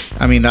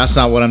 That's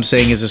not what I'm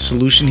saying is a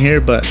solution here,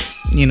 but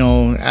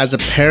as a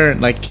parent,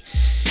 like,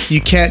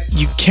 you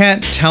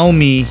can't tell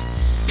me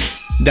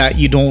that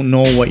you don't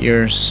know what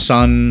your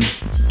son,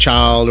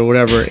 child, or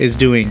whatever is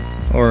doing.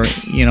 Or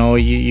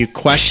you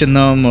question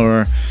them,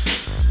 or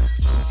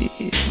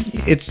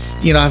it's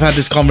I've had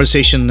this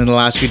conversation in the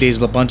last few days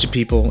with a bunch of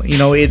people.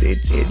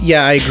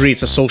 Yeah, I agree,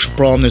 it's a social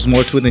problem. There's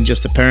more to it than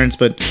just the parents,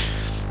 but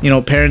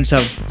parents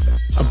have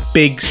a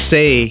big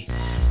say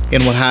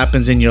in what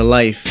happens in your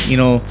life.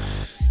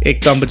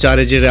 Ekdam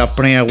bechare ਜਿਹੜੇ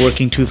ਆਪਣੇ ਆ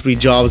working 2-3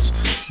 jobs,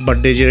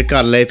 ਵੱਡੇ ਜਿਹੜੇ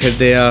ਘਰ ਲੈ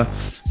ਫਿਰਦੇ ਆ,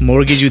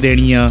 mortgage ਵੀ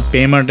ਦੇਣੀ ਆ,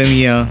 payment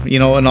ਵੀ ਆ,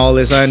 and all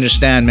this. I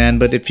understand, man,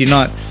 but if you're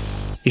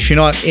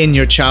not in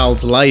your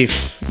child's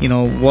life,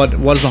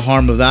 what is the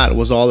harm of that?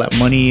 Was all that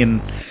money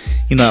and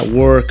that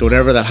work or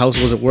whatever, that house,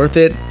 was it worth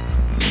it?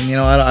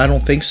 I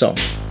don't think so.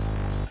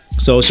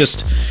 So it's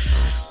just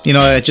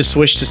I just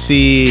wish to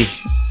see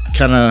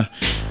kind of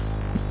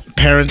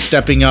parents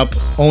stepping up,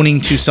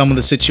 owning to some of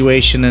the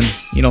situation, and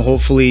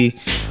hopefully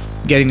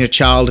getting their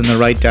child in the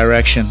right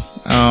direction.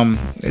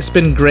 It's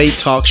been great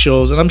talk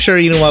shows, and I'm sure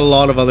a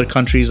lot of other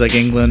countries like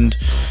England,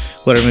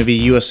 whatever, maybe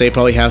USA,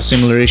 probably have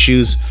similar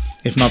issues,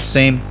 if not the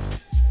same.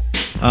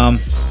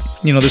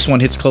 This one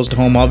hits close to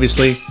home,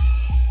 obviously.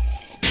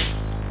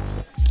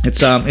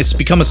 It's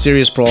become a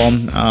serious problem.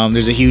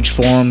 There's a huge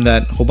forum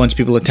that a whole bunch of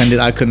people attended.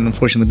 I couldn't,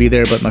 unfortunately, be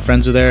there, but my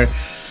friends were there.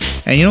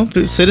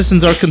 And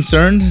citizens are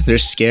concerned.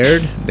 They're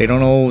scared. They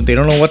don't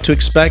know what to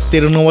expect. They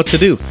don't know what to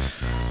do,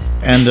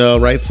 and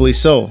rightfully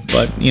so.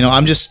 But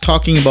I'm just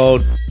talking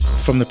about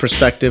from the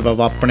perspective of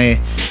apne,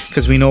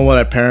 because we know what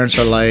our parents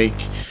are like.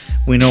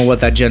 We know what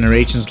that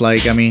generation's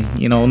like.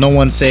 No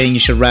one's saying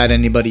you should rat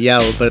anybody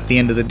out, but at the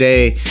end of the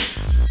day,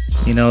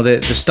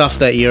 the stuff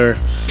that your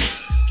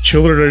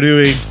children are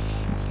doing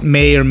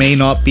may or may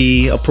not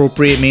be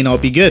appropriate, may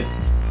not be good.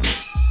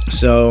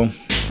 So,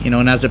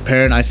 and as a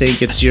parent, I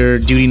think it's your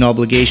duty and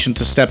obligation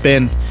to step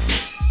in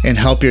and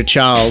help your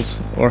child,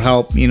 or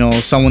help,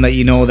 someone that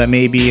that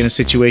may be in a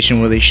situation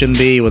where they shouldn't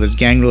be, whether it's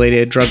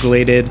gang-related,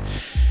 drug-related,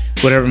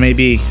 whatever it may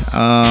be.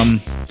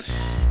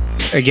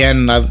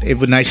 Again, it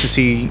would be nice to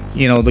see,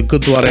 the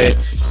Gurdwara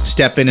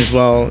step in as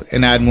well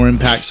and add more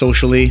impact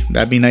socially.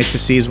 That'd be nice to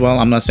see as well.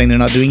 I'm not saying they're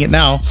not doing it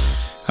now.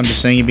 I'm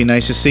just saying it'd be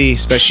nice to see,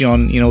 especially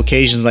on,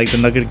 occasions like the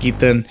Nagar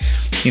Kirtan,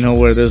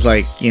 where there's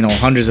like,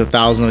 hundreds of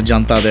thousands of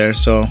janta there.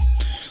 So,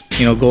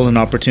 golden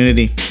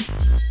opportunity.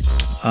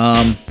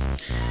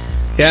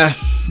 Yeah,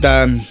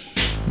 that's,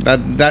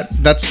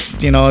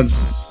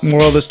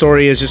 moral of the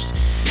story is just,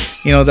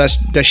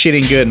 that shit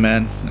ain't good,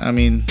 man.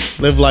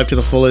 Live life to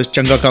the fullest.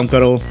 Changa kam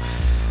karo.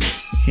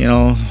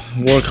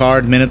 Work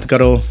hard, minute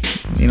karo.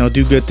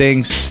 Do good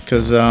things,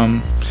 because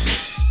that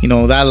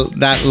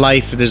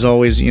life, there's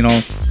always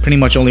pretty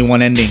much only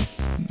one ending,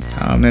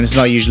 and it's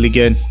not usually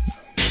good.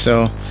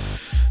 So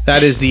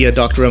that is the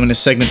Dr. Reminisce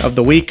segment of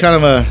the week. Kind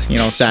of a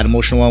sad,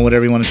 emotional one,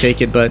 whatever you want to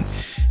take it, but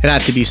it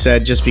had to be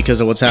said just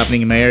because of what's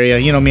happening in my area.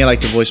 Me, I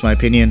like to voice my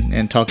opinion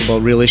and talk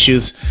about real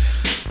issues.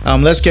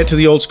 Let's get to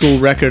the old school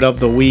record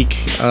of the week.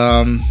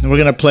 We're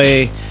gonna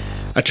play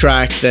a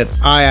track that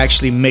I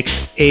actually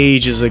mixed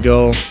ages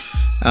ago.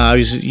 I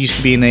used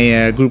to be in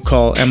a group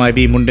called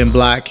MIB Mundin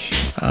Black.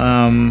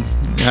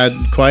 Had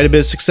quite a bit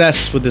of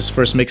success with this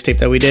first mixtape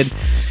that we did.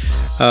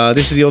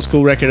 This is the old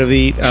school record of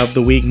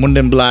the week,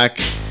 Mundin Black.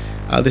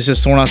 This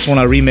is Sona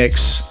Sona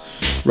remix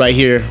right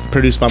here,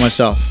 produced by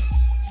myself.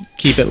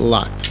 Keep it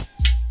locked.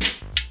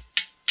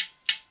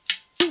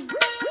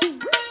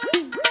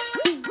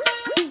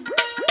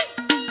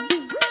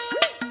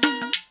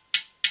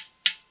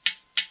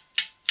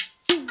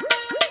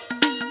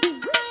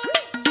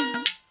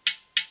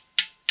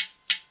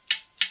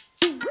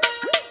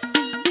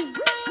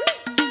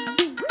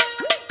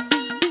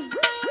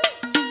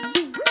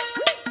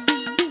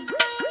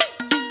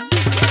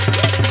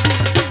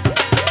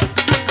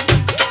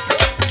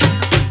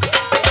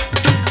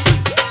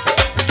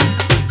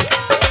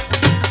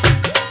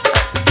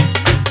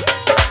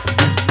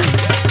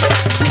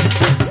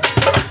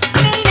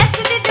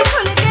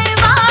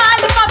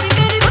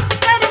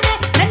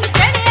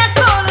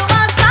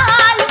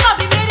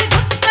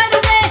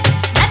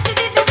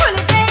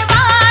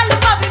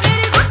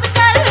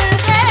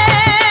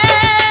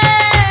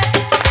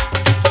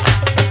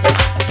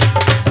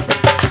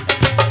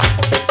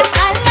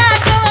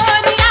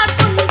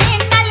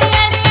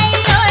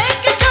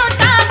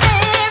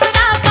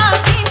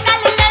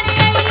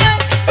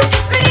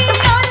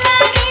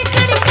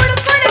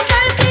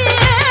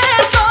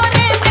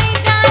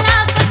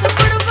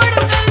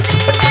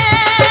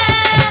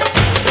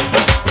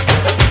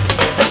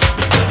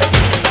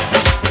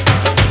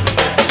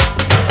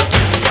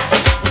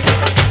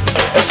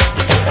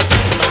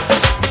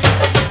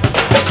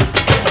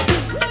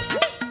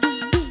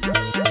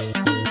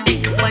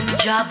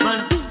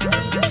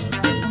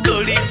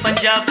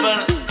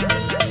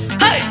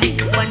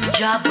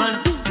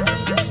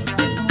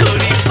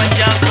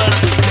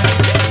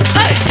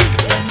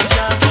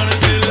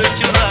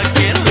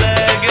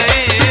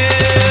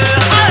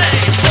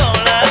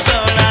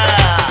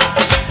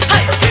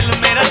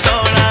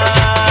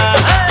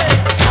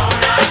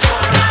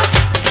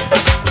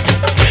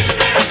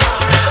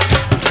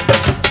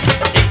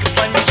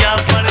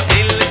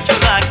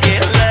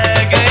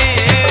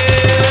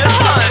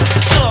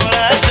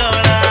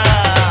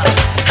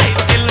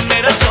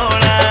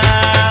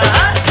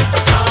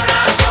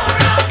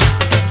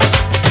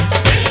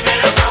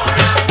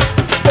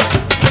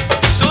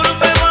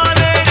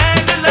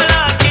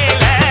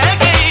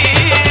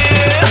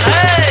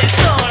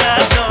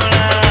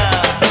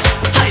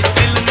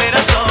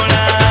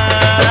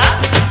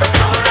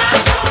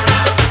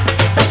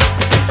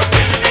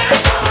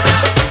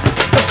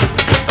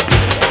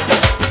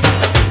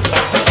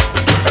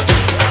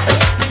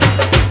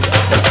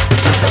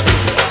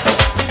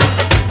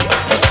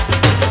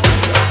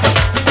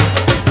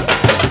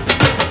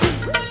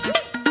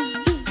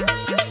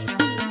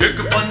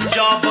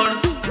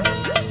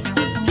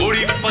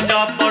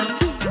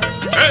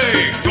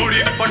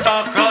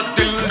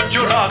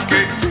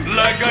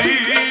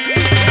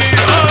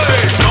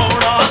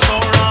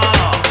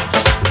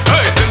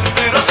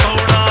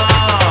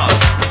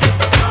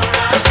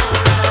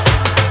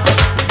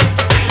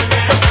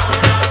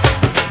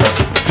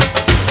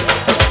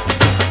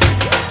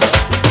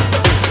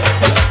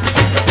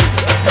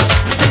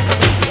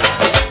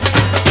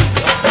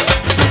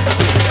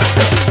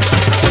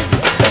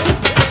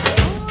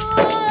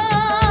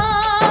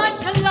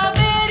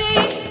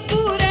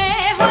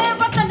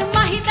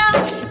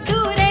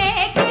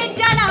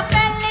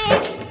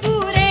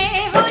 पूरे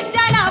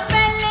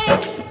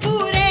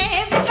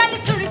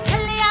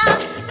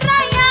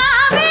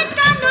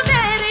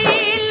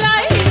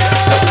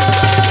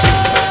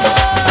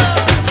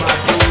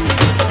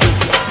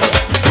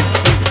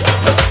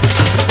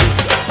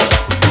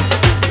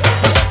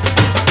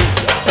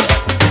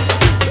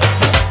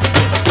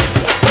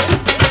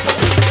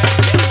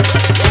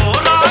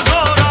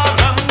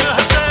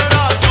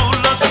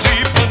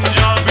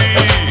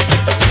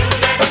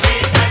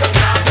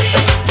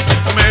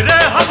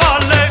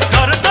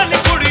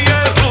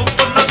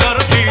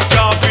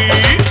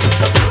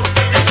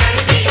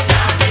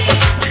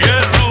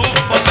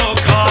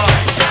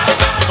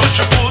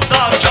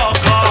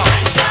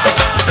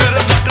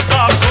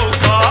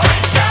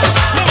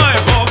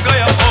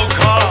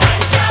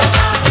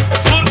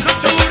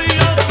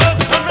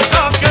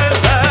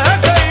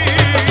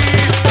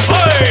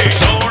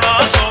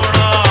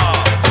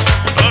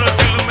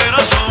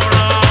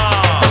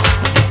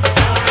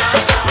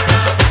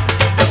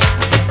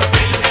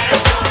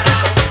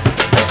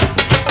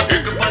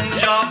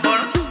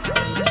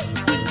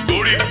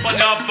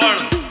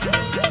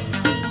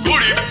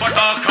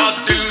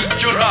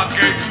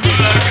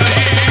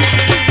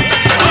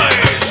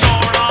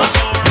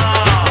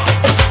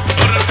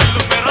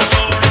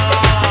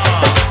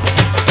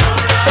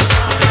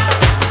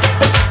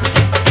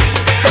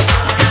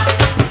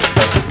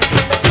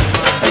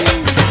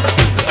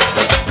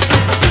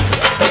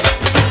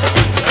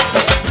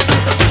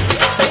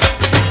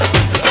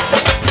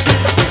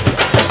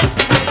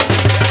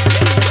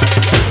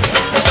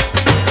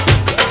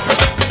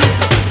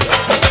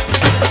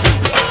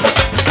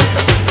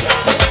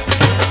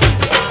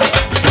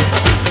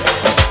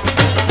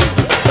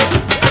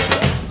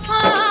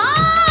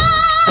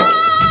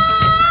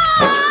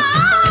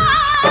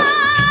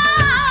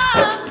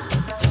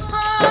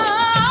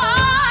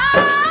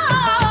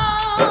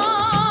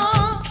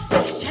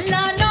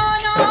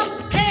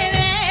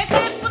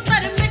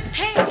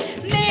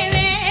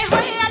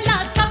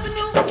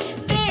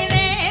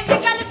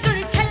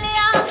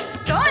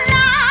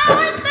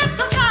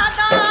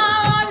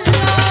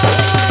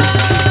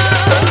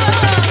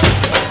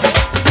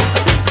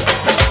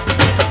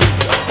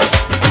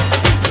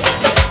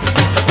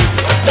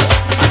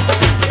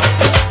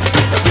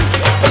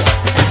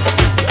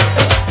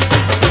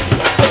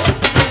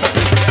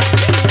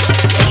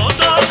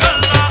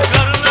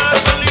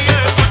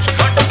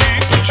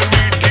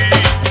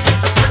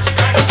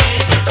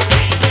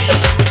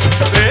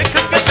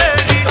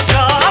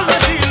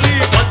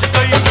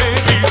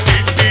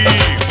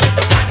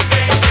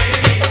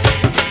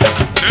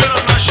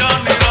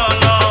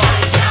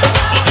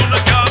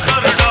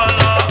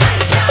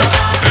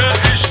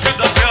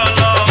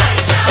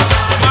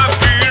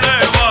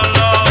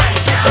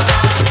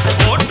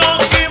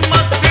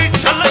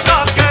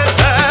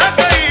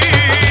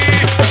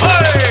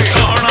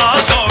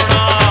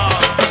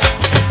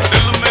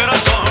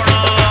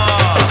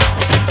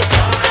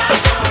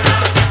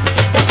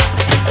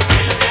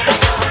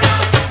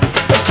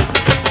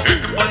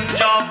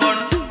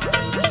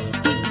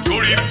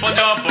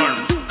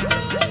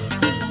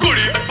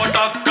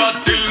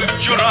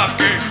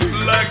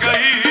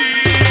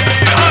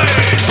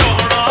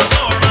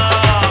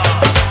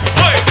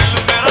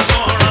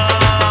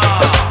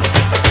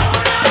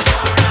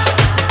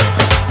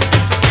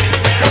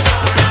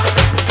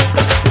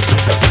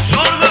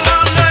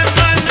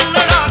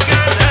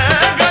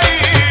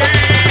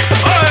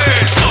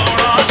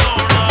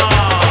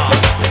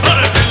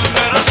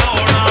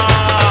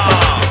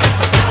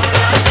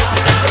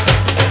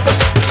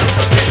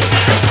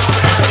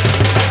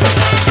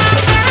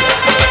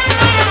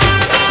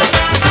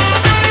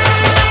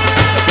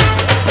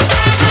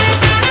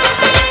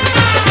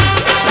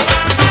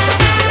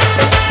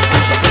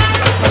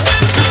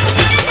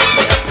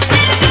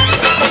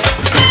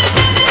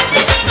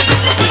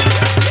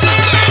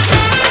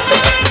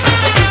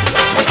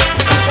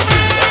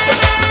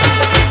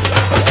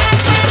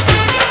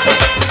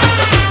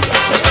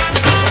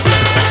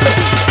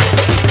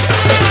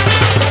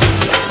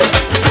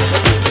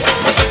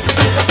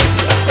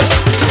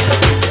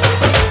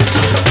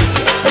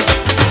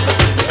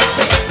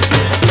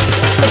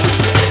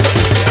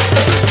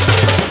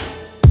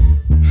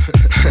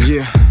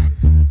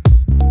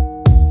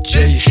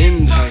Jay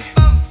Hind,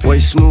 way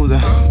smoother.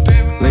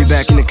 Lay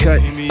back in the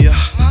cut.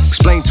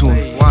 Explain to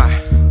him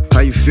why. How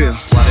you feel?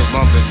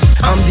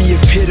 I'm the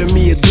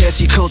epitome of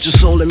Desi culture,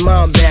 soul and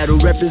mind battle,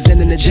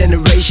 representing a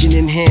generation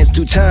enhanced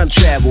through time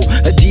travel.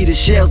 Adidas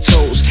shell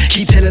toes,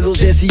 keep telling those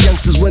Desi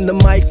youngsters when the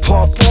mic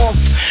pop off.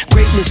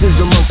 Greatness is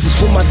amongst us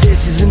for my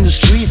Desis in the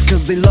streets,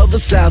 cause they love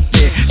us out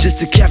there. Just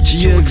to capture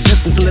your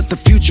existence and let the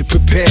future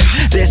prepare.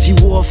 Desi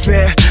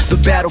warfare, the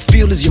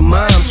battlefield is your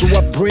mind, so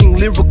I bring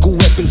lyrical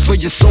weapons for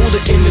your soul to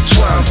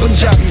intertwine.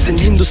 Punjabis and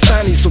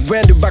Hindustanis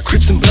surrounded by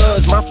Crips and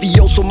Bloods,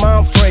 mafioso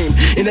mind frame,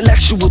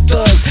 intellectual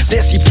thugs.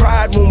 Desi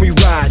pride when we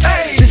ride.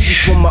 Hey. This is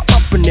for my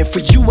opponent, for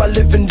you I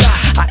live and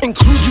die. I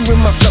include you in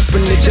my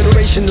supplement,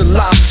 generation of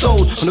lost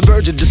souls on the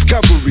verge of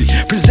discovery.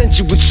 Present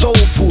you with soul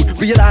food,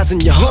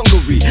 realizing you're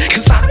hungry.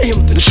 Cause I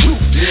am the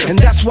truth, and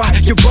that's why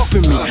you're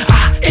bumping me.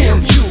 I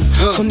am you,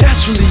 so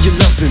naturally you're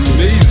loving me.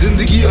 मेरी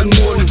जिंदगी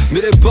अनमोल,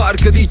 मेरे बार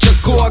कदी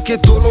चक्को आके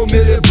तोलो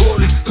मेरे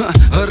बोल.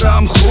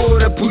 हराम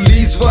खोर है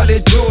पुलिस वाले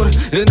चोर,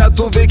 ना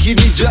तो वेखी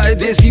नहीं जाए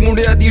देसी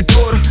मुंडिया दी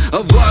टोर.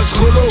 आवाज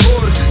खोलो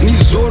और नी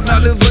जोर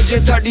नाल वजे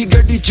ताड़ी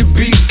गड्डी च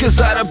बीक के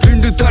सारा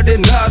पिंड ताड़े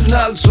नाल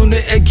नाल सुने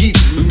ए गीत.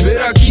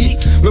 मेरा की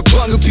मैं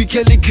भंग पी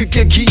के लिख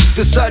के गीत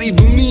ते सारी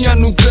दुनिया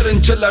नू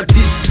करन चला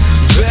ठीक.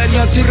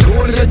 वैरियां ते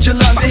गोलियां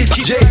चलांदे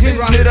जय हिंद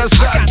मेरा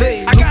साथ दे.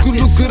 लुक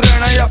लुक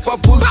रहना आपा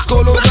पुलिस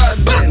कोलो रात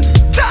बन.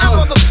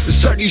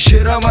 साड़ी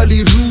शेरा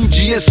वाली रूह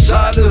जी ये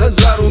साल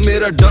हजारों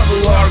मेरा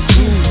double R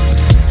crew.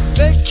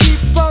 They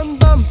keep on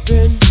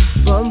bumping,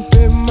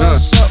 bumping my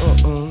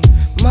song,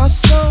 my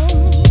song,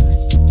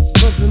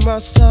 bumping my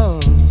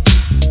song.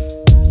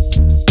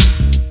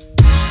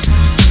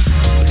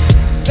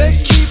 They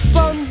keep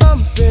on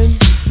bumping,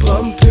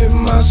 bumping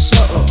my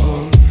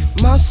song,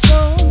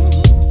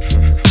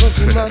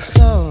 bumping my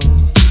song.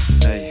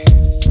 Hey.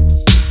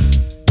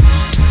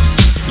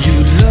 You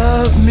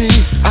love me,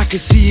 I can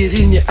see it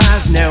in your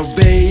eyes now,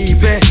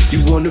 baby.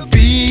 You wanna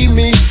be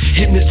me,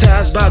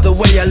 hypnotized by the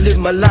way I live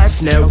my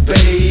life now,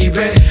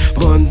 baby.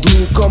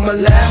 Bandook on my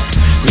lap,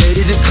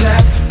 ready to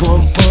clap,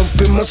 bump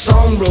bump in my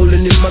song,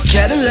 rolling in my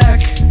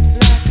Cadillac.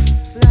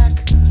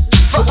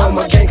 For all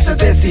my gangsters,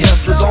 Desi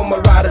hustlers, all my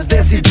riders,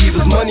 Desi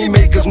divas, money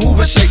makers,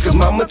 movers, shakers.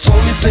 Mama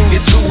told me sing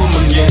it to them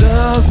again.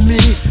 Love me,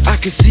 I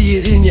can see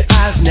it in your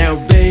eyes now,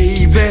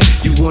 baby.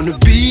 You wanna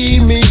be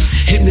me,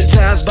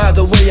 hypnotized by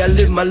the way I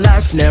live my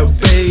life now,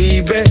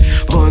 baby.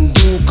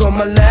 Bandook on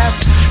my lap,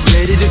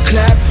 ready to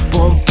clap,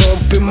 bump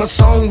bump in my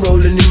song,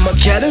 rolling in my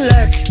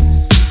Cadillac.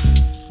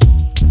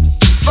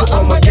 For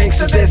all my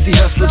gangsters, Desi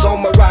hustlers, all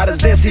my riders,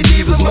 Desi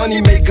divas, money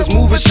makers,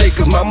 movers,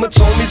 shakers. Mama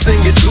told me sing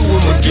it to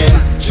them again.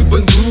 जो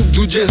बंदूक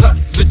दूजे हाथ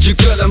विच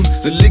कलम,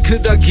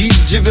 लिखदा गीत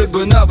जिवे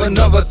बनावा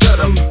नवा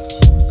धर्म.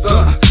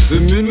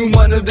 मैनू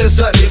मनदे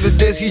सारे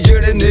विदेसी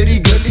जेड़े मेरी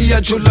गलियां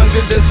चो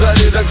लंघदे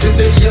सारे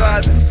रखदे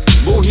याद.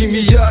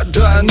 बोहीमी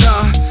यादाना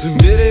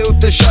मेरे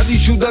उत्ते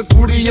शादीशुदा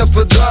कुड़ियां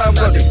फदा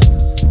वाले.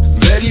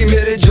 वैरी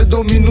मेरे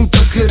जदों मैनू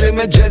टकरे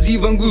मैं जैजी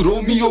वांगू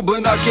रोमियो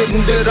बना के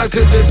मुंडे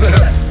रखदे पे.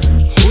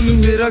 हुन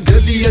मेरा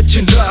गलियां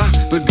चिंदा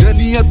पर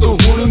गलियां तो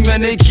हुन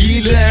मैंने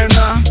की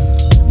लेना.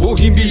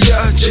 बोहीमिया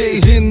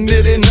जय हिंद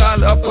मेरे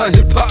नाल आपा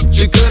हिप हॉप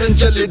च करन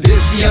चले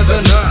देसियां दा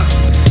ना.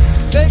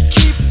 They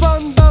keep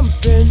on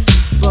bumping,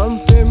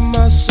 bumping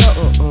my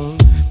song,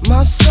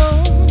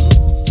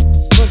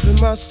 bumping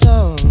my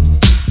song.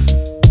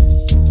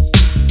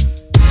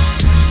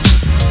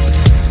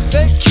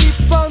 They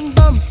keep on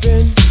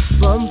bumping,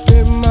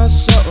 bumping my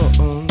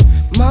song,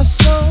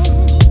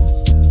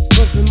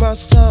 bumping my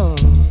song.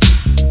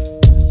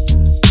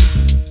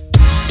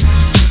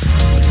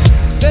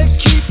 They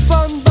keep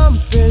on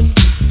bumping,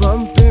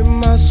 bumping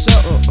my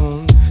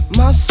song,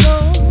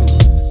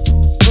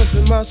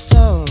 bumping my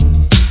song.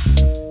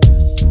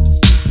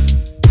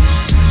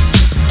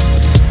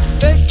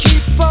 They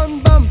keep on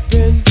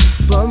bumping,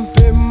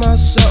 bumping my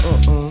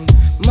song,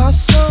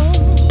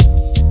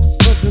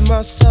 bumping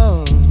my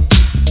song.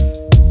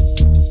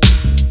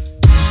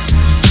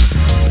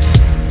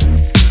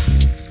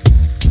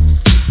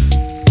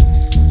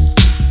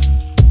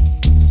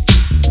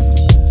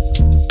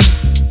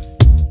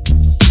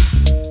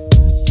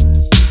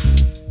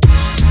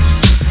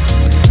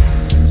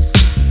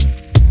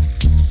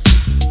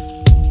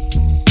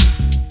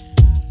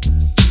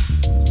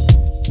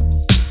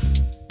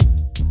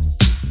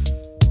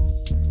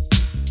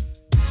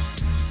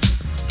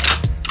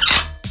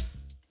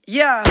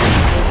 Yeah.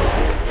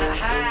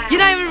 You're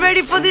not even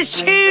ready for this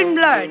tune,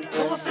 blood.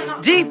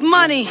 Deep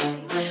money,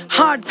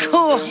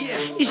 hardcore.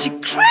 Is you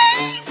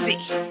crazy?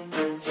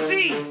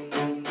 See,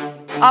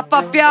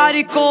 apa pyar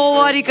ko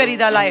wari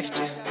karida life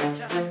ch.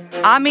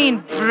 I mean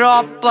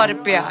proper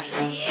pyar.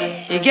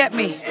 You get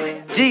me?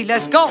 D,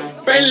 let's go.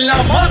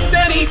 ਪਹਿਲਾਂ ਮੈਂ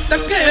ਤੇਰੀ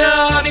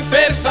ਤੱਕਿਆ ਨੀ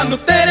ਫੇਰ ਸਾਨੂੰ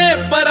ਤੇਰੇ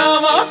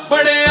ਪਰਾਵਾਂ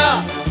ਫੜਿਆ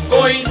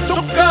ਕੋਈ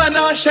ਸੁੱਕਾ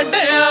ਨਾ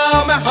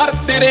ਛੱਡਿਆ ਮੈਂ ਹਰ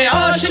ਤੇਰੇ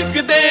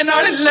ਆਸ਼ਿਕ ਦੇ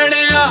ਨਾਲ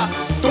ਲੜਿਆ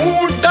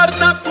ਤੂੰ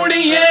ਡਰਨਾ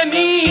ਕੁੜੀਏ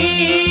ਨੀ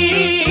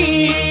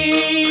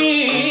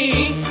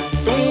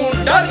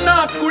ਤੂੰ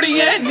ਡਰਨਾ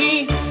ਕੁੜੀਏ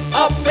ਨੀ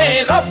आपे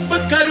रब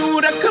करू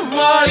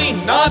रखवाली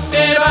ना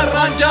तेरा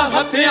रांझा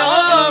हथ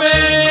आवे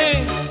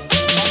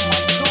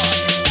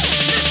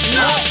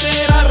ना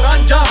तेरा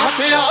रांझा हथ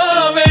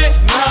आवे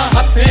ना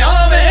हथ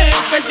आवे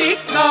गड्डी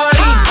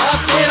काली ना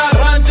तेरा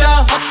रांझा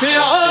हथ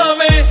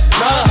आवे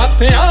ना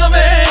हथ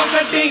आवे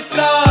गड्डी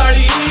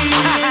काली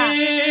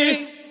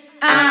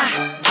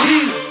do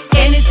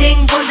anything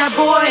for that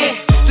boy.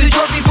 To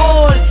Joby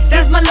Ball,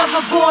 that's my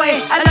lover boy.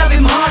 I love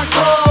him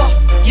hardcore.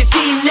 You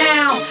see him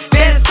now,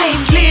 better stay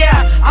clear.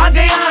 I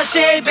got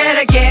shade,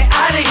 better get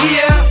out of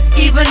here.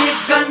 Even if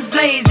guns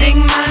blazing,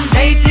 man's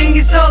hating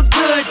is so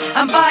good.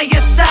 I'm by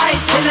your side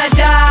till I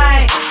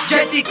die.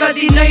 Jetty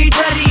kadi nahi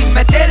dari,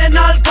 main tere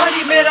naal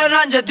khadi, mera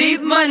Ranjha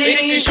deep money.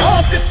 एक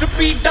शौक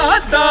स्पीडा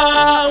दा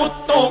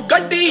उत्तों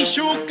गड्डी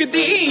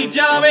शूकदी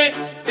जावे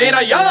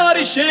तेरा यार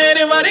शेर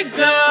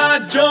वर्गा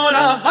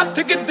जोरा हथ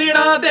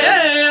गिद्दड़ा दे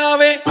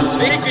आवे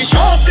एक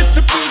शौक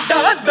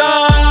स्पीडा दा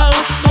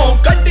उत्तों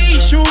गड्डी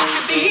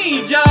शूकदी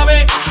जावे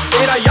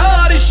तेरा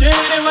यार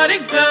शेर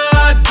वर्गा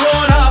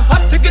जोरा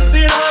हथ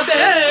गिद्दड़ा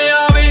दे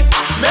आवे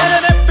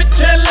मेरे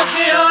पिछे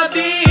लग्या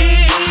दी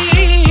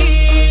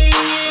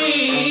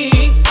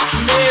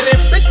मेरे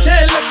पिछे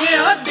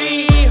लग्या दी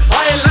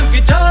हाय लंघ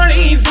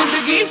जानी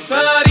जिंदगी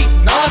सारी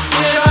ना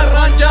तेरा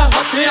रांझा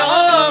हथ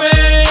आवे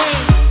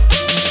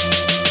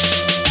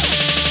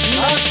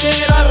ना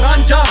तेरा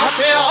रांझा हथ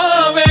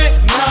आवे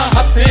ना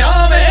हथ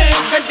आवे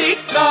गड्डी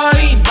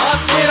काली ना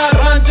तेरा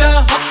रांझा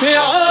हथ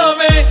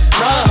आवे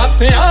ना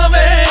हथ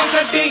आवे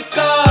गड्डी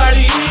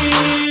काली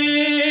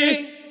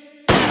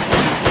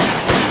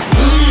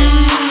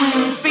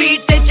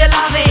Speed te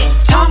chalave,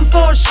 Tom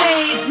Ford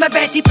shades. My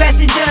Betty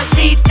passenger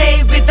seat, they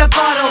with a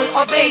bottle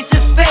of Ace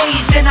of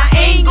Spades. And I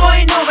ain't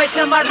going nowhere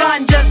till my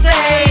Ranjha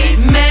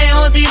says मैं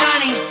हूँ दी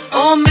रानी,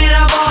 oh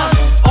मेरा boss.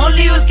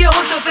 Only उसके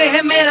होठों पे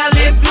है मेरा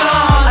lip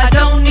gloss. I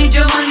don't need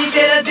your money,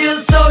 तेरा दिल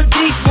so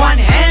deep.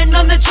 One hand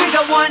on the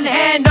trigger, one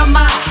hand on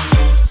my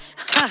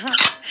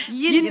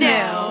you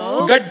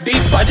know. गड्डी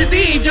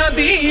भजदी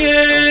जादी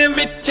ए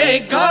विचे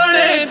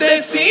गाले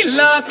देसी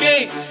लाके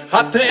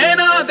हथ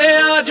इना दे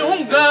आ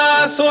जाऊंगा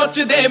सोच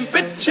दे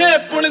पिछे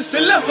पुलिस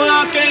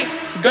लवा के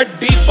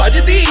गड्डी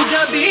भजदी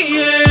जादी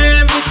ए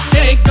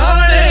विचे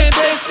गाले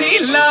देसी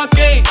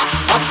लाके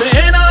हथ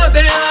इना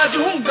दे आ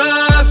जाऊंगा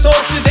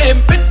सोच दे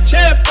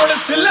पिछे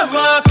पुलिस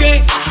लवा के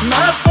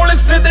मैं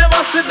पुलिस दे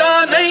वसदा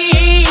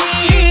नहीं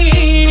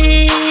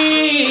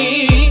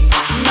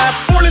मैं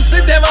पुलिस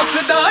दे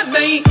वसदा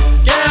नहीं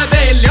कह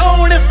दे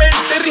लियाउण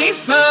मिंटरी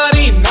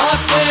सारी ना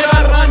तेरा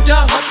रांझा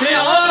हथ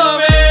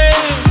आवे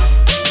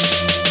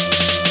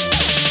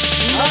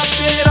ना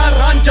तेरा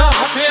रांझा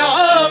हथ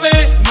आवे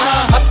ना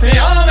हथ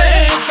आवे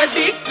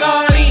गड्डी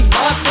काली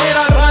ना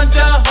तेरा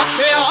रांझा हथ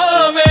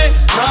आवे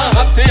ना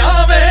हथ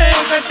आवे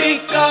गड्डी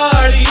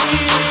काली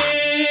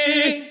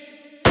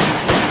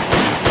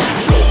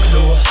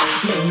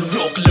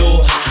रोक लो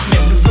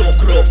मैनू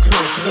रोक रोक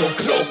रोक रोक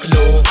रोक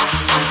लो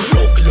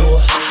रोक लो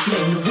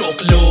मैनू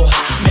रोक लो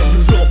मैनू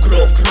रोक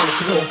रोक रोक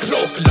रोक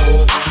रोक लो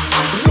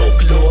रोक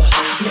लो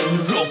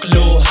मैनू रोक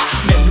लो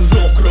मैनू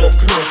रोक रोक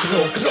रोक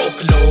रोक रोक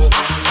लो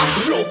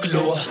रोक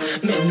लो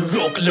मैनू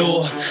रोक लो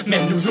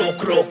मैनू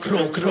रोक रोक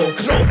रोक रोक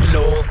रोक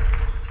लो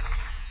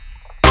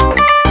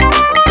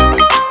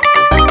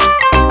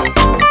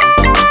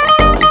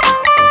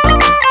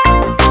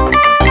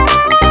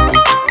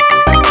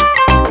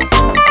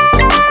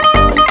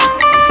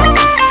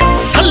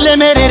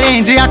मेरे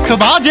रेंज अख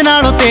बाज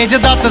नालों तेज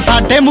दस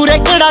साडे मूरे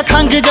किहड़ा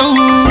खंग जाऊ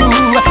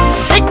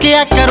 1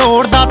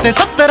 करोड़ दा ते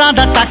 70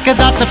 दा टक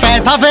दस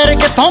पैसा फिर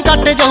कित्थों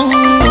कट जाऊ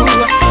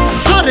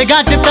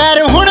सुरगा च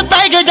पैर हुण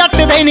पै गए जट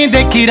दे नहीं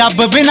देखी रब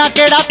बिना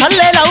किहड़ा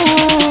थल्ले लाऊ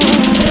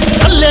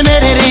थल्ले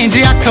मेरे रेंज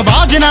अख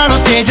बाज नालों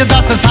तेज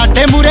दस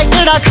साडे मूरे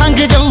किहड़ा खंग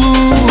जाऊ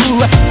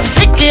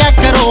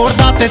 1 करोड़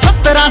दा ते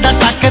 70 दा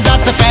टक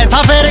दस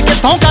पैसा फिर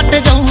कित्थों कट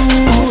जाऊ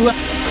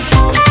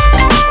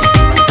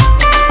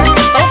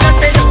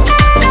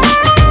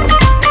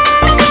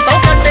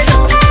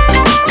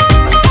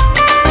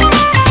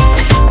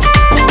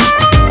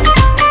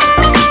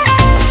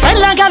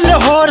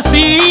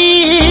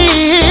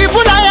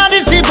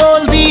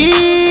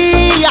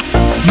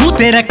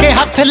ते रखे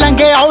हथ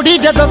लंगे औड़ी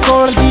जदों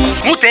कोल दी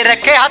मूंह ते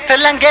रखे हथ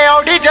लंगे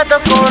औड़ी जदों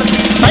कोल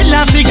दी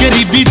पहला सी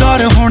गरीबी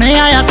दौर हुणे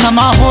आया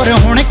समा होर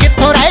हुण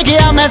कित्थों रह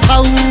गया मैं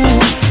साऊ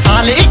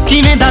साल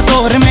 21वें दा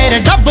जोर मेरे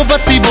डब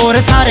बत्ती बोर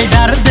सारे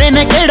डरदे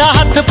ने केड़ा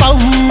हथ पाऊ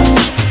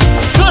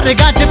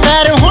सुरगा च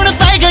पैर हुण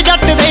पै गए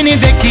जट दे नहीं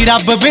देखी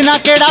रब बिना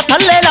केड़ा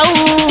थल्ले लाऊ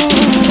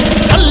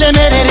थल्ले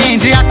मेरे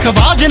रेंज अख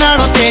बाज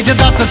नालों तेज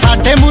दस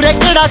साडे मूरे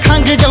केड़ा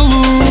खंग जाऊ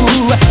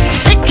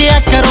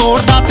 1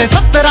 करोड़ दा ते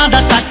 70 दा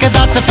टक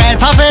दस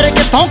पैसा फिर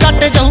कित्थों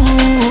कट जाऊ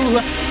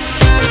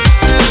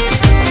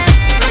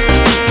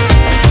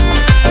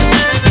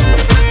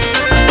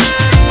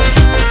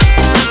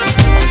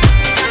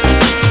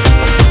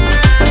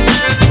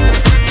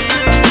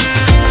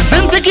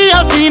जिंदगी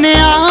हसीने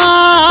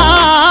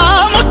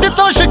मुट्ठ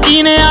तो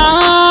शकीने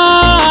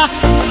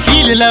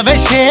कील लवे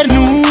शेर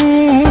नू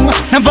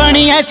न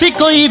बनी ऐसी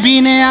कोई भी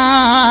ने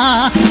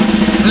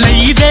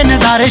ਲਈ ਦੇ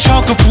ਨਜ਼ਾਰੇ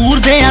ਸ਼ੌਕ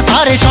ਪੂਰਦੇ ਆ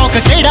ਸਾਰੇ ਸ਼ੌਕ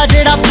ਕਿਹੜਾ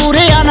ਜਿਹੜਾ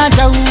ਪੂਰੇ ਆ ਨਾ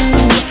ਜਾਊ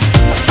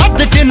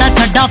ਅੱਧ ਚ ਨਾ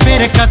ਛੱਡਾਂ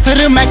ਫੇਰ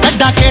ਕਸਰ ਮੈਂ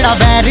ਕੱਢਾਂ ਕਿਹੜਾ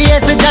ਵੈਰ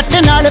ਇਸ ਜੱਟ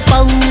ਨਾਲ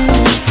ਪਾਊ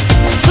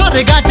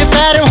ਸੁਰਗਾਂ ਚ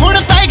ਪੈਰ ਹੁਣ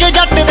ਪੈ ਗਏ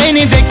ਜੱਟ ਦੇ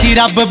ਨਹੀਂ ਦੇਖੀ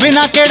ਰੱਬ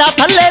ਬਿਨਾ ਕਿਹੜਾ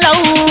ਥੱਲੇ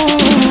ਲਾਊ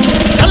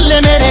ਥੱਲੇ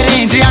ਮੇਰੇ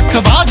ਰੇਂਜ ਅੱਖ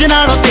ਬਾਜ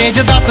ਨਾਲੋਂ ਤੇਜ਼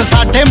ਦੱਸ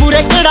ਸਾਡੇ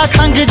ਮੂਰੇ ਕਿਹੜਾ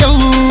ਖੰਗ ਜਾਊ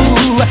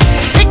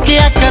 1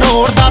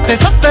 ਕਰੋੜ ਦਾ ਤੇ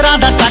 70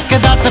 ਦਾ ਟੱਕ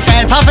ਦੱਸ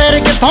ਪੈਸਾ ਫੇਰ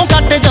ਕਿੱਥੋਂ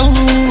ਕੱਟ ਜਾਊ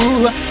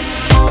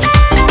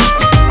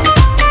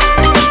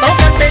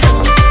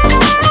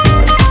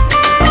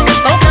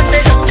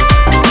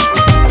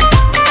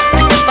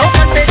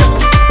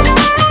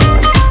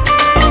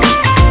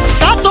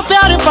ਕਾਤੋਂ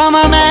ਪਿਆਰ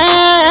ਪਾਵਾਂ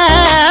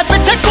ਮੈਂ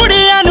ਪਿੱਛੇ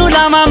ਕੁੜੀਆਂ ਨੂੰ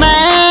ਲਾਵਾਂ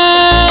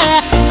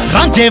ਮੈਂ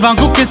ਰਾਂਝੇ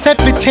ਵਾਂਗੂ ਕਿਸੇ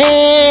ਪਿੱਛੇ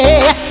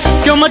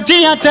ਕਿਉਂ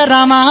ਮੱਝੀਆਂ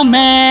ਚਰਾਵਾਂ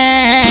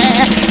ਮੈਂ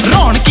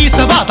ਰੌਣਕੀ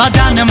ਸੁਭਾਅ ਦਾ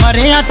ਜਾਨ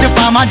ਮਰਿਆਂ ਚ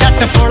ਪਾਵਾਂ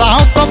ਜੱਟ ਪੁਲਾਂ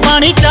ਤੋਂ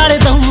ਪਾਣੀ ਚਾੜ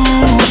ਦਊ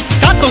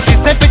ਕਾਤੋਂ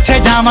ਕਿਸੇ ਪਿੱਛੇ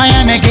ਜਾਵਾਂ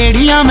ਐਵੇਂ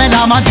ਗੇੜੀਆਂ ਮੈਂ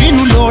ਲਾਵਾਂ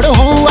ਜਿਹਨੂੰ ਲੋੜ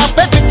ਹੋਊ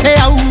ਆਪੇ ਪਿੱਛੇ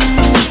ਆਊ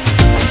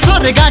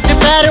ਸੁਰਗਾਂ ਚ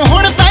ਪੈਰ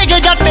ਹੁਣ ਪੈ ਗਏ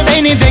ਜੱਟ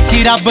ਦੇ ਨਹੀਂ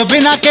ਦੇਖੀ ਰੱਬ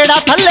ਬਿਨਾ ਕਿਹੜਾ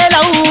ਥੱਲੇ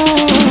ਲਾਊ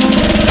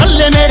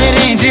ਥੱਲੇ ਮੇਰੇ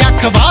ਰੇਂਜ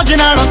ਅੱਖ ਬਾਜ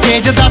ਨਾਲੋਂ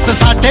ਤੇਜ਼ ਦੱਸ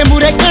ਸਾਡੇ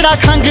ਮੂਰੇ ਕਿਹੜਾ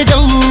ਖੰਗ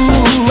ਜਾਊ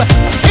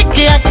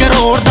 1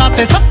 ਕਰੋੜ ਦਾ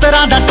ਤੇ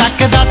 70 ਦਾ ਟੱਕ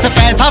ਦੱਸ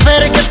ਪੈਸਾ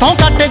ਫੇਰ ਕਿੱਥੋਂ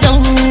ਕੱਟ ਜਾਊ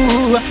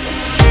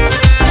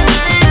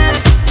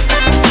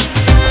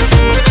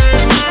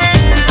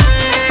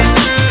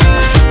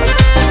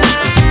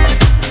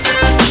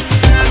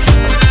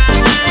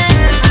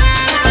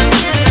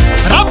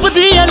ਰੱਬ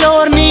ਦੀ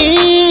ਲੋਰ ਨੀ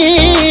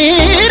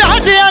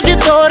ਰਾਜਿਆਂ ਦੀ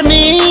ਤੋਰ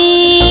ਨੀ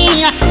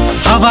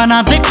ਹਵਾ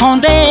ਨਾ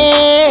ਦਿਖਾਉਂਦੇ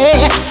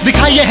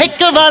ਦਿਖਾਈਏ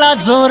ਇੱਕ ਵਾਲਾ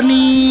ਜ਼ੋਰ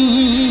ਨੀ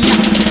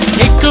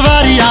ਇੱਕ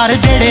ਵਾਰ ਯਾਰ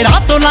ਜਿਹੜੇ ਰਾਹ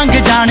ਤੋਂ ਲੰਘ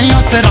ਜਾਣੇ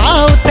ਉਸ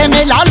ਰਾਹ ਉੱਤੇ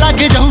ਮੇਲਾ ਲੱਗ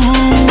ਜਾਊ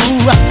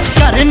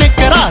ਘਰ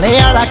ਨਿਕਰਾਲੇ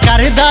ਵਾਲਾ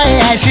ਕਰਦਾ ਏ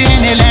ਐਸ਼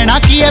ਇਹਨੇ ਲੈਣਾ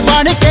ਕੀ ਏ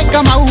ਬਣ ਕੇ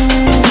ਕਮਾਊ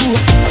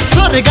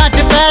ਸੁਰਗਾਂ ਚ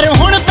ਪੈਰ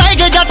ਹੁਣ ਪੈ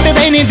ਗਏ ਜੱਟ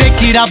ਦੇ ਨਹੀਂ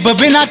ਦੇਖੀ ਰੱਬ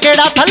ਬਿਨਾ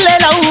ਕਿਹੜਾ ਥੱਲੇ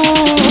ਲਾਊ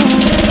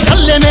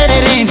ਥੱਲੇ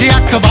ਮੇਰੇ ਰੇਂਜ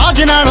ਅੱਖ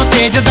ਬਾਜ ਨਾਲੋਂ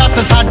ਤੇਜ਼ ਦੱਸ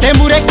ਸਾਡੇ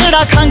ਮੂਰੇ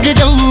ਕਿਹੜਾ ਖੰਗ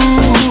ਜਾਊ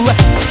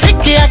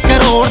 1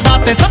 ਕਰੋੜ ਦਾ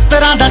ਤੇ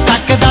 70 ਦਾ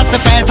ਟੱਕ ਦੱਸ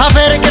ਪੈਸਾ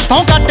ਫੇਰ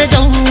ਕਿੱਥੋਂ ਕੱਟ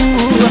ਜਾਊ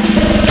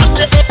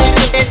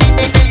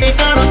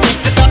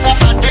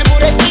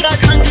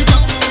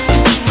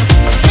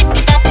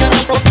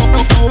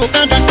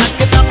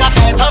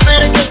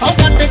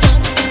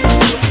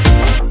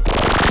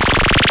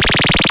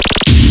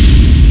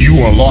You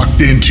are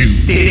locked into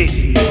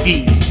Desi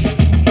Beats.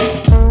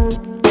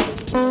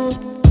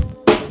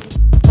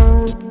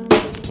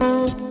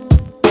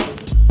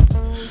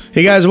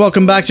 Hey guys,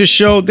 welcome back to the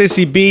show.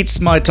 Desi Beats.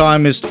 My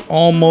time is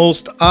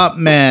almost up,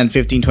 man.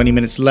 15-20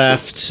 minutes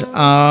left.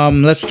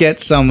 Let's get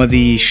some of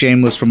the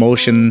shameless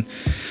promotion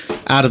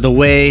out of the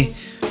way.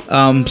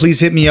 Please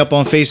hit me up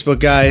on Facebook,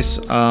 guys.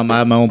 I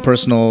have my own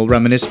personal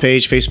Reminisce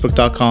page,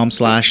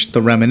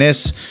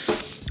 facebook.com/thereminisce.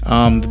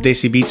 The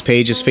Desi Beats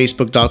page is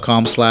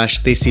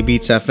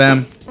facebook.com/DesiBeatsFM.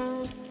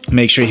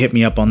 Make sure you hit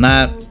me up on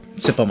that.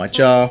 Sip on my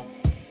jaw.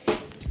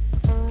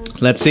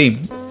 Let's see.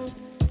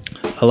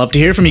 I love to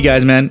hear from you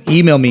guys, man.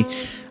 Email me.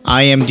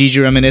 I am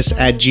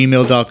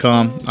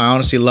djreminisce@gmail.com. I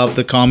honestly love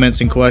the comments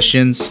and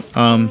questions.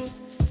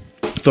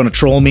 If you want to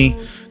troll me,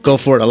 go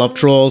for it. I love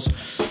trolls.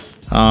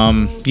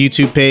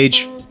 YouTube page,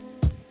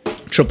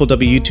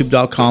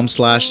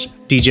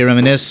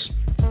 www.youtube.com/djreminisce.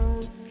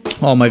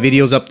 All my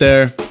videos up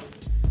there.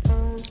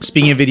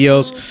 Speaking of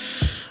videos,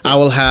 I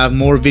will have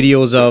more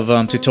videos of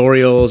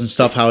tutorials and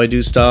stuff, how I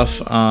do stuff.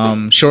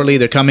 Shortly,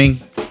 they're coming.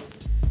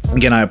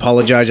 Again, I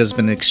apologize. I've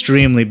been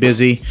extremely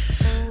busy,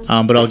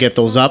 but I'll get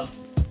those up.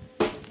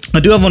 I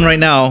do have one right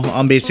now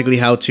on basically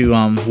how to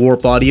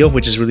warp audio,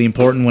 which is really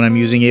important when I'm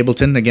using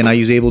Ableton. Again, I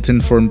use Ableton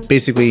for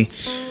basically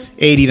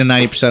 80 to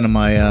 90% of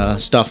my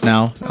stuff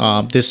now.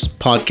 This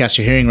podcast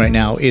you're hearing right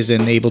now is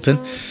in Ableton.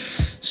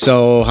 So,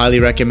 highly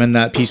recommend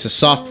that piece of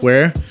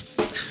software.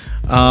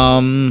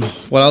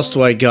 What else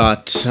do I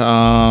got?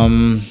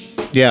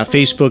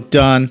 Facebook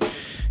done,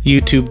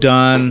 YouTube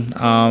done.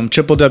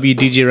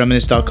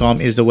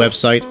 www.djreminisce.com is the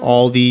website.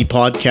 All the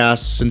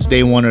podcasts since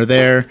day one are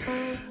there.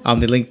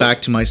 They link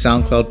back to my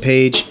SoundCloud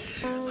page.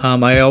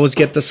 I always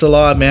get this a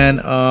lot,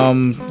 man.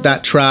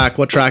 That track,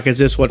 what track is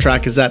this? What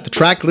track is that? The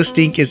track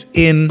listing is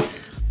in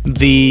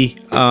the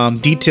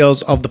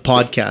details of the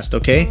podcast,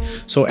 okay?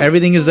 So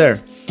everything is there.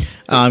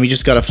 You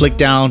just gotta flick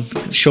down,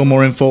 show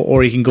more info,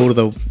 or you can go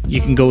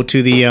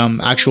to the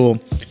actual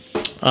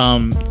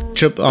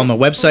trip on the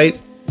website,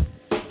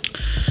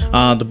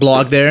 the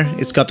blog there.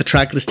 It's got the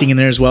track listing in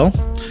there as well,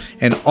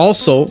 and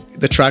also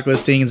the track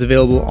listing is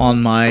available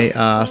on my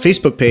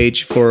Facebook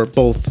page for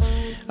both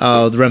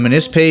the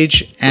Reminisce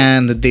page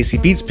and the Desi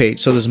Beats page.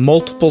 So there's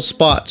multiple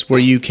spots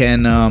where you can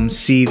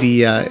see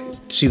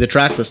the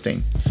track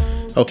listing.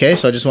 Okay,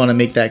 so I just want to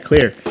make that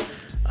clear.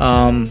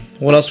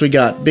 What else we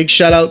got? Big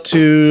shout out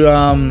to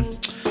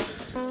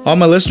all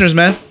my listeners,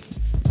 man.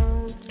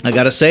 I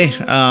gotta say,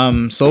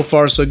 so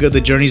far so good.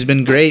 The journey's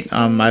been great.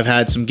 I've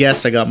had some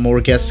guests. I got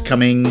more guests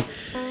coming.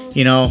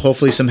 You know,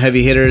 hopefully some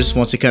heavy hitters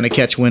once they kind of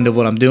catch wind of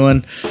what I'm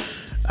doing.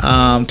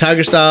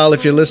 Tiger Style,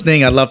 if you're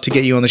listening, I'd love to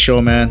get you on the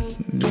show, man.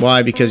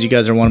 Why? Because you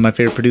guys are one of my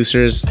favorite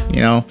producers. You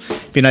know,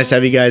 be nice to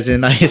have you guys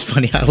in. It's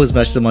funny, I always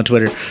message them on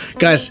Twitter.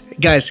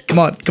 Guys, come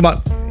on.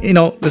 You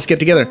know, let's get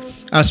together.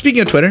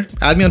 Speaking of Twitter,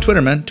 add me on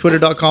Twitter, man.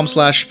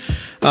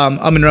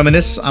 Twitter.com/I'm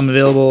Reminisce. I'm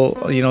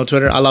available, you know,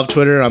 Twitter. I love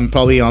Twitter. I'm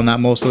probably on that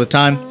most of the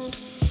time.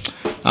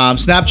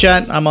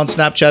 Snapchat, I'm on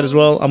Snapchat as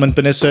well. I'm in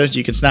Panissa.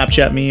 You can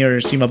Snapchat me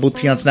or see my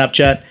booty on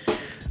Snapchat.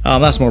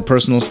 That's more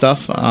personal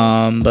stuff,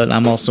 but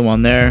I'm also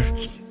on there.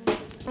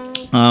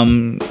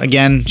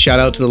 Again, shout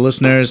out to the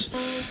listeners,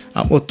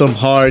 Uttam,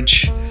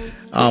 Harj,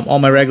 all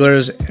my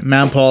regulars,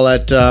 Manpal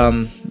at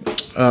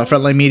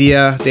Frontline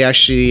Media. They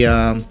actually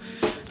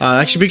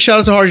big shout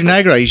out to Harj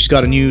Nagra. He's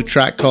got a new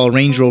track called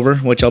Range Rover,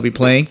 which I'll be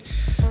playing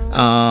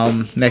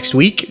next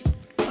week.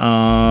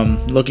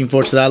 Looking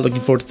forward to that.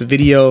 Looking forward to the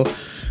video.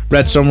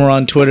 Read somewhere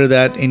on Twitter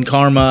that In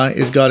Karma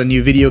has got a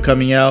new video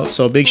coming out.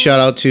 So big shout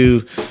out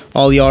to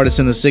all the artists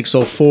in the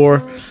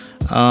 604.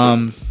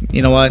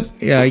 You know what?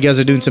 Yeah, you guys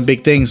are doing some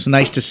big things.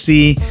 Nice to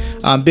see.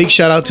 Big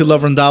shout out to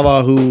Love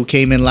Randava, who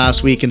came in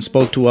last week and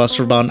spoke to us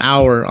for about an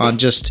hour on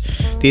just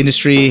the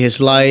industry,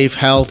 his life,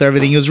 health,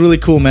 everything. It was really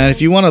cool, man.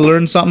 If you want to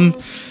learn something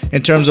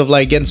in terms of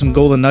like getting some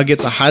golden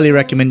nuggets, I highly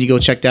recommend you go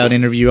check that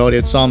interview out.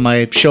 It's on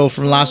my show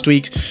from last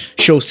week,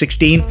 show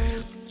 16.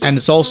 And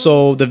it's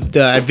also the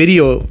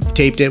video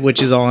taped it,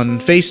 which is on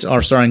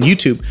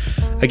YouTube.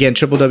 Again,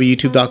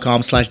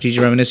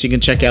 www.youtube.com/DJ Reminisce. You can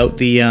check out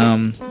the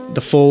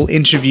full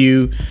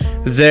interview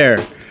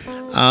there.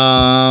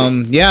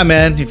 Yeah,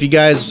 man. If you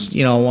guys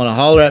want to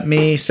holler at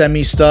me, send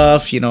me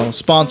stuff,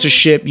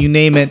 sponsorship, you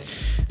name it.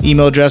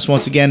 Email address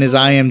once again is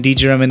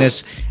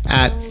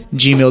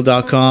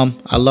imdjreminisce@gmail.com.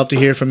 I'd love to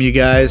hear from you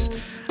guys.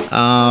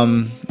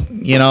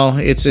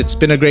 It's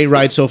been a great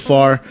ride so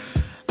far.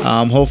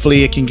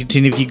 Hopefully it can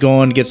continue to keep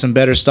going, get some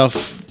better stuff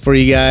for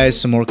you guys,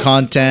 some more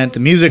content.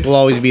 The music will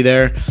always be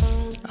there.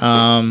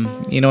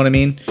 You know what I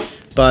mean?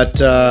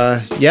 But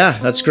yeah,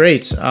 that's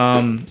great.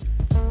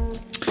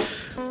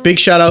 Big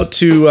shout out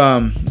to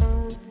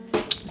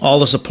all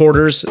the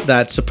supporters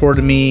that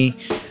supported me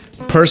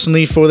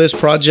personally for this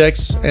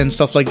projects and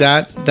stuff like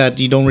that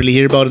you don't really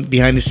hear about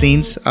behind the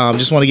scenes.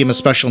 Just want to give them a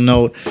special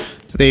note.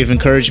 They've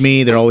encouraged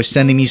me. They're always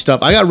sending me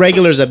stuff. I got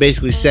regulars that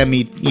basically send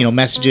me,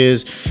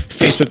 messages,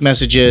 Facebook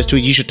messages,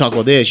 tweet, you should talk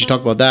about this, you should talk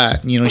about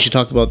that, you should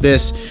talk about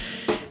this.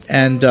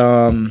 And,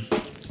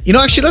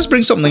 actually, let's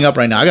bring something up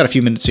right now. I got a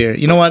few minutes here.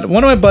 You know what?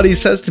 One of my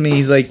buddies says to me,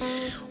 he's like,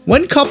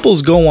 when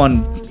couples go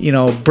on,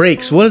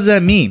 breaks, what does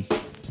that mean?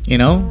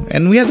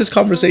 And we had this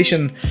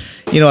conversation,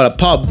 at a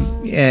pub,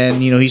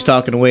 and, he's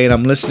talking away and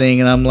I'm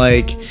listening and I'm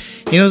like,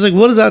 it's like,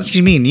 what does that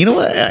actually mean? You know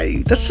what?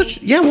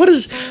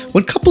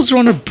 When couples are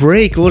on a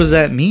break, what does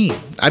that mean?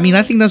 I mean,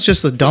 I think that's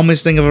just the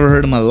dumbest thing I've ever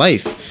heard in my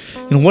life.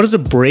 What does a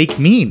break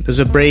mean? Does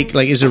a break,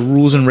 is there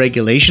rules and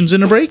regulations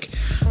in a break?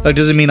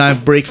 Does it mean I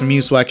break from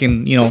you so I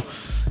can,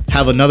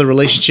 have another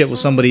relationship with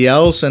somebody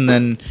else and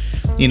then,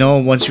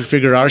 once we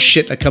figure our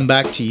shit, I come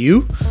back to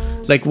you?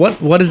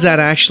 What does that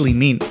actually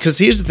mean? Because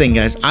here's the thing,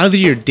 guys. Either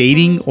you're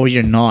dating or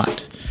you're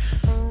not.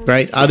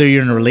 Right? Either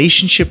you're in a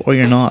relationship or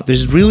you're not.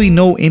 There's really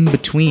no in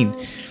between.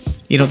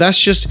 That's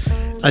just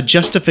a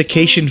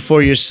justification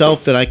for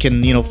yourself that I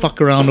can, fuck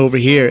around over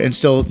here and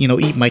still,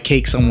 eat my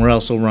cake somewhere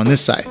else over on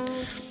this side.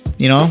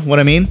 You know what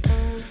I mean?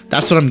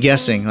 That's what I'm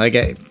guessing.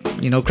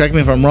 Correct me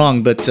if I'm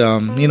wrong, but,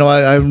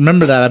 I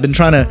remember that. I've been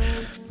trying to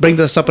bring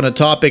this up on a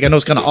topic. I know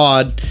it's kind of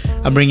odd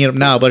I'm bringing it up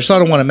now, but I just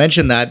thought I want to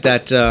mention that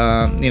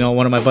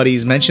one of my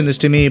buddies mentioned this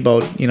to me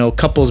about,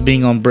 couples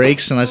being on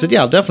breaks. And I said, yeah,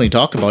 I'll definitely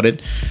talk about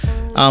it.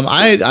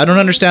 I don't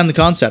understand the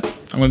concept.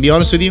 I'm going to be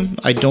honest with you.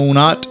 I do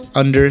not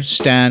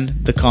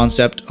understand the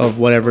concept of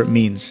whatever it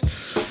means.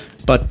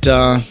 But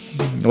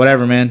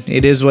whatever, man.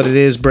 It is what it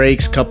is.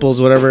 Breaks,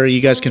 couples, whatever.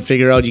 You guys can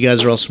figure out. You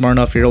guys are all smart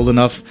enough. You're old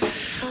enough.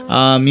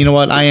 You know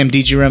what? I am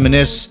DJ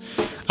Reminisce.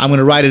 I'm going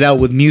to ride it out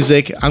with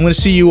music. I'm going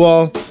to see you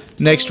all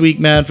next week,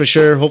 man, for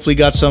sure. Hopefully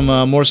got some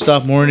more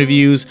stuff, more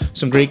interviews,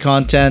 some great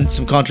content,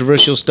 some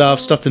controversial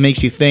stuff that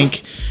makes you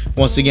think.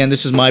 Once again,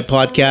 this is my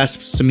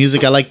podcast, some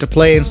music I like to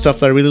play and stuff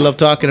that I really love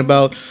talking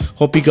about.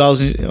 Hope you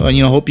guys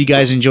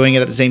enjoying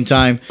it at the same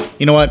time.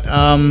 You know what?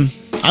 I'm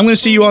going to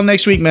see you all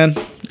next week, man.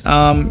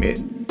 I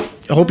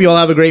hope you all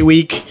have a great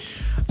week.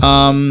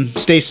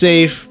 Stay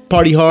safe,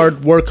 party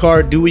hard, work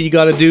hard, do what you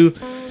got to do.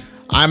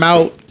 I'm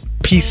out.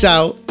 Peace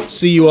out.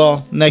 See you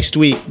all next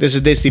week. This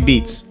is Desi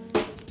Beats.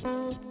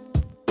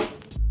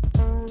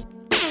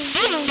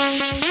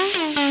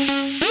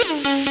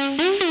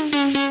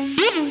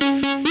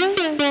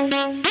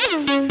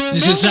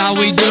 This is how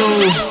we do.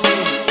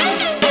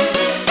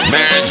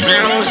 Man's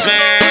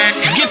music.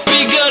 Get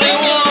bigger than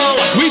wall.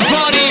 We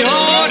party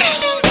hard.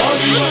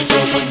 Party like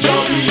a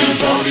Punjabi.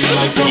 Party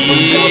like a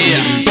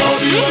Punjabi.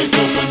 Party like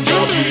a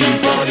Punjabi.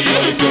 Party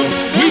like a.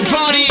 We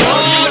party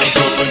hard. Party like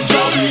a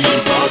Punjabi.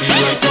 Party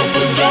like a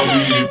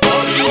Punjabi.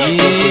 Party like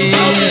a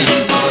Punjabi.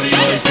 Party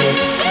like a.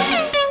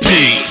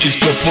 P is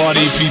for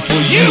party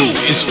people. U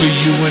is for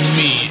you and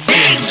me.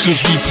 N to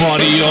cause we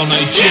party all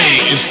night. J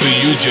is for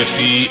you,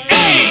 Jetty.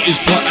 A is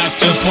for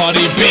after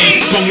party.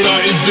 B, Bhangra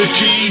is the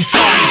key.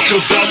 I,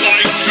 cause I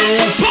like to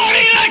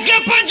party like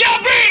a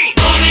Punjabi.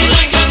 Party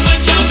like a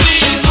Punjabi.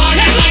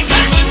 Party like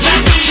a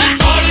Punjabi.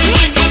 Party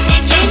like a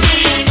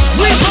Punjabi.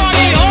 We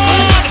party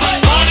hard.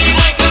 Party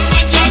like a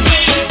Punjabi.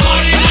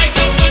 Party like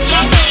a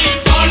Punjabi.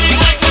 Party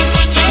like a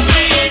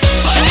Punjabi.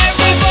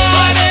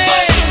 Everybody.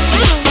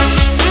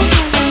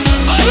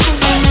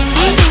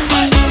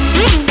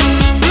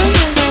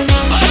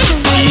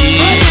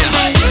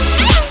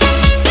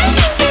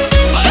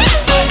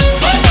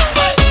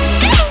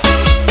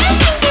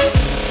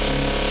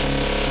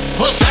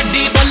 हो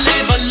साडी बल्ले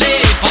बल्ले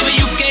भावें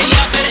UK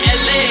या फिर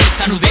LA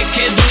सानू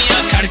वेखे दुनिया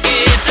खड़के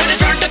साडे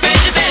front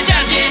page ते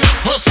जाजे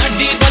हो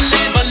साडी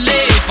बल्ले बल्ले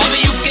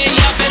भावें यूके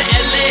या फिर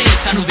LA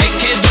सानू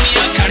वेखे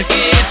दुनिया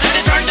खड़के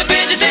साडे फ्रंट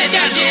पेज ते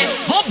जाजे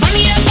हो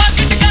बनिए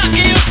पॉकेट का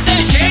के उत्ते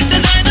शेड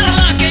डिजाइनर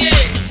लाके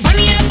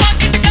बनिए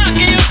पॉकेट का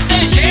के उत्ते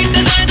शेड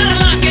डिजाइनर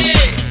लाके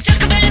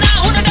चकदे ना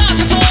हुन डांस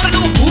फ्लोर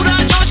नू पूरा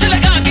जोश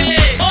लगा के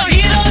ओ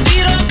हीरो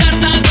जीरो कर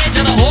दांगे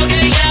जद हो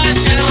गए या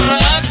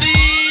शराबी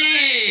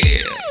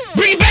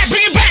Bring it back,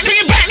 bring it back, bring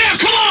it back now,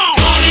 come on!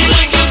 Party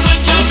like a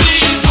Punjabi,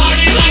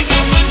 party like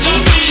a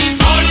Punjabi,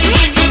 party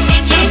like a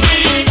Punjabi.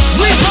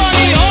 We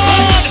party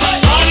hard!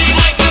 Party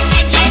like a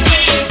Punjabi,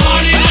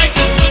 party like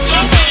a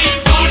Punjabi,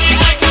 party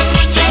like a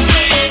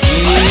Punjabi.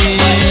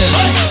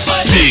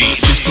 P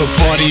is for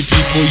party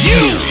people.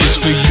 U is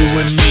for you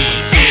and me.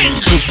 N,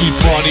 cause we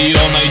party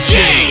all night. J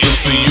is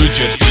for you,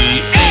 Jetty.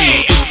 A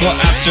is for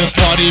after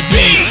party. B,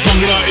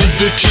 Bhangra is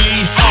the key.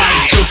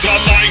 I, cause I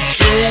like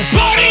to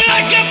party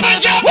like a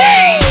Punjabi.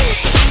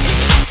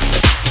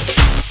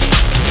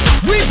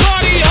 We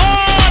party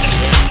hard!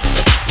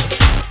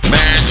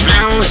 Man's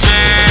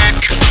music.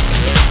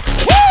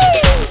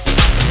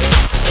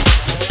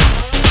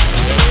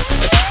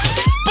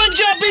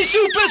 Punjabi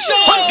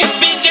superstar! Ho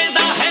kippy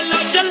kehda hello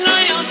chalna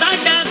aunda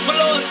dance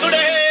floor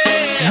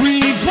today. We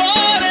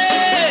party,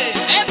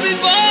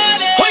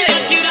 everybody. Hoy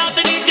aj raat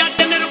ni jatt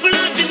ne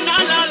rukna jinna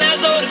la le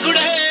zor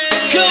kude.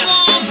 Come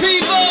on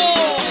people,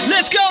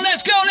 let's go,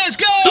 let's go, let's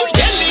go. Tu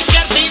jelly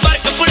kardi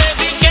work kude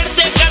weekend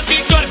te kardi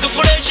twerk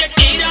kude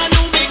Shakira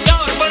nu bhi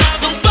gaur bana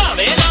dun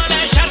bhave la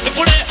le shark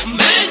kude.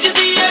 Main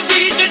jidi ye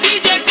beat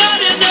DJ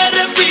kar de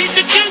repeat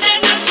kende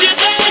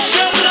nachde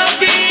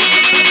sharabi.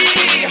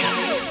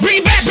 Bring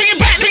it back, bring it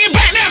back, bring it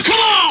back now,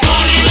 come on!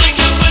 Party like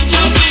a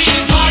Punjabi,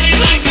 party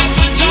like a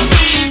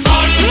Punjabi,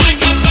 party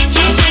like a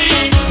Punjabi.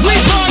 We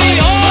party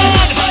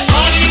hard.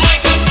 Party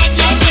like a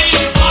Punjabi,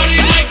 party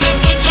like a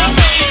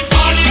Punjabi,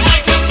 party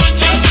like a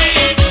Punjabi.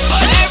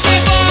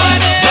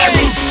 Everybody.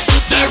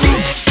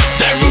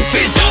 The roof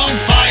is on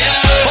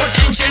fire. Oh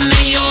tension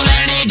nahi ho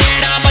leni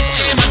jehda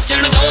bacche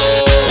bachchan do.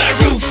 The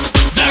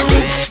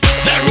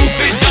roof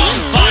is on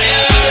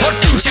fire. Oh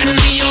tension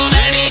nahi ho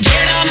leni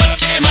jehda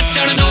bacche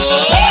bachchan do.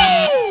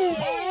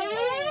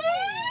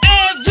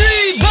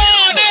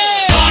 Everybody.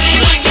 Party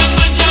like a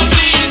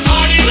Punjabi,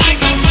 party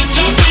like a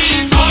Punjabi,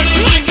 party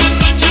like a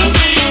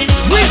Punjabi.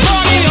 We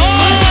party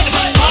hard.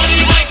 Party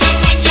like a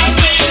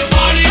Punjabi,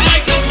 party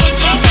like a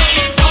Punjabi,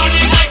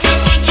 party like a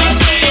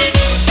Punjabi.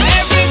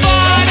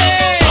 Everybody.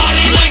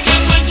 Party like a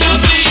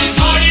Punjabi,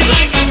 party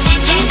like a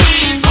Punjabi,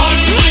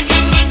 party like a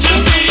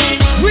Punjabi.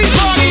 We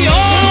party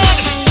hard.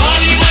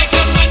 Party like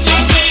a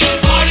Punjabi,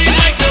 party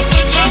like a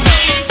Punjabi,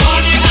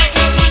 party like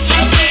a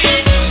Punjabi.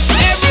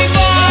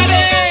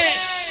 Everybody.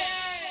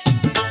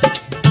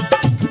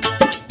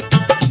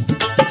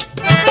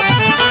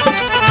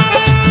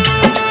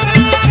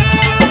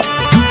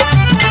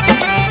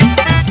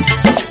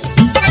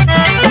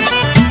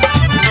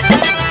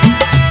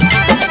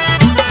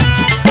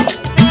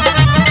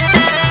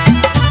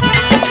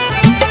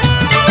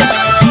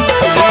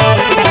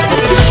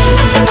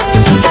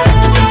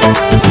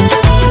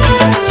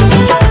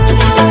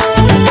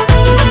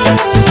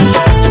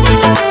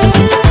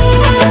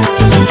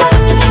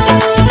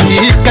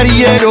 ਕੀ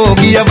ਕਰੀਏ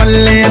ਰੋਗੀ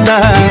ਅਵੱਲੇ ਦਾ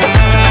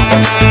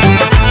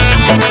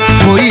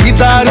ਕੋਈ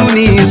ਦਾਰੂ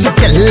ਨਹੀਂ ਇਸ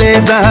ਝੱਲੇ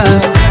ਦਾ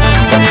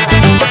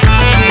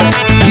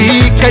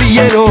ਕੀ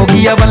ਕਰੀਏ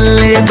ਰੋਗੀ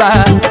ਅਵੱਲੇ ਦਾ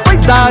ਕੋਈ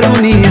ਦਾਰੂ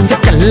ਨਹੀਂ ਇਸ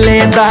ਝੱਲੇ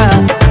ਦਾ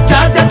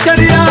ਜਦ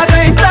ਚੜਿਆ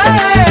ਰਹਿੰਦਾ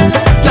ਏ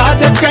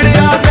ਜਦ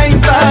ਚੜਿਆ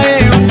ਰਹਿੰਦਾ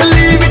ਏ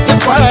ਉਂਗਲੀ ਵਿੱਚ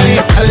ਪਾਏ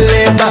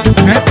ਥੱਲੇ ਦਾ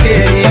ਮੈਂ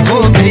ਤੇਰੀ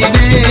ਹੋ ਗਈ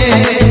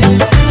ਵੇ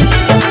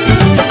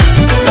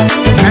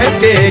ਮੈਂ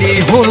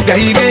ਤੇਰੀ ਹੋ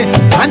ਗਈ ਵੇ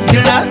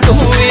ਅੰਜਣਾ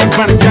ਤੂੰ ਹੀ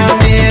ਬਣ ਜਾ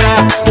ਮੇਰਾ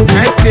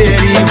ਮੈਂ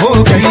ਤੇਰੀ ਹੋ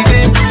ਗਈ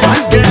ਵੇ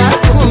ਅੰਜਣਾ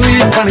ਤੂੰ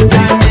ਹੀ ਬਣ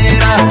ਜਾ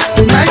ਮੇਰਾ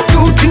ਮੈਂ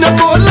ਝੂਠ ਨਾ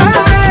ਬੋਲਾਂ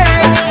ਵੇ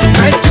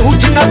ਮੈਂ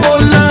ਝੂਠ ਨਾ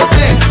ਬੋਲਾਂ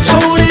ਵੇ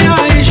ਸੋਹਣਿਆ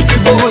ਇਸ਼ਕ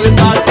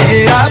ਬੋਲਦਾ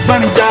ਤੇਰਾ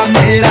ਬਣ ਜਾ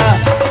ਮੇਰਾ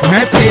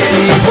ਮੈਂ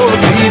ਤੇਰੀ ਹੋ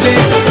ਗਈ ਵੇ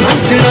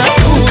ਅੰਜਣਾ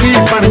ਤੂੰ ਹੀ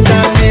ਬਣ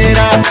ਜਾ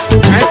ਮੇਰਾ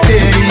ਮੈਂ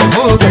ਤੇਰੀ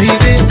ਹੋ ਗਈ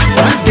ਵੇ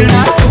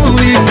ਅੰਜਣਾ ਤੂੰ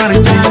ਹੀ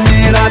ਬਣ ਜਾ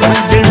ਮੇਰਾ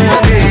ਅੰਜਣਾ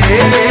ਵੇ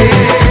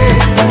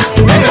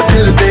ਮੇਰੇ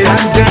ਦਿਲ ਦੇ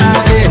ਅੰਜਣਾ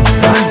ਵੇ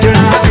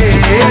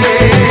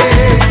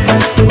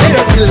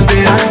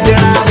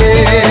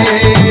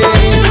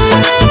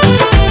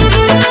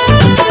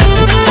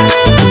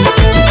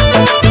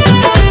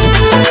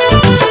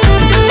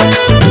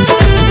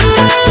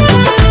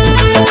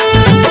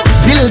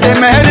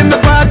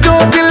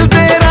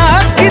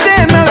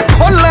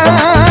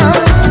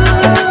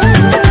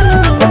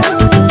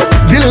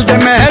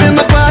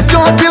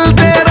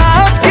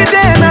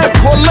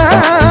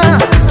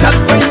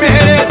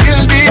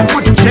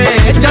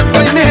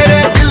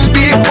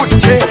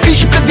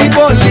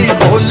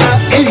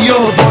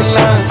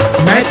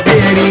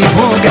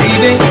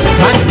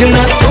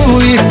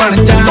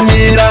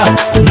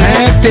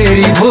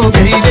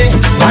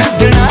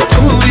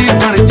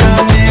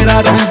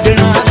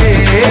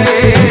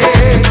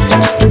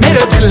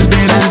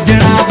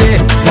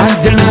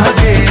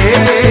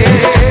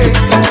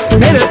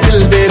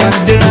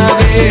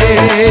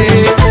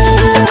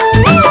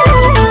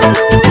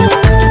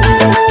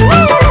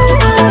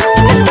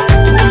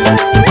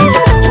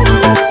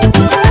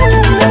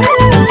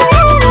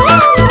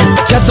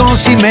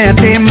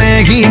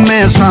ਹੀ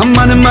ਮੈਂ ਸਾਂ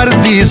ਮਨ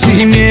ਮਰਜ਼ੀ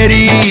ਸੀ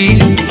ਮੇਰੀ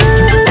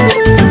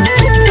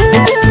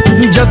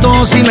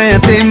ਜਦੋਂ ਸੀ ਮੈਂ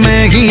ਤੇ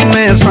ਮੈਂ ਹੀ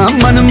ਮੈਂ ਸਾਂ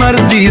ਮਨ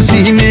ਮਰਜ਼ੀ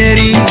ਸੀ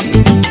ਮੇਰੀ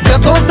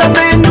ਜਦੋਂ ਤਾਂ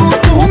ਮੈਨੂੰ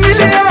ਤੂੰ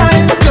ਮਿਲਿਆ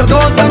ਏ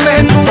ਜਦੋਂ ਤਾਂ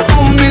ਮੈਨੂੰ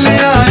ਤੂੰ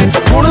ਮਿਲਿਆ ਏ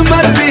ਹੁਣ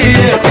ਮਰਜ਼ੀ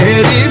ਏ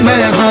ਤੇਰੀ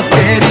ਮੈਂ ਹਾਂ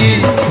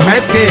ਤੇਰੀ ਮੈਂ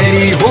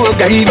ਤੇਰੀ ਹੋ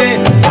ਗਈ ਵੇ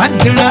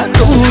ਅੰਜਣਾ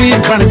ਤੂੰ ਹੀ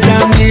ਬਣ ਜਾ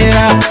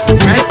ਮੇਰਾ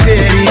ਮੈਂ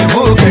ਤੇਰੀ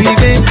ਹੋ ਗਈ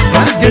ਵੇ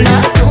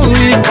ਅੰਜਣਾ ਤੂੰ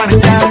ਹੀ ਬਣ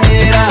ਜਾ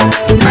ਮੇਰਾ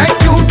ਮੈਂ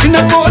ਝੂਠ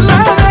ਨਾ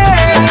ਬੋਲਾਂ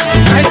ਵੇ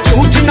ਮੈਂ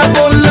ਝੂਠ ਨਾ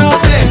ਬੋਲਾਂ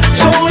ਵੇ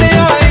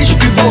ਸੋਹਣਿਆ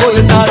ਇਸ਼ਕ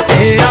ਬੋਲਦਾ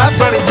ਤੇਰਾ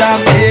ਬਣ ਜਾ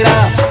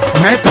ਮੇਰਾ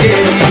ਮੈਂ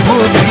ਤੇਰੀ ਹੋ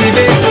ਗਈ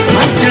ਵੇ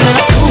ਅੰਜਣਾ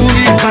ਤੂੰ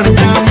ਹੀ ਬਣ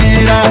ਜਾ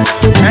ਮੇਰਾ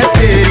ਮੈਂ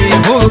ਤੇਰੀ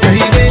ਹੋ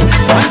ਗਈ ਵੇ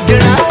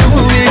ਅੰਜਣਾ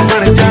ਤੂੰ ਹੀ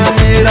ਬਣ ਜਾ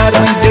ਮੇਰਾ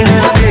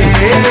ਰੰਜਣਾ ਵੇ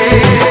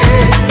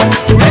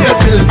ਮੇਰਾ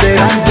ਦਿਲ ਦੇ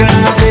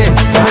ਰੰਜਣਾ ਵੇ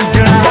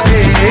ਰੰਜਣਾ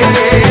ਵੇ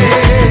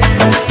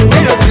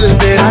ਮੇਰਾ ਦਿਲ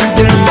ਦੇ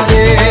ਰੰਜਣਾ ਵੇ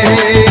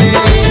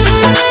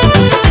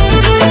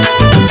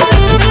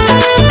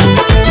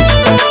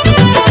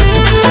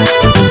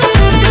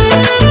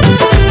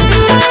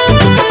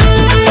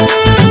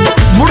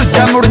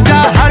ਮੁੜ ਜਾ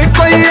ਹਰ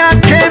ਕੋਈ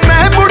ਆਖੇ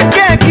ਮੈਂ ਮੁੜ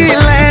ਕੇ ਕੀ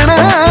ਲੈਣਾ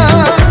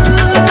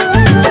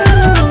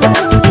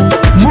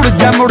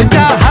ਮੁੜ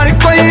ਜਾ ਹਰ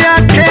ਕੋਈ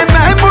ਆਖੇ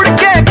ਮੈਂ ਮੁੜ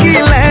ਕੇ ਕੀ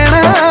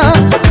ਲੈਣਾ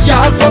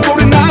ਯਾਦ ਤੋਂ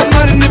ਮੁੜਨਾ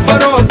ਮਰਨ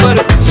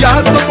ਬਰੋਬਰ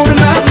ਯਾਦ ਤੋਂ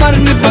ਮੁੜਨਾ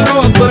ਮਰਨ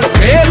ਬਰੋਬਰ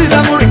ਫੇਰ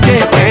ਦਾ ਮੁੜ ਕੇ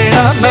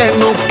ਕਹਿਣਾ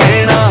ਮੈਨੂੰ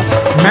ਕਹਿਣਾ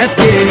ਮੈਂ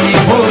ਤੇਰੀ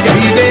ਹੋ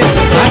ਗਈ ਵੇ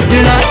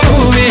ਅੰਜਣਾ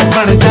ਤੂੰ ਵੀ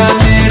ਬਣ ਜਾ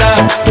ਮੇਰਾ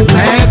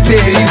ਮੈਂ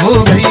ਤੇਰੀ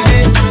ਹੋ ਗਈ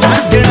ਵੇ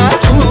ਅੰਜਣਾ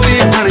ਤੂੰ ਵੀ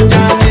ਬਣ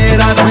ਜਾ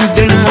ਮੇਰਾ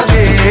ਰੰਜਣਾ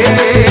ਵੇ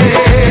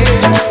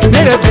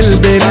ਮੇਰੇ ਦਿਲ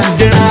ਦੇ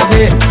ਰੰਜਣਾ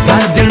ਵੇ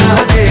ਰੰਜਣਾ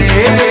ਵੇ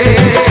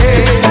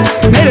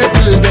ਮੇਰੇ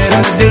ਦਿਲ ਦੇ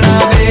ਰੰਜਣਾ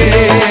ਵੇ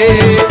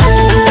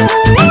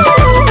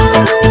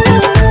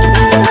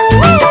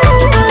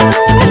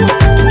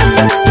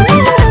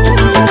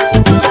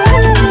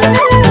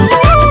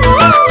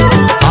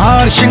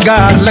ਹਾਰ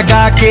ਸ਼ਿੰਗਾਰ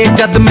ਲਗਾ ਕੇ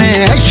ਜਦ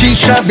ਮੈਂ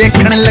ਸ਼ੀਸ਼ਾ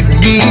ਵੇਖਣ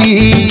ਲੱਗੀ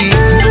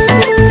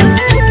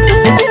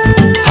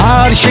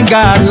ਹਾਰ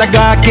ਸ਼ਿੰਗਾਰ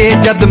ਲਗਾ ਕੇ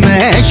ਜਦ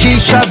ਮੈਂ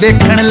ਸ਼ੀਸ਼ਾ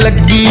ਵੇਖਣ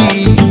ਲੱਗੀ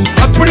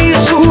ਆਪਣੀ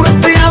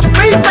ਸੂਰਤ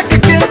ਆਪੇ ਹੀ ਤੱਕ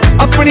ਕੇ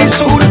ਆਪਣੀ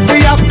ਸੂਰਤ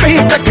ਆਪੇ ਹੀ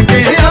ਤੱਕ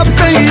ਕੇ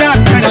ਆਪੇ ਹੀ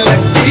ਆਖਣ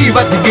ਲੱਗੀ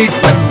ਵੱਜ ਗਈ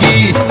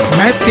ਟੱਕੀ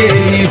ਮੈਂ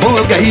ਤੇਰੀ ਹੋ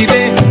ਗਈ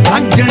ਵੇ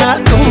ਅੰਜਣਾ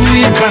ਤੂੰ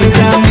ਹੀ ਬਣ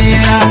ਜਾ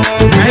ਮੇਰਾ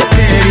ਮੈਂ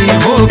ਤੇਰੀ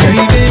ਹੋ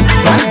ਗਈ ਵੇ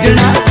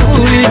ਅੰਜਣਾ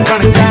ਤੂੰ ਹੀ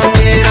ਬਣ ਜਾ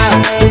ਮੇਰਾ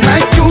ਮੈਂ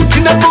ਝੂਠ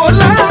ਨਾ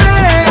ਬੋਲਾਂ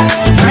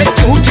ਵੇ ਮੈਂ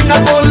ਝੂਠ ਨਾ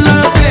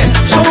ਬੋਲਾਂ ਵੇ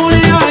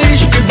ਸੋਹਣਿਆ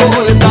ਇਸ਼ਕ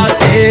ਬੋਲਦਾ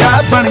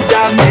ਤੇਰਾ ਬਣ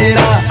ਜਾ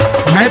ਮੇਰਾ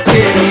ਮੈਂ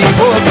ਤੇਰੀ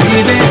ਹੋ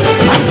ਗਈ ਵੇ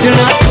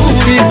ਅੰਜਣਾ ਤੂੰ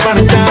ਵੀ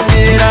ਬਣ ਜਾ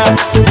ਮੇਰਾ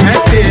ਮੈਂ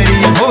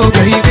ਤੇਰੀ ਹੋ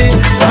ਗਈ ਵੇ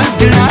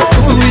ਅੰਜਣਾ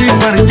ਤੂੰ ਵੀ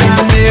ਬਣ ਜਾ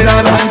ਮੇਰਾ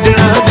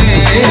ਰੰਜਣਾ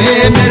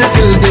ਵੇ ਮੇਰੇ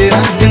ਦਿਲ ਦੇ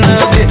ਰੰਜਣਾ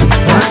ਵੇ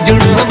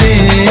ਰੰਜਣਾ ਵੇ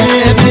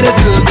ਮੇਰੇ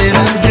ਦਿਲ ਦੇ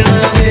ਰੰਜਣਾ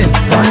ਵੇ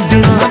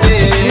ਰੰਜਣਾ ਵੇ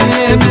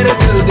ਮੇਰੇ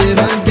ਦਿਲ ਦੇ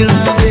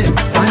ਰੰਜਣਾ ਵੇ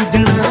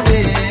ਰੰਜਣਾ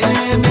ਵੇ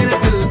ਮੇਰੇ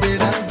ਦਿਲ ਦੇ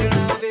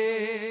ਰੰਜਣਾ ਵੇ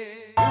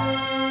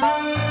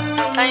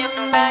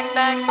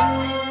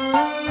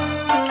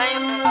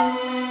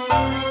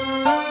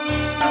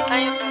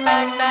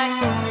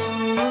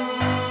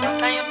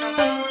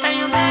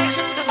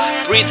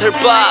Breather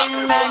Bob,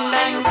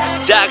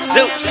 Jack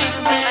Zeus,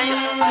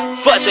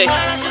 Fateh,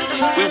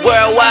 we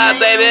worldwide,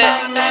 baby.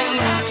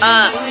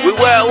 We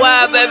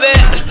worldwide, baby.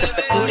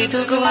 ਕੁੜੀ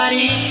ਤੂੰ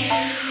ਕੁਵਾਰੀ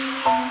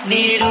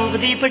ਨੀਰੇ ਰੂਪ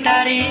ਦੀ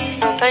ਪਟਾਰੀ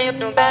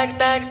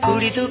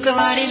ਕੁੜੀ ਤੂੰ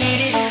ਕੁਵਾਰੀ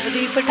ਨੀਰੇ ਰੂਪ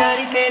ਦੀ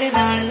ਪਟਾਰੀ ਤੇਰੇ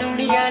ਨਾਲ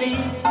ਲਾਉਣੀ ਯਾਰੀ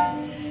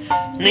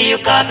ਨਹੀਂ ਉਹ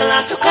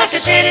ਕਾਤਲਾਂ ਤੋਂ ਘੱਟ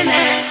ਤੇਰੇ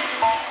ਨੇ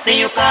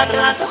ਨਹੀਂ ਉਹ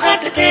ਕਾਤਲਾਂ ਤੋਂ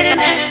ਘੱਟ ਤੇਰੇ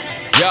ਨੇ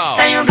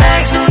ਤਾਈਓ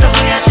ਬਲੈਕ ਸੂਟ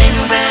ਹੋਇਆ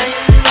ਤੈਨੂੰ ਮੈਂ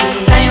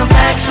ਤਾਈਓ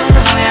ਬਲੈਕ ਸੂਟ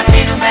ਹੋਇਆ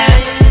ਤੈਨੂੰ ਮੈਂ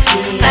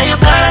ਤਾਈਓ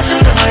ਕਾਲਾ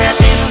ਸੂਟ ਹੋਇਆ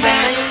ਤੈਨੂੰ ਮੈਂ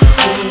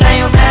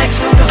ਤਾਈਓ ਬਲੈਕ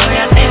ਸੂਟ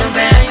ਹੋਇਆ ਤੈਨੂੰ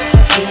ਮੈਂ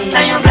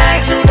ਤਾਈਓ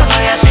ਬਲੈਕ ਸੂਟ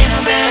ਹੋਇਆ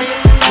ਤੈਨੂੰ ਮੈਂ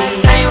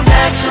ਤਾਈਓ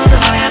ਬਲੈਕ ਸੂਟ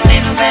ਹੋਇਆ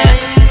ਤੈਨੂੰ ਮੈਂ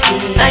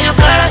ਤਾਈਓ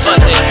ਕਾਲਾ ਸੂਟ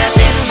ਹੋਇਆ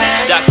ਤੈਨੂੰ ਮੈਂ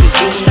Dr.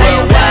 Zeus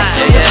worldwide,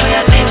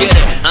 yeah. Get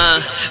it,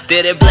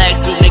 ਤੇਰੇ ਬਲੈਕ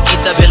ਸੂਟ ਨੇ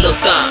ਕੀਤਾ ਬਿੱਲੋ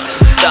ਤਾਂ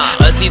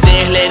ਅਸੀਂ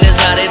ਦੇਖ ਲਏ ਨੇ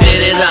ਸਾਰੇ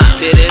ਤੇਰੇ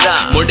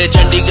ਰਾਹ ਮੁੰਡੇ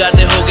ਚੰਡੀਗੜ੍ਹ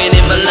ਦੇ ਹੋ ਗਏ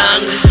ਨੇ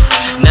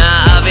ਮਲੰਗ ਨਾ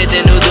ਆਵੇ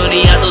ਤੈਨੂੰ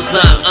ਦੁਨੀਆ ਤੋਂ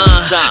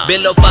ਸਾਂ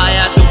ਬਿੱਲੋ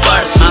ਪਾਇਆ ਤੂੰ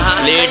ਪੜ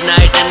ਲੇਟ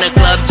ਨਾਈਟ ਇਨ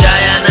ਕਲੱਬ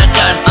ਜਾਇਆ ਨਾ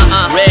ਕਰ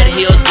ਰੈਡ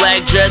ਹੀਲਸ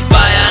ਬਲੈਕ ਡਰੈਸ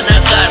ਪਾਇਆ ਨਾ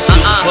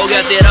ਕਰ ਹੋ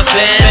ਗਿਆ ਤੇਰਾ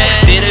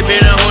ਫੈਨ ਤੇਰੇ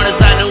ਬਿਨਾਂ ਹੁਣ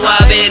ਸਾਨੂੰ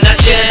ਆਵੇ ਨਾ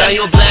ਚੈਨ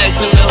ਤਾਈਓ ਬਲੈਕ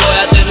ਸੂਟ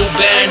ਹੋਇਆ ਤੈਨੂੰ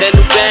ਬੈਂਡ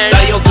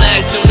ਤਾਈਓ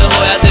ਬਲੈਕ ਸੂਟ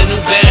ਹੋਇਆ ਤੈਨੂੰ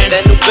ਬੈਂਡ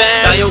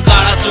ਤਾਈਓ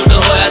ਕਾਲਾ ਸੂਟ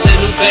ਹੋਇਆ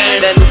ਤੈਨੂੰ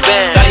ਬੈਂਡ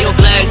ਤਾਈਓ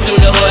ਬਲੈਕ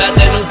ਸੂਟ ਹੋਇਆ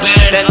ਤੈਨੂੰ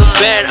ਬੈਂਡ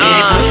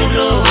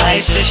ਬਲੂ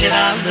ਵਾਈਟ ਚ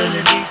ਸ਼ਰਾਬ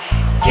ਡੁੱਲਦੀ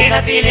ਜਿਹੜਾ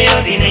ਪੀ ਲੇ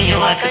ਉਹਦੀ ਨਹੀਂ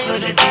ਉਹ ਅੱਖ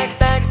ਖੁੱਲਦੀ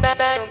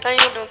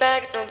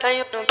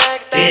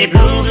ਤੇਰੇ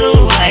ਬਲੂ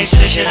ਵਾਈਟ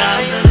ਚ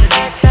ਸ਼ਰਾਬ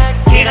ਡੁੱਲਦੀ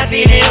ਜਿਹੜਾ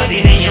ਪੀ ਲੇ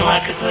ਉਹਦੀ ਨਹੀਂ ਉਹ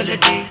ਅੱਖ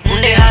ਖੁੱਲਦੀ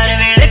ਮੁੰਡੇ ਹਰ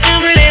ਵੇਲੇ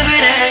ਕਮਲੇ ਹੋਏ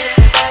ਰਹਿ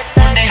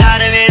ਮੁੰਡੇ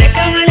ਹਰ ਵੇਲੇ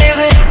ਕਮਲੇ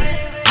ਹੋਏ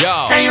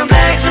ਤਾਈਓ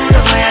ਬਲੈਕ ਸੂਟ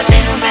ਹੋਇਆ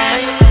ਤੈਨੂੰ ਮੈਂ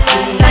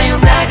ਤਾਈਓ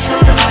ਬਲੈਕ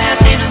ਸੂਟ ਹੋਇਆ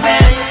ਤੈਨੂੰ ਮੈਂ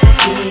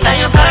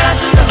ਤਾਈਓ ਕਾਲਾ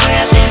ਸੂਟ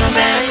ਹੋਇਆ ਤੈਨੂੰ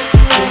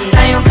ਮੈਂ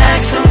ਤਾਈਓ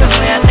ਬਲੈਕ ਸੂਟ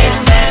ਹੋਇਆ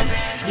ਤੈਨੂੰ ਮੈਂ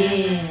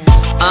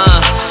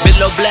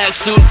ਬਿੱਲੋ ਬਲੈਕ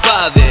ਸੂਟ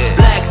ਪਾਵੇ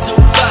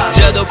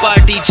ਜਦੋਂ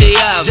ਪਾਰਟੀ 'ਚ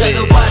ਆਵੇ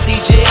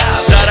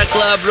ਸਾਰਾ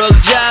ਕਲੱਬ ਰੁਕ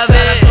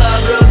ਜਾਵੇ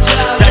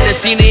ਸਾਡੇ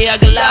ਸੀਨੇ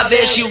ਅੱਗ ਲਾਵੇ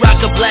she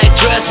rock a black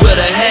dress with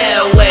her hair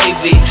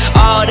wavy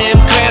all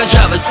them curls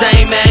drive the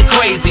same man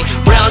crazy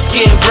brown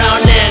skin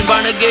brown and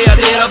ਬਣ ਗਿਆ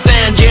ਤੇਰਾ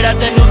ਫੈਨ ਜਿਹੜਾ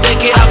ਤੈਨੂੰ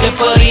ਦੇਖੇ ਆ ਕੇ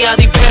ਪਰੀਆਂ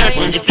ਦੀ ਭੈਣ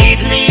ਮੁੰਜ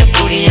ਪ੍ਰੀਤ ਨਹੀਂ ਇਹ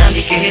ਕੁੜੀਆਂ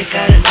ਦੀ ਕਹਿਰ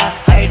ਕਰਦਾ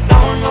I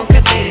don't know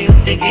ਕਿ ਤੇਰੇ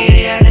ਉੱਤੇ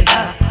ਘੇਰੇ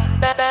ਅੜਦਾ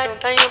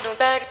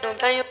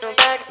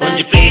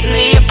ਮੁੰਜ ਪ੍ਰੀਤ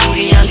ਨਹੀਂ ਇਹ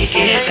ਕੁੜੀਆਂ ਦੀ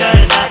ਕਹਿਰ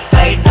ਕਰਦਾ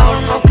I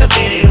don't know ਕਿ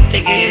ਤੇਰੇ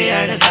ਉੱਤੇ ਘੇਰੇ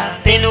ਅੜਦਾ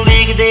ਤੈਨੂੰ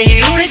ਵੇਖਦੇ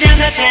ਹੀ ਉੜ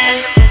ਜਾਂਦਾ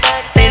ਚੈਨ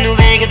ਤੈਨੂੰ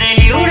ਵੇਖਦੇ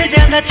ਹੀ ਉੜ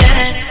ਜਾਂਦਾ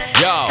ਚੈਨ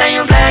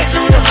ਤਾਈਓ ਬਲੈਕ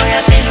ਸੂਟ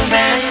ਹੋਇਆ ਤੈਨੂੰ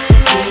ਬੈਨ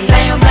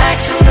ਤਾਈਓ ਬਲੈਕ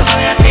ਸੂਟ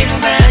ਹੋਇਆ ਤੈਨੂੰ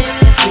ਬੈਨ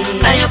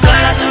ਤਾਈਓ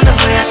ਕਾਲਾ ਸੂਟ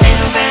ਹੋਇਆ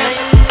ਤੈਨੂੰ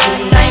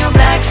ਬੈਨ ਤਾਈਓ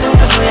ਬਲੈਕ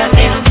ਸੂਟ ਹੋਇਆ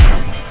ਤੈਨੂੰ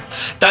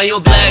ਤਾਈਓ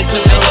ਬਲੈਕ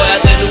ਸੂਟ ਹੋਇਆ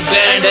ਤੈਨੂੰ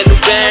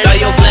ਬੈਂਡ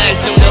ਤਾਈਓ ਬਲੈਕ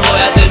ਸੂਟ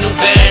ਹੋਇਆ ਤੈਨੂੰ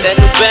ਬੈਂਡ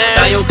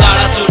ਤਾਈਓ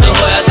ਕਾਲਾ ਸੂਟ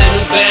ਹੋਇਆ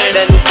ਤੈਨੂੰ ਬੈਂਡ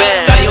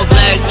ਤਾਈਓ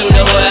ਬਲੈਕ ਸੂਟ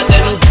ਹੋਇਆ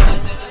ਤੈਨੂੰ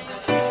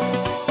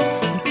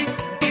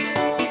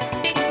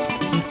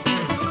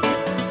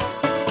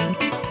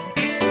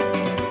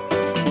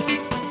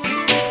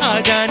ਆ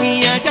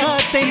ਜਾਨੀ ਆ ਜਾ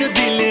ਤੈਨੂੰ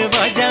ਦਿਲ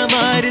ਵਾਜਾ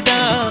ਮਾਰਦਾ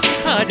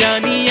ਆ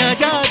ਜਾਨੀ ਆ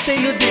ਜਾ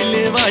ਤੈਨੂੰ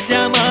ਦਿਲ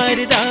ਵਾਜਾ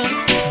ਮਾਰਦਾ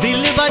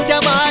ਦਿਲ ਵਾਜਾ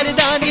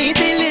ਮਾਰਦਾ ਨੀ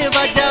ਦਿਲ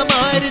ਵਾਜਾ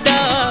ਮਾਰਦਾ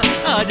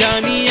ਆ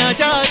ਜਾਨੀ ਆ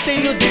ਜਾ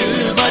ਤੈਨੂੰ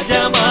ਦਿਲ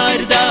ਵਾਜਾ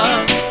ਮਾਰਦਾ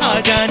ਆ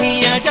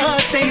ਜਾਨੀ ਆ ਜਾ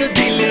ਤੈਨੂੰ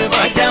ਦਿਲ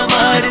ਵਾਜਾ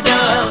ਮਾਰਦਾ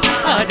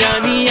ਆ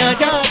ਜਾਨੀ ਆ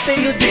ਜਾ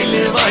ਤੈਨੂੰ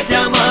ਦਿਲ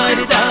ਵਾਜਾ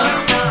ਮਾਰਦਾ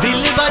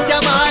ਦਿਲ ਵਾਜਾ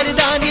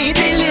ਮਾਰਦਾ ਨੀ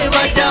ਦਿਲ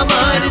ਵਾਜਾ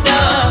ਮਾਰਦਾ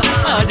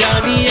ਆ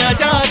ਜਾਨੀ ਆ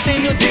ਜਾ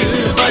ਤੈਨੂੰ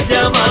ਦਿਲ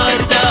ਵਾਜਾ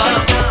ਮਾਰਦਾ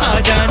ਆ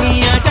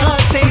ਜਾਨੀ ਆ ਜਾ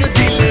ਤੈਨੂੰ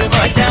ਦਿਲ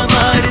ਵਾਜਾ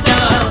ਮਾਰਦਾ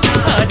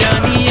ਆ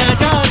ਜਾਨੀ ਆ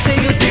ਜਾ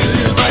ਤੈਨੂੰ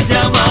ਦਿਲ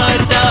ਵਾਜਾ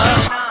ਮਾਰਦਾ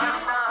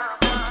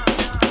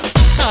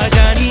ਆ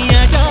ਜਾਨੀ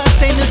ਆ ਜਾ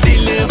ਤੈਨੂੰ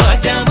ਦਿਲ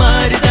ਵਾਜਾ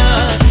ਮਾਰਦਾ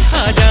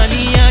ਆ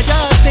ਜਾਨੀ ਆ ਜਾ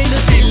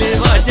ਤੈਨੂੰ ਦਿਲ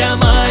ਵਾਜਾ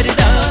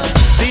ਮਾਰਦਾ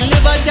ਦਿਲ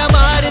ਵਾਜਾ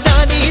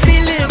ਮਾਰਦਾ ਨੀ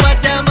ਦਿਲ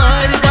ਵਾਜਾ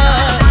ਮਾਰਦਾ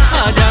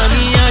ਆ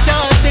ਜਾਨੀ ਆ ਜਾ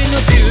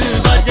ਤੈਨੂੰ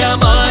ਦਿਲ ਵਾਜਾ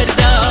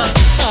ਮਾਰਦਾ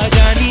ਆ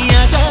ਜਾਨੀ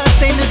ਆ ਜਾ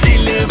ਤੈਨੂੰ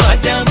ਦਿਲ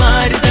ਵਾਜਾ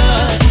ਮਾਰਦਾ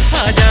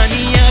ਆ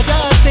ਜਾਨੀ ਆ ਜਾ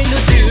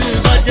ਤੈਨੂੰ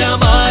ਦਿਲ ਵਾਜਾ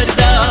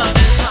ਮਾਰਦਾ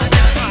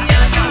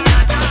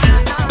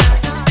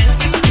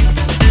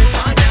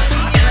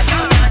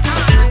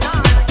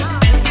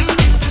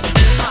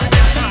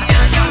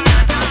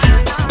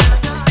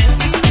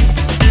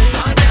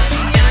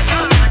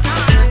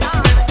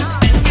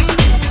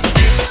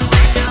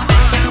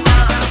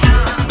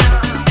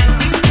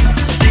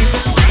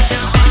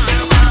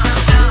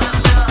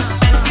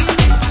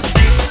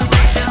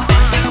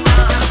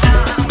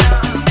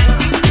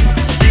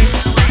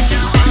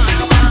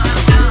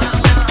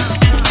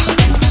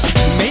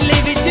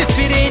ਮੇਲੇ ਵਿੱਚ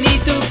ਫਿਰੇ ਨੀ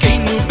ਤੂੰ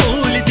ਕਿਨੂੰ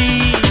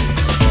ਭੁੱਲਦੀ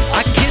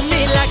ਅੱਖ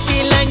ਮਿਲਾ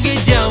ਕੇ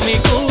ਲੰਘ ਜਾਵੇਂ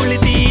ਕੋਲ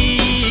ਦੀ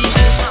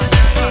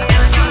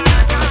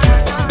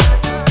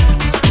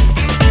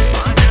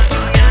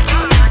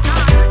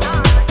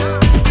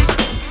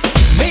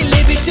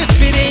ਮੇਲੇ ਵਿੱਚ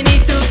ਫਿਰੇ ਨੀ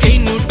ਤੂੰ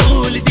ਕਿਨੂੰ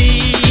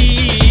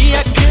ਭੁੱਲਦੀ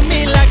ਅੱਖ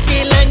ਮਿਲਾ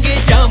ਕੇ ਲੰਘ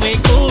ਜਾਵੇਂ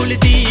ਕੋਲ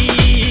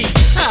ਦੀ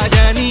ਆ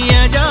ਜਾਨੀ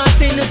ਆ ਜਾ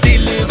ਤੈਨੂੰ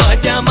ਦਿਲ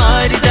ਵਾਜਾ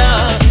ਮਾਰਦਾ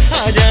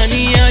ਆ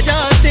ਜਾਨੀ ਆ ਜਾ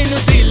ਤੈਨੂੰ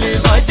ਦਿਲ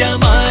ਵਾਜਾ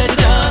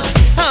ਮਾਰਦਾ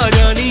ਆ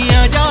ਜਾਨੀ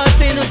ਆ ਜਾ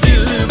ਤੈਨੂੰ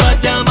ਦਿਲ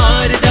ਵਾਜਾ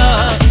ਮਾਰਦਾ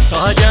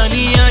ਆ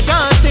ਜਾਨੀ ਆ ਜਾ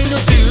ਤੈਨੂੰ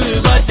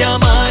ਦਿਲ ਵਾਜਾ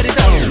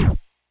ਮਾਰਦਾ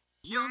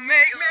You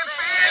make me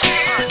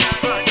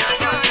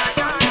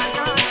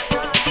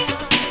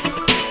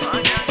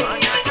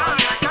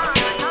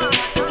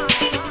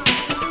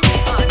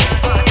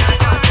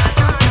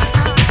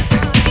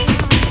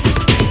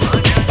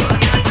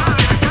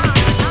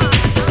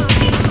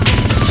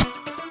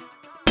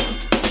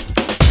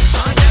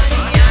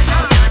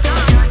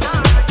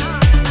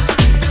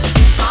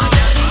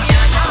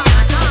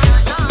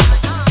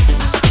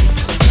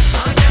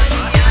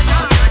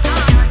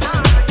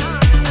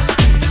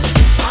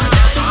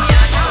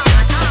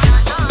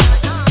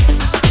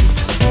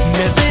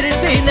ਨਜ਼ਰ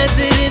ਸੇ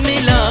ਨਜ਼ਰ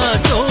ਮਿਲਾ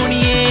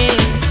ਸੋਹਣੀਏ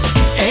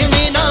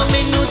ਐਵੇਂ ਨਾ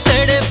ਮੈਨੂੰ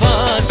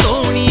ਤੜਪਾ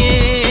ਸੋਹਣੀਏ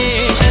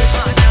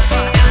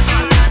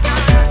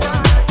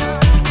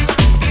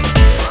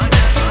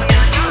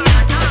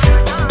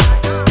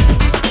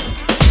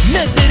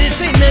ਨਜ਼ਰ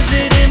ਸੇ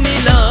ਨਜ਼ਰ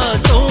ਮਿਲਾ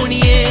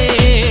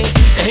ਸੋਹਣੀਏ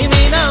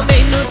ਐਵੇਂ ਨਾ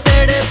ਮੈਨੂੰ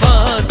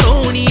ਤੜਪਾ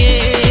ਸੋਹਣੀਏ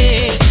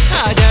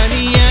ਆ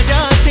ਜਾਨੀ ਆ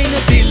ਜਾ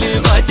ਤੈਨੂੰ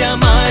ਦਿਲ ਵਾਜਾ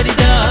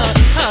ਮਾਰਦਾ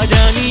ਆ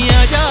ਜਾਨੀ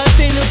ਆ ਜਾ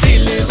ਤੈਨੂੰ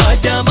ਦਿਲ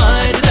ਵਾਜਾ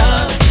ਮਾਰਦਾ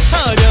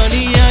ਆ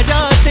ਜਾਨੀ ਆ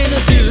ਜਾ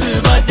ਤੈਨੂੰ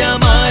ਦਿਲ ਵਾਜਾ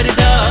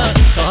ਮਾਰਦਾ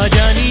ਆ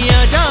ਜਾਨੀ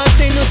ਆ ਜਾ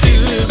ਤੈਨੂੰ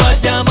ਦਿਲ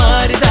ਵਾਜਾ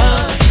ਮਾਰਦਾ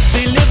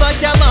ਦਿਲ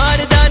ਵਾਜਾ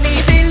ਮਾਰਦਾ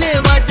ਨੀ ਦਿਲ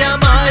ਵਾਜਾ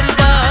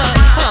ਮਾਰਦਾ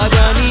ਆ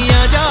ਜਾਨੀ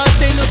ਆ ਜਾ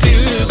ਤੈਨੂੰ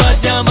ਦਿਲ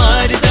ਵਾਜਾ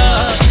ਮਾਰਦਾ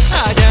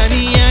ਆ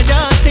ਜਾਨੀ ਆ ਜਾ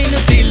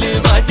ਤੈਨੂੰ ਦਿਲ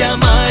ਵਾਜਾ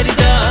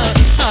ਮਾਰਦਾ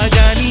ਆ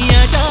ਜਾਨੀ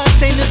ਆ ਜਾ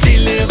ਤੈਨੂੰ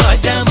ਦਿਲ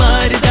ਵਾਜਾ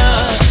ਮਾਰਦਾ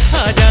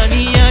ਆ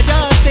ਜਾਨੀ ਆ ਜਾ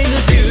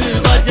ਤੈਨੂੰ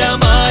ਦਿਲ ਵਾਜਾ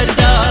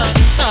ਮਾਰਦਾ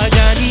ਆ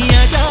ਜਾਨੀ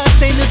ਆ ਜਾ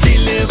ਤੈਨੂੰ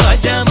ਦਿਲ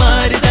ਵਾਜਾ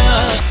ਮਾਰਦਾ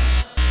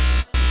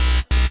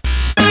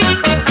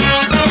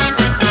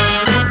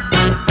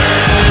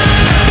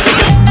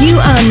You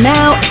are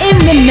now in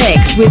the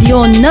mix with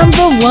your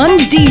number one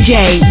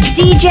DJ,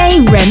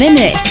 DJ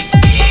Reminisce.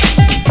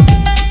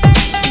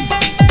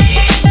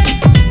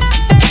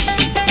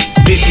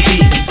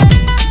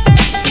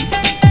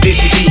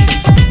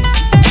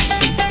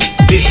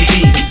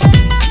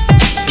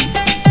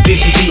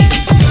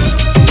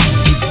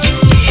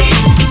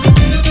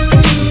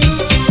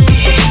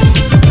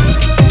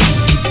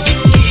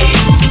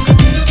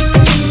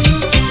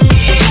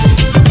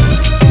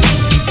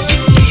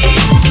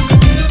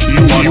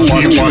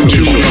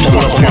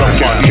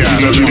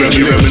 Podcast. Let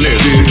me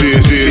reminisce.